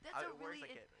 That's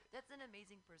an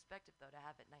amazing perspective though, to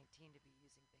have at 19 to be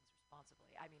using things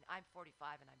responsibly. I mean, I'm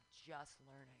 45 and I'm just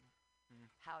learning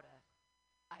how to.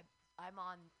 I'm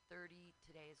on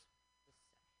 32 days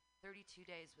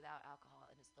without alcohol,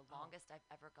 and it's the longest I've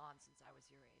ever gone since I was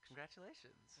your age.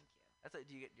 Congratulations. Thank you. That's are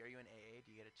you in AA? Do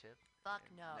you get a chip? Fuck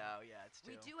no. No, yeah, it's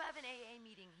We do have an AA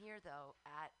meeting here though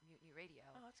at Mutiny Radio.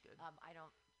 Oh, that's good. I don't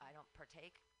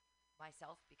partake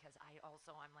myself because I'm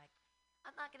like,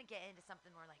 I'm not gonna get into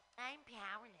something more like I'm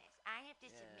powerless. I have to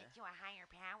submit to a higher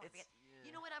power.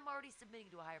 You know what? I'm already submitting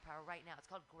to a higher power right now. It's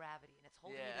called gravity, and it's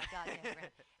holding me to the goddamn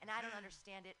ground. And I don't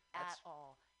understand it at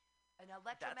all. an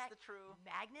That's the true.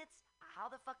 magnets. How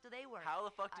the fuck do they work? How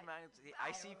the fuck do magnets?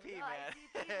 I ICP, don't know, man.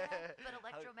 ICP, man. But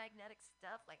electromagnetic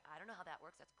stuff, like I don't know how that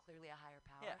works. That's clearly a higher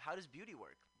power. Yeah. How does beauty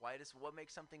work? What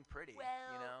makes something pretty?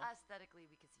 Well, you know.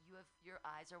 aesthetically, because your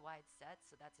eyes are wide set,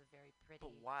 so that's a very pretty.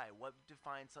 But why? What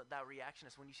defines that reaction?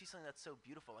 Is when you see something that's so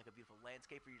beautiful, like a beautiful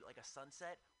landscape or like a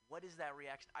sunset. What is that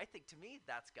reaction? I think to me,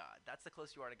 that's God. That's the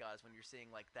closest you are to God is when you're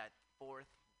seeing like that fourth,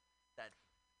 that.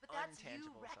 But that's you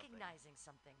untangible recognizing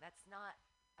something. That's not.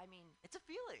 I mean, it's a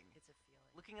feeling. It's a feeling.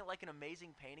 Looking at like an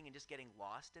amazing painting and just getting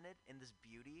lost in it, in this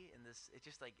beauty, in this, it's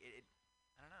just like it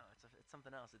I don't know. It's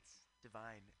something else. It's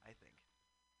divine, I think.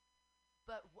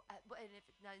 But and if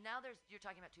now you're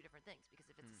talking about two different things, because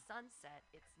if it's a sunset,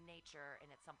 it's nature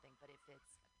and it's something. But if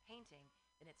it's a painting,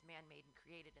 then it's man-made and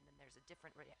created, and then there's a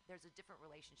different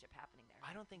relationship happening there.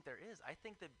 I don't think there is. I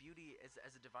think that beauty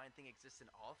as a divine thing exists in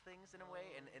all things in a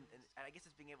way, and I guess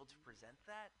it's being able to present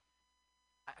that.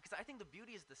 Because I think the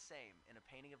beauty is the same in a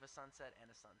painting of a sunset and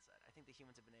a sunset. I think the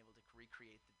humans have been able to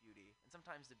recreate the beauty, and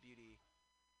sometimes the beauty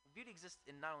exists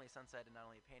in not only a sunset and not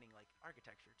only a painting, like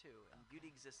architecture too. And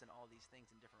beauty exists in all these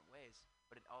things in different ways,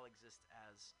 but it all exists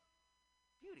as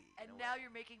beauty. And now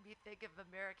you're making me think of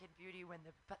American Beauty when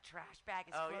the trash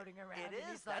bag is floating around. It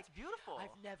is. That's beautiful.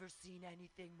 I've never seen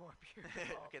anything more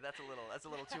beautiful. Okay, that's a little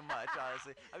too much,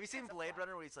 honestly. Have you seen Blade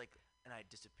Runner where he's like, and I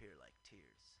disappear like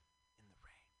tears in the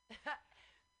rain?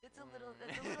 It's a little.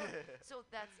 So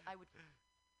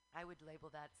I would label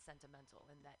that sentimental,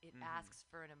 in that it asks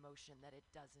for an emotion that it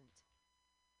doesn't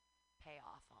pay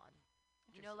off on.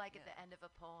 You know, like at the end of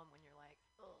a poem when you're like,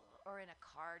 ugh, or in a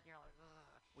card and you're like,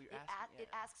 ugh. Well,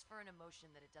 It asks for an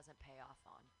emotion that it doesn't pay off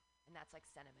on, and that's like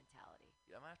sentimentality.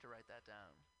 Yeah, I might have to write that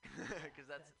down,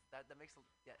 because that makes.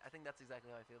 I think that's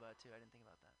exactly how I feel about it too. I didn't think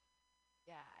about that.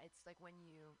 Yeah, it's like when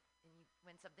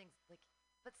something's like.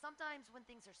 But sometimes when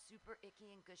things are super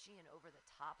icky and gushy and over the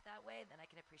top that way, then I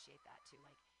can appreciate that too.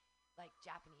 Like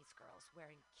Japanese girls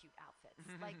wearing cute outfits,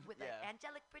 like with like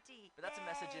angelic pretty. But that's a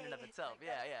message in and of itself.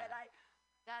 Yeah. And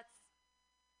that's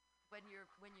when you're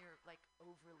like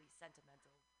overly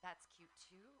sentimental. That's cute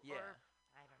too. Yeah. Or,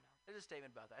 I don't know. There's a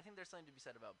statement about that. I think there's something to be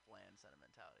said about bland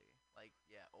sentimentality. Like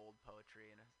old poetry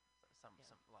and a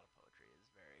lot of poetry is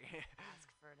very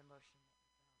ask for an emotion that you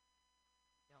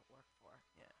don't work for.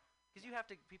 Yeah. Because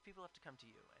people have to come to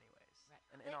you anyways. Right.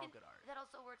 And in all good art. That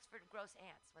also works for gross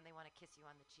ants when they want to kiss you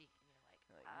on the cheek and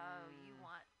you're like, oh, you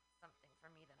want something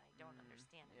from me that I don't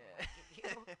understand and won't give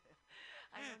you.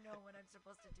 I don't know what I'm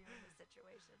supposed to do in this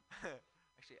situation.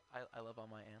 Actually, I love all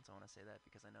my aunts. I want to say that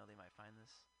because I know they might find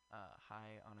this.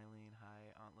 Hi, Aunt Eileen.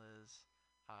 Hi, Aunt Liz.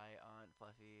 Hi, Aunt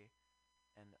Fluffy.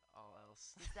 And all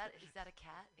else. Is that a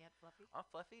cat, Aunt Fluffy? Aunt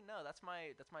Fluffy? No, that's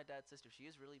my dad's sister. She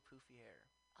has really poofy hair.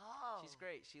 Oh. She's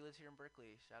great. She lives here in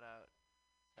Berkeley. Shout out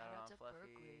to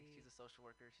Fluffy. Berkeley. She's a social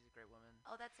worker. She's a great woman.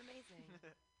 Oh, that's amazing.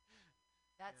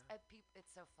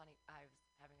 It's so funny. I was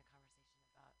having a conversation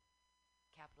about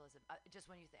capitalism.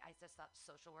 Just when I just thought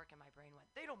social work, and my brain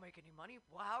went, they don't make any money.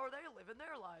 Well, how are they living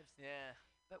their lives? Yeah.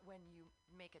 But when you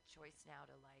make a choice now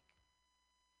to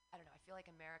I don't know, I feel like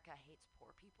America hates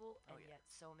poor people, and yet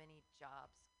so many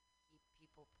jobs keep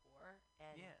people poor.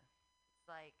 And it's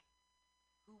like,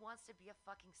 who wants to be a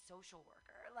fucking social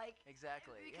worker? Like,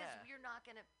 exactly. Because you're not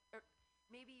gonna, or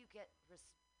maybe you get. What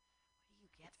do you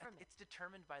get from it? It's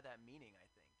determined by that meaning. I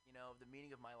think the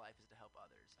meaning of my life is to help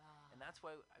others, and that's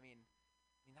why. I mean,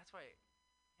 that's why.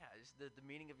 Yeah, just the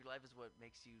meaning of your life is what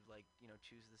makes you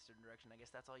choose this certain direction. I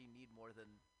guess that's all you need more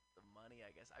than the money.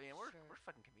 I guess. I mean, we're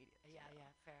fucking comedians. Yeah,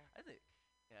 fair. I think.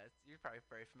 Yeah, you're probably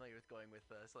very familiar with going with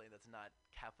something that's not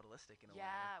capitalistic in a way.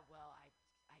 Yeah, well,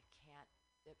 I can't.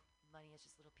 The money is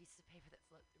just little pieces of paper that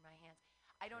float through my hands.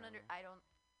 I get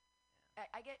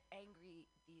angry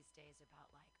these days about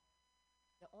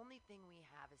the only thing we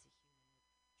have as a human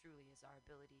truly is our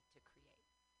ability to create.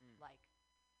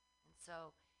 And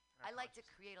so I like to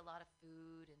create a lot of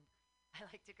food, and I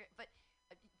like to create, but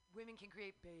women can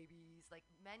create babies, like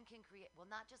men can create, well,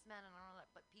 not just men, and all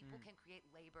that, but people can create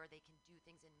labor, they can do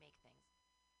things and make things.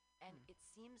 And it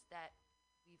seems that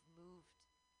we've moved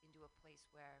into a place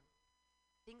where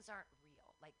things aren't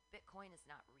real. Like Bitcoin is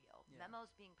not real. Yeah. Memos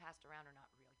being passed around are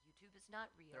not real. YouTube is not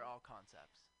real. They're all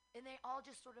concepts. And they all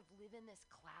just sort of live in this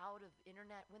cloud of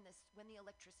internet. When the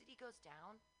electricity goes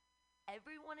down,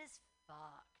 everyone is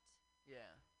fucked.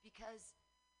 Yeah. Because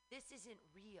this isn't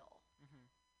real.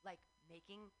 Like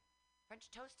making French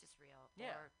toast is real.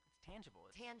 Yeah. Or it's tangible.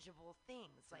 Tangible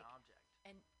things. It's an object.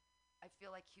 And I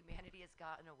feel like humanity has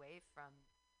gotten away from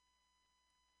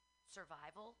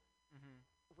survival,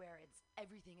 where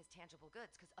everything is tangible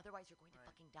goods, because otherwise you're going to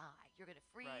fucking die. You're going to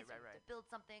freeze, you have to build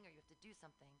something, or you have to do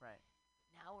something. Right.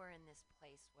 now we're in this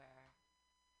place where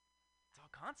It's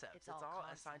all concepts. It's all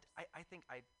assigned. concepts. I think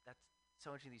that's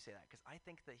so interesting that you say that, because I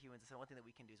think that humans. So one thing that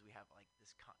we can do is we have like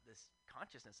this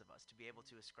consciousness of us to be able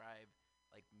to ascribe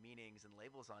like meanings and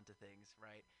labels onto things,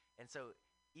 right? And so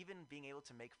even being able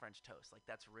to make French toast, like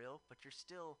that's real, but it's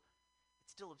still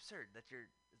absurd that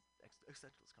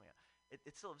existential is coming out.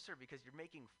 It's still absurd because you're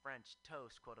making French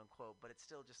toast, quote unquote, but it's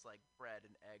still just like bread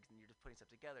and eggs, and you're just putting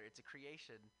stuff together. It's a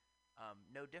creation,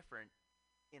 no different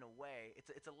in a way.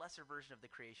 It's a lesser version of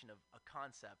the creation of a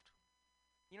concept.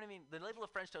 You know what I mean? The label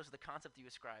of French toast is the concept that you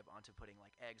ascribe onto putting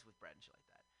like eggs with bread and shit like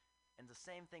that. And the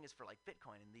same thing is for like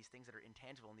Bitcoin and these things that are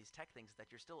intangible and these tech things that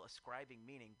you're still ascribing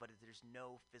meaning, but there's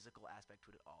no physical aspect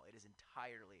to it at all. It is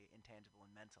entirely intangible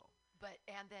and mental.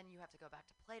 and then you have to go back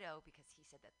to Plato because he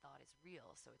said that thought is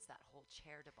real. So it's that whole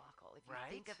chair debacle. If you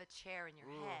think of a chair in your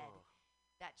head,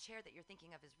 that chair that you're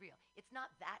thinking of is real. It's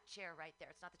not that chair right there.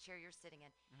 It's not the chair you're sitting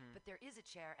in, but there is a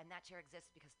chair, and that chair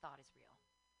exists because thought is real.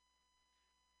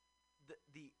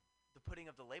 The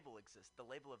putting of the label exists. The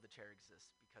label of the chair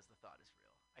exists because the thought is real.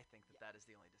 I think that is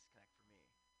the only disconnect for me.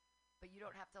 But you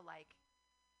don't have to like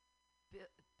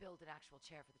build an actual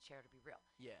chair for the chair to be real.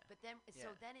 Yeah. But then,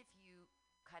 so then if you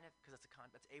kind of, because that's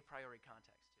a priori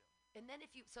context too. and then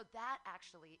if you, so that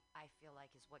actually I feel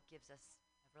like is what gives us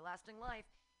everlasting life,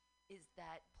 is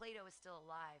that Plato is still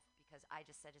alive because I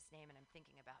just said his name and I'm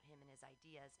thinking about him and his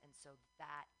ideas, and so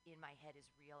that in my head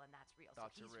is real and that's real.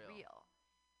 Thoughts so he's are real.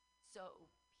 So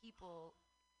people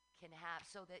can have,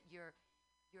 so that your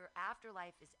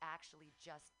afterlife is actually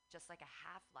just like a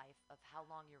half-life of how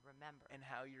long you remember. And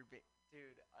how you're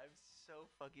dude, I'm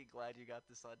so fucking glad you got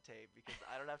this on tape because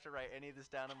I don't have to write any of this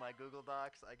down in my Google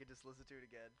Docs. I can just listen to it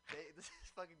again. This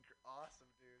is fucking awesome,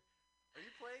 dude. Are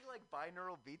you playing like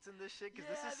binaural beats in this shit?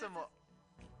 Because this is some.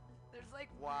 There's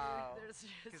like wow. There's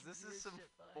Because this is some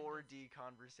 4D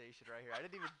conversation right here. I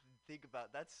didn't even think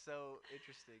about. That's so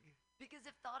interesting. Because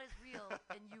if thought is real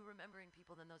and you remembering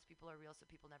people, then those people are real, so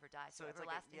people never die. So it's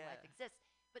like everlasting life exists,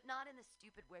 but not in a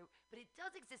stupid way. But it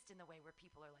does exist in the way where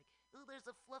people are like, oh, there's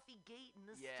a fluffy gate and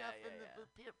this stuff and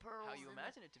the pearls. How you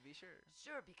imagine it to be, sure.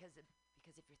 Sure, because if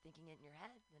you're thinking it in your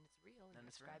head, then it's real and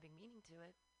you're ascribing meaning to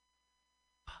it.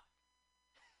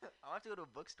 I'll have to go to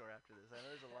a bookstore after this. I know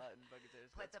there's a lot in fucking there.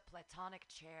 The Platonic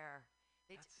chair.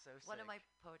 That's so sick. One of my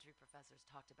poetry professors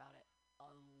talked about it a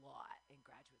lot in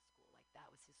graduate school. Like that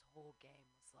was his whole game,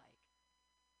 was like,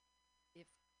 if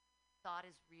thought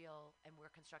is real and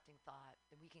we're constructing thought,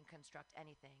 then we can construct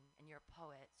anything. And you're a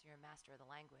poet, so you're a master of the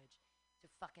language. To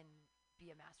fucking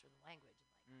be a master of the language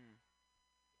and like,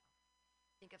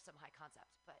 think of some high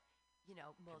concepts. But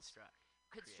construct.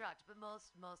 But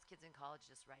most kids in college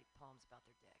just write poems about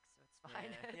their dicks, so it's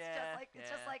fine. It's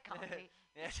just like comedy.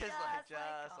 It's just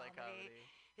like comedy.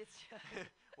 It's just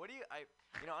What do you?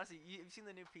 Honestly, you've seen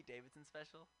the new Pete Davidson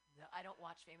special? No, I don't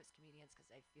watch famous comedians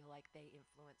because I feel like they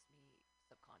influence me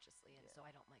subconsciously, and so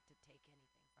I don't like to take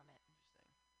anything from it. Interesting.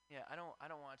 Yeah, I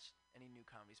don't watch any new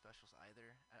comedy specials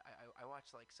either. I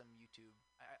watch like some YouTube.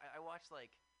 I watch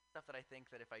like stuff that I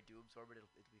think that if I do absorb it,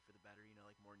 it'll be for the better.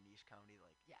 Like more niche comedy,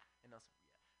 like and also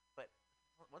But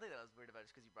one thing that I was weird about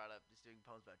is because you brought up just doing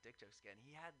poems about dick jokes again.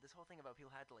 He had this whole thing about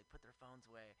people had to like put their phones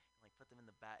away and like put them in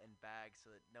bags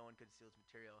so that no one could steal his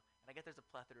material. And I get there's a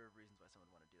plethora of reasons why someone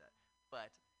would want to do that. But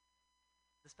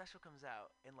the special comes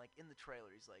out and like in the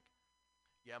trailer he's like,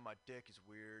 "Yeah, my dick is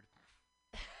weird."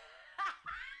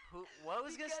 What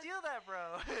was gonna steal that,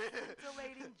 bro?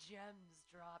 Delating gems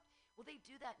dropped. Well, they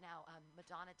do that now.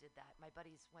 Madonna did that. My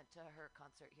buddies went to her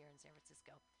concert here in San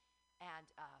Francisco, and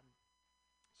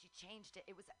she changed it.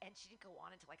 And she didn't go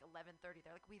on until like 11:30.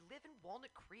 They're like, we live in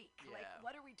Walnut Creek. Yeah. Like,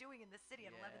 what are we doing in this city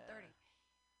at 11:30?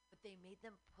 But they made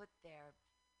them put their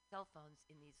cell phones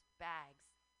in these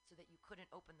bags so that you couldn't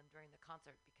open them during the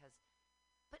concert because.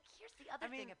 But here's the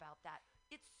other thing about that.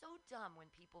 It's so dumb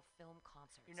when people film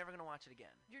concerts. You're never going to watch it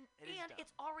again.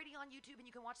 It's already on YouTube and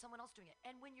you can watch someone else doing it.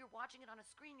 And when you're watching it on a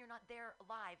screen, you're not there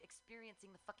live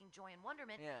experiencing the fucking joy and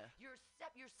wonderment. Yeah. You're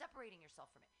separating yourself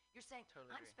from it. You're saying,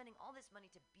 I'm spending all this money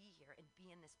to be here and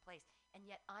be in this place, and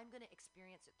yet I'm going to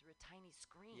experience it through a tiny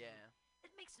screen. Yeah.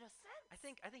 It makes no sense. I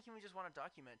think humans just want to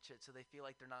document shit so they feel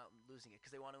like they're not losing it because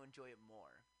they want to enjoy it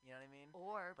more. You know what I mean?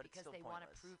 Or but because they want to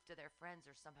prove to their friends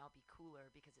or somehow be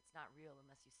cooler because it's not real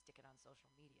unless you stick it on social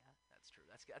media. That's true.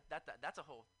 That's a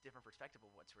whole different perspective of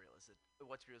what's real. Is that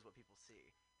what's real is what people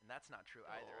see, and that's not true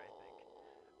either. I think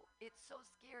it's so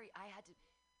scary. I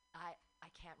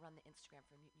can't run the Instagram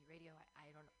for Mutiny Radio.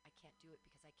 I can't do it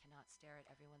because I cannot stare at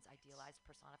everyone's idealized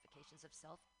personifications of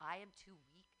self. I am too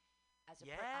weak as a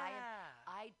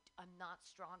I'm not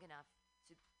strong enough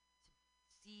to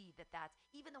see that that's,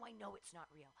 even though I know it's not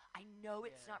real. I know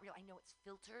it's not real. I know it's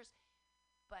filters,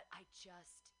 but I can't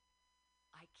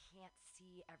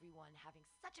see everyone having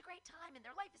such a great time and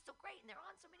their life is so great and they're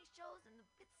on so many shows and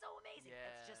it's so amazing.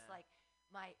 It's just like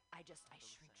I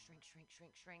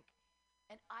shrink.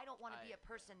 And I don't want to be a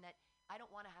person that I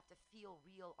don't want to have to feel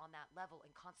real on that level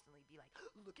and constantly be like,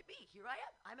 look at me, here I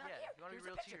am. I'm out here. You want to Here's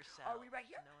be real a picture. to yourself. Are we right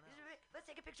here? Let's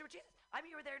take a picture with Jesus. I'm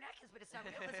here with Aaron Atkins, but it's not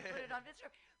real. Let's put it on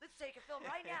Instagram. Let's take a film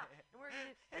right now. And we're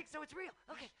going to think so it's real.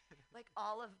 Okay. Like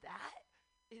all of that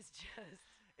is just...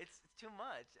 It's too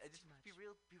much. Just much. be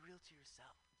real to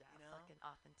yourself. Yeah, you know? fucking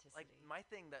authenticity. Like my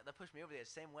thing that pushed me over the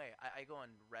same way. I go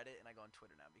on Reddit and I go on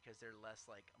Twitter now because they're less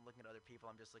like I'm looking at other people.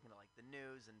 I'm just looking at like the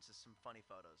news and just some funny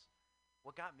photos.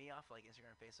 What got me off like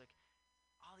Instagram and Facebook?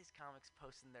 All these comics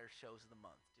posting their shows of the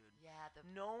month, dude. Yeah,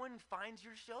 no one finds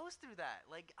your shows through that.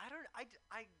 Like I don't.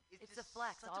 It's a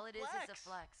flex. All it is a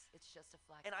flex. It's just a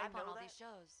flex. And I'm I know on all that. these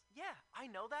shows. Yeah, I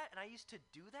know that, and I used to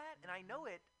do that, and I know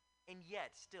it, and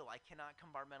yet still I cannot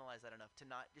compartmentalize that enough to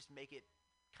not just make it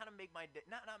kind of make my day,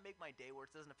 not make my day where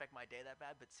it doesn't affect my day that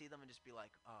bad, but see them and just be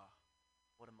like,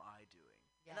 what am I doing?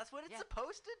 Yeah. And that's what it's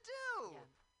supposed to do.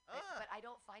 Yeah. But I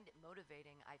don't find it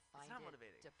motivating. I find it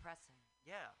depressing.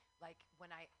 Yeah. Like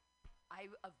when I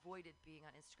avoided being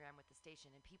on Instagram with the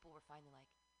station, and people were finally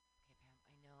like, "Okay, Pam,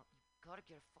 I know you gotta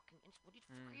get a fucking what the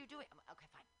fuck are you doing?" I'm like, "Okay,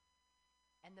 fine."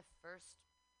 And the first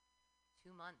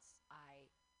 2 months, I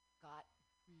got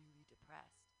really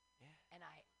depressed. Yeah. And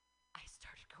I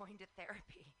started going to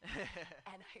therapy,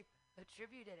 and I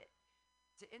attributed it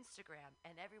to Instagram,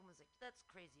 and everyone was like, "That's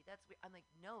crazy. That's weird." I'm like,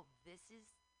 "No, this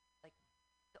is like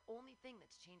the only thing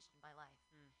that's changed in my life."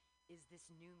 Is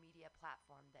this new media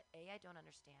platform that A, I don't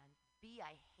understand, B,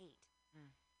 I hate,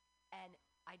 and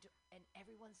and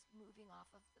everyone's moving off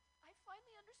of I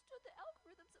finally understood the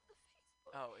algorithms of the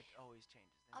Facebook. Oh, it always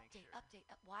changes. They Update.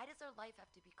 Why does our life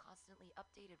have to be constantly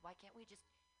updated? Why can't we just?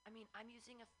 I mean, I'm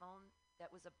using a phone that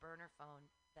was a burner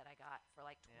phone that I got for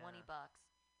like $20,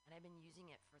 and I've been using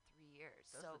it for 3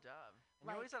 years. Does the job. And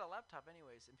like, you always had a laptop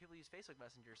anyways, and people use Facebook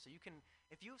Messenger, so you can,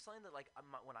 if you have something that, like,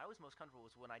 when I was most comfortable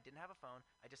was when I didn't have a phone,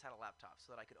 I just had a laptop,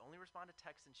 so that I could only respond to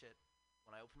text and shit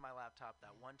when I opened my laptop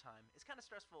that one time. It's kind of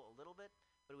stressful a little bit,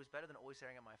 but it was better than always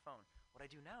staring at my phone. What I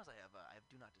do now is I have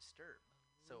Do Not Disturb.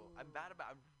 So I'm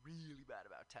really bad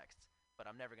about texts, but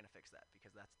I'm never going to fix that,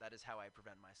 because that is how I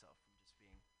prevent myself from just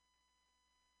being...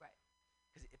 Right.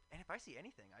 Because if I see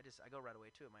anything, I go right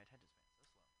away to it. My attention span's so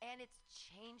slow. And it's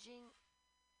changing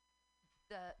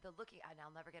the looking. And I'll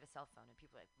never get a cell phone. And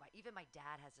people are like, even my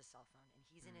dad has a cell phone, and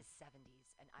he's in his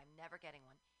 70s, and I'm never getting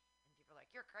one. And people are like,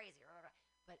 "You're crazy,"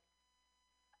 but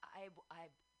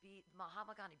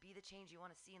Mahatma Gandhi, be the change you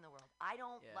want to see in the world. I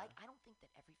don't think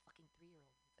that every fucking 3-year-old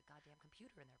needs a goddamn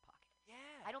computer in their pocket.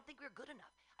 Yeah. I don't think we're good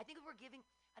enough. I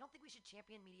don't think we should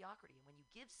champion mediocrity. And when you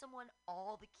give someone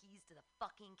all the keys to the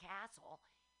fucking castle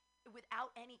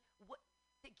without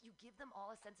you give them all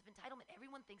a sense of entitlement.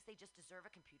 Everyone thinks they just deserve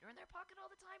a computer in their pocket all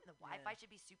the time, and the Wi-Fi should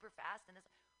be super fast. And this,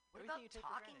 what Everything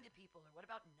about talking to people, or what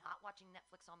about not watching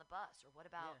Netflix on the bus, or what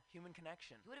about human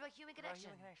connection? What about human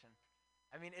connection?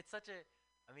 I mean, it's such a.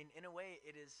 I mean, in a way,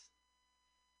 it is.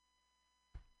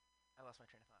 I lost my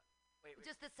train of thought. Wait.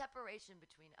 Just the separation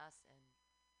between us and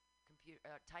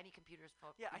tiny computers.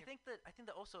 Yeah, I think that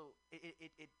also it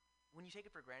when you take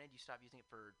it for granted, you stop using it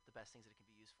for the best things that it can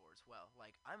be used for as well.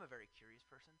 Like, I'm a very curious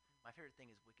person. My favorite thing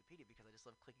is Wikipedia because I just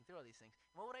love clicking through all these things.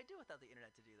 And what would I do without the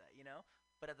internet to do that, you know?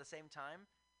 But at the same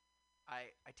time,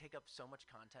 I take up so much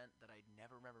content that I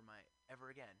never remember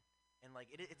ever again. And like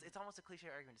it's almost a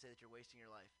cliche argument to say that you're wasting your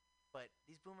life. But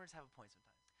these boomers have a point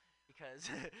sometimes.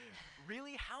 Because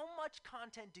really, how much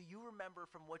content do you remember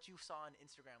from what you saw on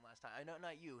Instagram last time? I know,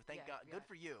 not you. Thank God. Good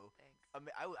for you. Thanks.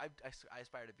 I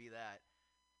aspire to be that.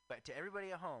 But to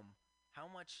everybody at home,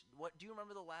 what do you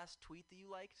remember the last tweet that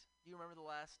you liked? Do you remember the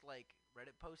last, like,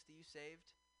 Reddit post that you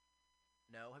saved?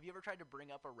 No? Have you ever tried to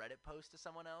bring up a Reddit post to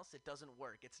someone else? It doesn't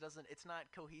work. It's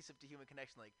not cohesive to human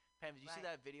connection. Like, Pam, did you see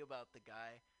that video about the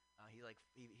guy? He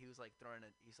was throwing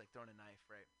a knife,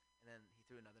 right? And then he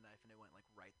threw another knife, and it went, like,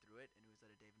 right through it, and it was at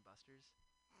a Dave & Buster's.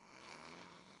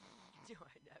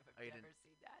 I've never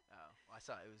seen that. Oh, well, I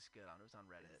saw it. It was good. It was on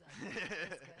Reddit. It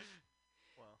was good.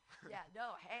 Well. Yeah,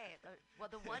 no, hey.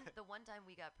 The one time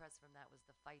we got press from that was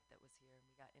the fight that was here, and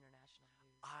we got international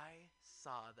news. I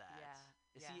saw that.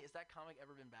 Yeah. Is that comic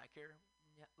ever been back here?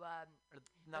 No, or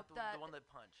not the one that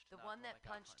punched. The one that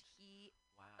punched, he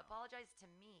wow. apologized to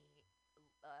me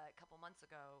a couple months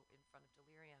ago in front of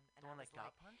Delirium. And the one that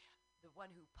got like, punched? The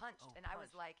one who punched. Oh, and I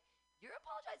was like, you're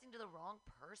apologizing to the wrong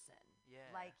person. Yeah.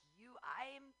 Like,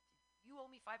 you owe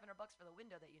me $500 for the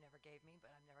window that you never gave me,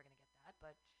 but I'm never gonna get that.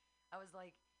 But I was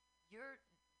like, you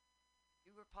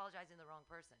were apologizing to the wrong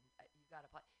person. You got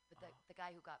to, but the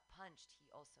guy who got punched,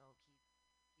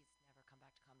 he's never come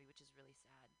back to comedy, which is really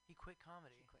sad. He quit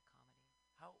comedy. He quit comedy.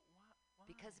 How? Why?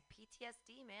 Because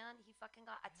PTSD, man. He fucking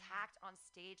got attacked on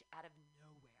stage out of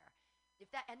nowhere.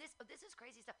 This is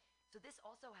crazy stuff. So this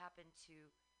also happened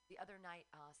to the other night,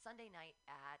 Sunday night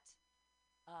at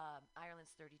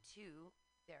Ireland's 32.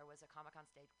 There was a comic on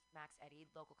stage, Max Eddy,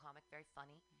 local comic, very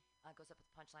funny. Goes up with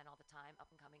the punchline all the time,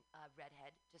 up and coming,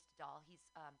 redhead, just a doll. He's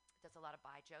does a lot of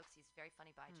bi jokes. He's very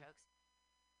funny bi jokes.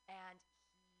 And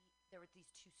there were these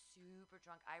two super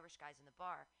drunk Irish guys in the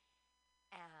bar,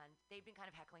 and they'd been kind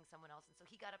of heckling someone else. And so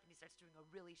he got up and he starts doing a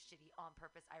really shitty, on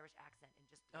purpose Irish accent and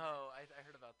just I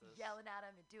heard about this. Yelling at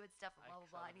him and doing stuff and blah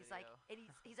blah blah. And he's like, and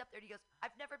he's up there and he goes,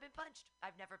 "I've never been punched.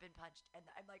 I've never been punched." And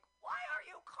I'm like, "Why are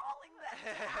you calling that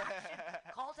to action?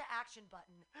 Call to action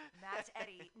button, Max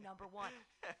Eddy, number 1."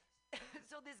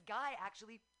 So this guy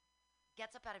actually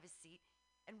gets up out of his seat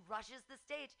and rushes the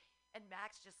stage, and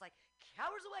Max just like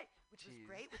cowers away, which was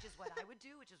great, which is what I would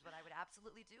do, which is what I would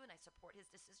absolutely do, and I support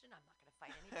his decision. I'm not going to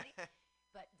fight anybody.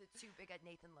 But the two big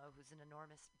Nathan Lowe, who's an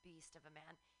enormous beast of a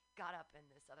man, got up, and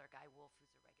this other guy, Wolf,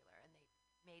 who's a regular, and they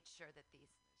made sure that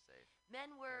these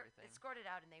men were escorted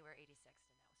out, and they were 86ed, and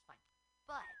that was fine.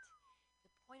 But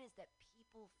the point is that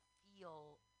people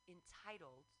feel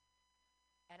entitled,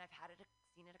 and I've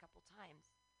seen it a couple times,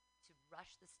 to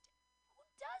rush the stage. Who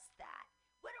does that?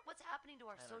 What's happening to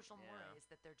our social mores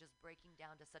that they're just breaking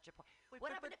down to such a point?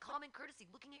 What happened to common courtesy?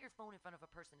 Looking at your phone in front of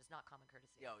a person is not common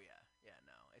courtesy. Oh yeah,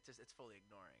 no. It's fully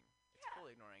ignoring. It's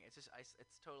fully ignoring. It's just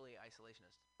it's totally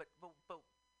isolationist. But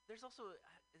there's also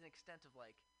an extent of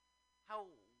like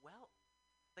how well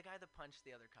the guy that punched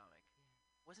the other comic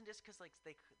wasn't just because like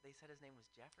they said his name was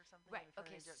Jeff or something. Right.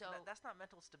 Okay. So that's not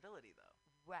mental stability though.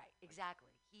 Right.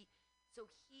 Exactly. He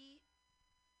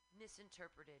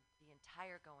misinterpreted the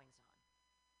entire goings on.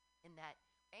 In that,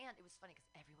 and it was funny because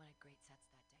everyone had great sets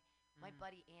that day. My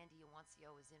buddy Andy Iwancio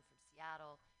was in from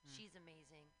Seattle. She's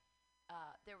amazing.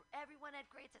 Everyone had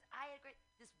great sets. I had great.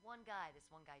 This one guy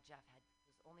Jeff was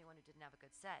the only one who didn't have a good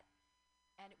set.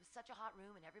 And it was such a hot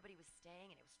room, and everybody was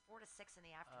staying, and it was 4 to 6 in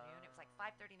the afternoon. It was like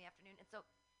 5:30 in the afternoon, and so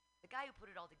the guy who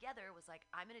put it all together was like,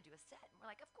 "I'm gonna do a set," and we're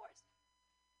like, "Of course."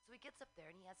 So he gets up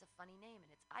there, and he has a funny name,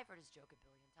 and I've heard his joke a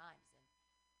billion times,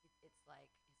 and it's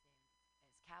like his name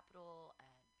is capital,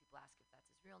 and people ask if that's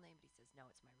his real name, but he says, "No,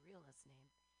 it's my realest name."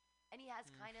 And he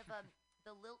has kind of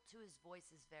the lilt to his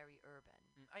voice is very urban.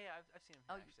 Oh yeah, I've seen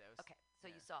him. Actually, okay, so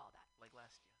you saw all that. Like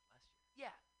last year.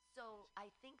 Yeah. So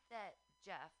I think that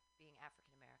Jeff, being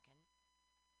African American,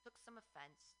 took some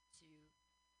offense to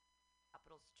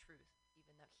Capital's truth,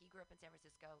 even though he grew up in San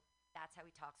Francisco. That's how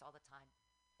he talks all the time.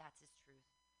 That's his truth.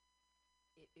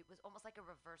 It was almost like a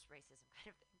reverse racism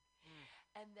kind of thing.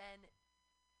 And then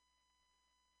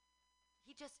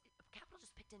Capital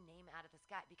just picked a name out of the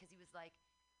sky because he was like,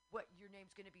 "What, your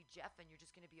name's going to be Jeff and you're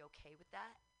just going to be okay with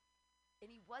that?"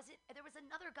 And he wasn't. There was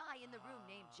another guy in the room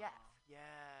named Jeff.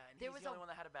 Yeah, and he's the only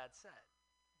one that had a bad set.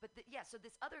 But so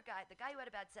this other guy, the guy who had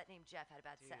a bad set named Jeff, had a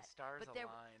bad set. Stars but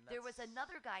align. There was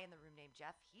another guy in the room named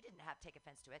Jeff. He didn't take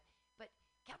offense to it. But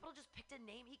Capital just picked a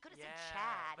name. He could have said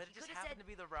Chad. But it just happened to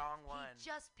be the wrong one. He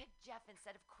just picked Jeff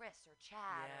instead of Chris or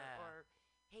Chad or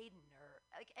Hayden or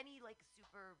like any like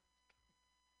super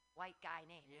white guy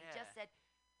name. Yeah. He just said,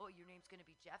 "Oh, your name's going to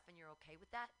be Jeff and you're okay with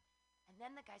that?" And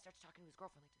then the guy starts talking to his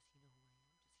girlfriend like, "Does he know who I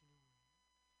am? Does he know who I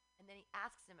am?" And then he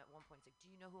asks him at one point, he's like, "Do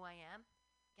you know who I am?"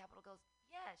 Capital goes,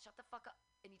 "Yeah, shut the fuck up."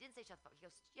 And he didn't say shut the fuck. He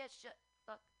goes, "Yeah,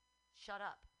 shut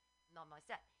up." On my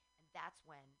set. And that's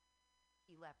when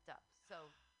he leapt up.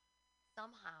 So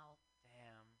somehow,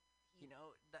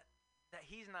 that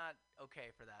he's not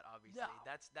okay for that. Obviously, no.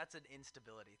 That's an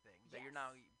instability thing. That you're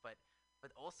not,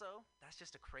 but also that's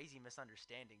just a crazy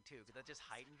misunderstanding too, because that just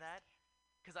heightened that.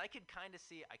 Because I could kind of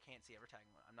see, I can't see ever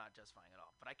tagging. I'm not justifying at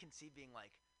all, but I can see being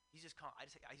like, he's just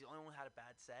he's the only one who had a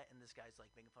bad set, and this guy's like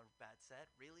making fun of a bad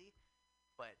set, really?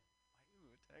 But why do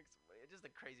you attack somebody? It's just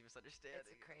a crazy misunderstanding.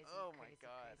 It's a crazy, my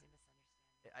God. Crazy misunderstanding.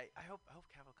 I hope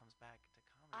Cavill comes back to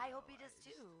comedy. I hope he does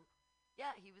too.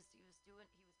 Yeah, he was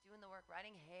doing the work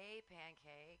writing. Hey,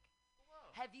 Pancake.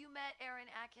 Hello. Have you met Aaron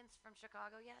Atkins from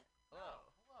Chicago yet? Hello.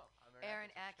 I'm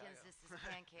Aaron Atkins. This is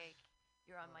Pancake.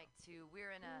 You're on mic 2. We're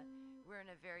in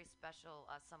a very special.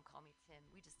 Some call me Tim.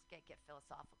 We just get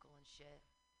philosophical and shit.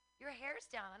 Your hair's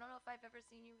down. I don't know if I've ever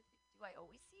seen you. Do I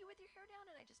always see you with your hair down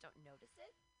and I just don't notice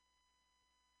it?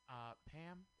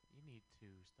 Pam, you need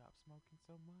to stop smoking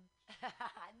so much.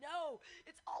 No,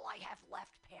 it's all I have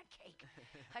left, Pancake.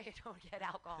 I don't get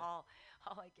alcohol.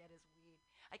 All I get is weed.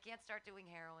 I can't start doing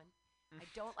heroin. I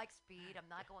don't like speed.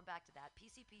 I'm not going back to that.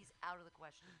 PCP's out of the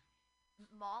question.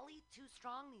 Molly, too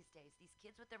strong these days. These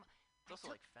kids with their... It's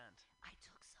also like Fent. I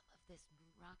took some of this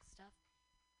moon rock stuff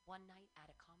one night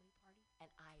at a comedy party, and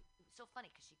it was so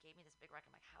funny because she gave me this big rock.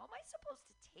 I'm like, how am I supposed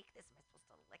to take this? Am I supposed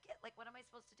to lick it? Like, what am I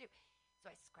supposed to do? So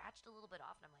I scratched a little bit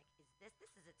off, and I'm like, this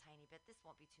is a tiny bit. This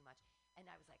won't be too much. And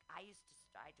I was like, I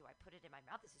put it in my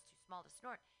mouth? This is too small to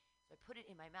snort. So I put it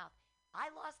in my mouth. I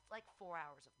lost like 4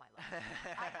 hours of my life.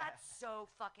 I got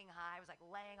so fucking high. I was like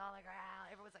laying on the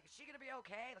ground. Everyone's like, is she going to be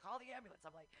okay? Like, call the ambulance.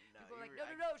 I'm like, people are like,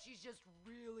 no, she's just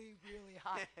really, really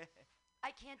high.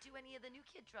 I can't do any of the new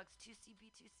kid drugs,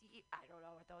 2CB, 2CE. I don't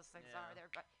know what those things are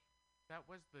there, but that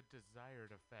was the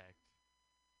desired effect.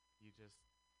 You just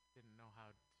didn't know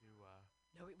how to.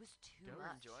 No, it was too You much. were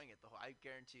enjoying it the whole. I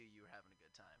guarantee you were having a good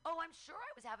time. Oh, I'm sure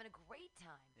I was having a great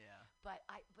time. Yeah. But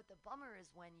the bummer is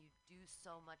when you do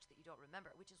so much that you don't remember,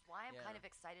 which is why I'm kind of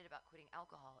excited about quitting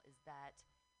alcohol. Is that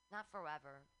not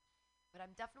forever, but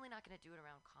I'm definitely not going to do it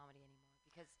around comedy anymore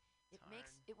because it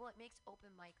makes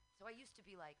open mic. So I used to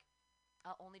be like,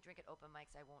 I'll only drink at open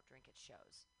mics. I won't drink at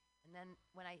shows. And then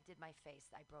when I did my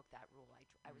face, I broke that rule.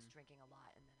 I was drinking a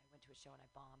lot, and then I went to a show and I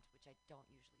bombed, which I don't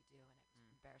usually do, and it was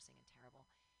embarrassing and terrible,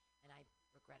 and I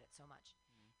regret it so much.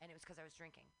 And it was because I was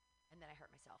drinking, and then I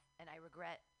hurt myself. And I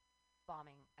regret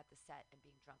bombing at the set and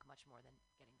being drunk much more than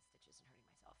getting the stitches and hurting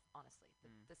myself, honestly.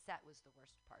 The set was the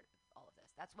worst part of all of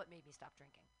this. That's what made me stop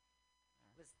drinking,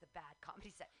 was the bad comedy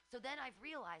set. So then I've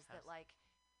realized that, like,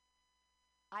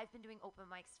 I've been doing open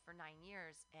mics for 9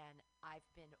 years, and I've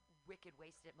been wicked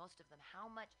wasted at most of them.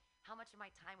 How much of my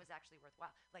time was actually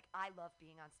worthwhile? Like, I love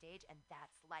being on stage, and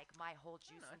that's like my whole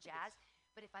juice and jazz.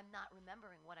 But if I'm not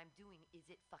remembering what I'm doing,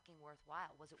 is it fucking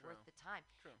worthwhile? Was it worth the time?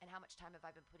 True. And how much time have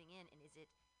I been putting in, and is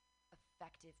it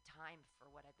effective time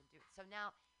for what I've been doing? So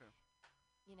now,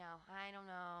 I don't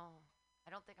know.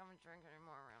 I don't think I'm gonna drink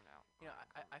anymore around now.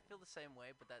 I feel the same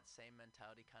way, but that same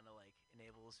mentality kind of like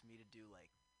enables me to do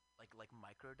like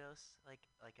microdose, like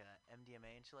a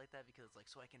MDMA and shit like that, because it's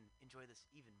like, so I can enjoy this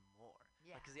even more.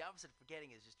 Yeah. Because the opposite of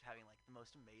forgetting is just having like the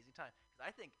most amazing time. Because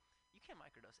I think you can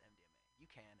microdose MDMA. You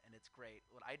can, and it's great.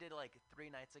 What I did like 3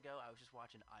 nights ago, I was just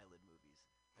watching eyelid movies.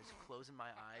 I was just closing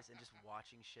my eyes and just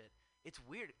watching shit. It's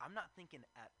weird. I'm not thinking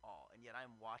at all, and yet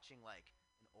I'm watching like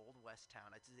an old west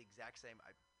town. It's the exact same.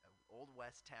 Old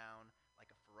west town, like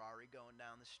a Ferrari going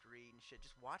down the street and shit.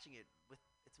 Just watching it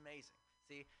it's amazing.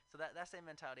 See, so that same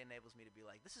mentality enables me to be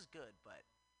like, this is good, but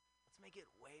let's make it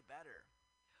way better.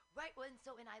 Right. Well,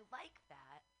 and I like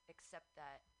that, except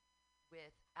that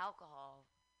with alcohol,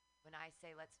 when I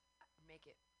say let's make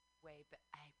it way, but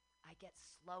I get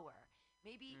slower.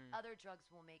 Maybe other drugs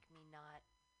will make me not.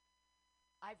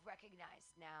 I've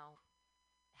recognized now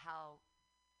how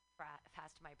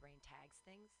fast my brain tags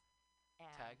things.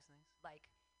 And Tags things? Like,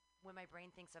 when my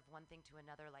brain thinks of one thing to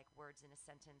another, like words in a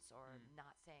sentence, or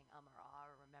not saying or ah,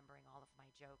 or remembering all of my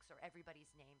jokes, or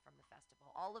everybody's name from the festival,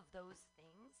 all of those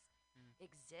things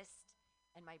exist,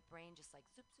 and my brain just like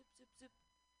zoop, zoop, zoop, zoop.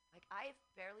 Like, I've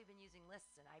barely been using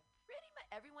lists, and I pretty much,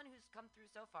 everyone who's come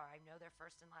through so far, I know their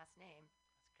first and last name.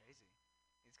 That's crazy.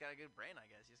 He's got a good brain, I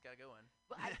guess. He's got a good one.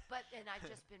 And I've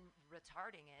just been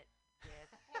retarding it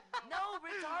with. No,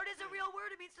 retard is a real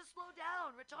word. It means to slow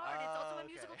down. Retard. It's also a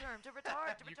musical term. To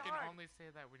retard. To You retard. can only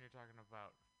say that when you're talking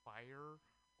about fire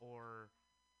or.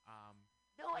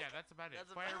 No, yeah, that's about it.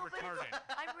 That's Fire about retardant.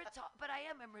 I'm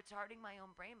retarding my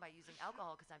own brain by using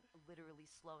alcohol because I'm literally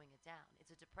slowing it down. It's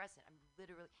a depressant.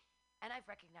 And I've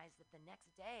recognized that the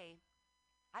next day,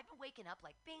 I've been waking up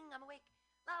like, bing, I'm awake,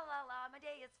 la la la, my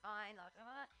day is fine, la, la,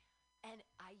 la. And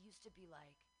I used to be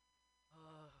like,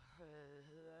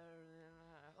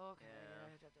 okay,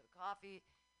 I have to have the coffee.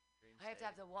 I have to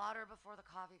have the water before the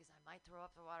coffee because I might throw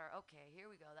up the water. Okay, here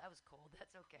we go. That was cold.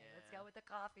 That's okay. Let's go with the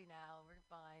coffee now. We're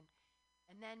fine.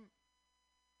 And then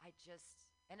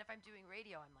and if I'm doing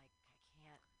radio, I'm like, I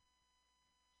can't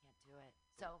do it.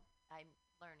 So I'm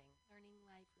learning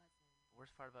life lessons. The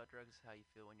worst part about drugs is how you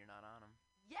feel when you're not on them.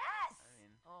 Yes! I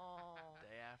mean, oh.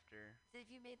 day after. So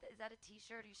if you made that, is that a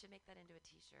T-shirt? You should make that into a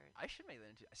T-shirt. I should make that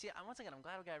into. See, once again, I'm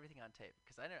glad we got everything on tape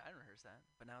because I didn't rehearse that,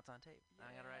 but now it's on tape. Now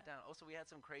I gotta write it down. Also, we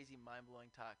had some crazy,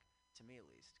 mind-blowing talk, to me at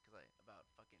least, about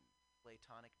fucking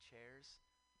Platonic chairs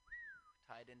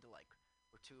tied into like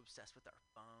we're too obsessed with our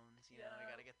phones. You know, we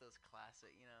gotta get those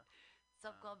classic. You know.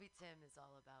 Subclubby Tim is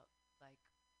all about like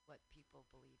what people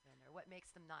believe in or what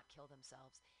makes them not kill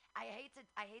themselves. I hate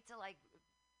to like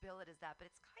bill it as that,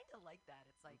 but it's kind of like that.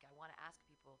 It's like I want to ask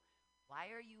people, why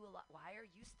are you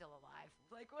still alive?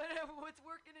 Like what's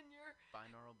working in your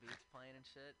binaural beats playing and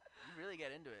shit. You really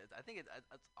get into it. I think it's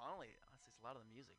honestly a lot of the music.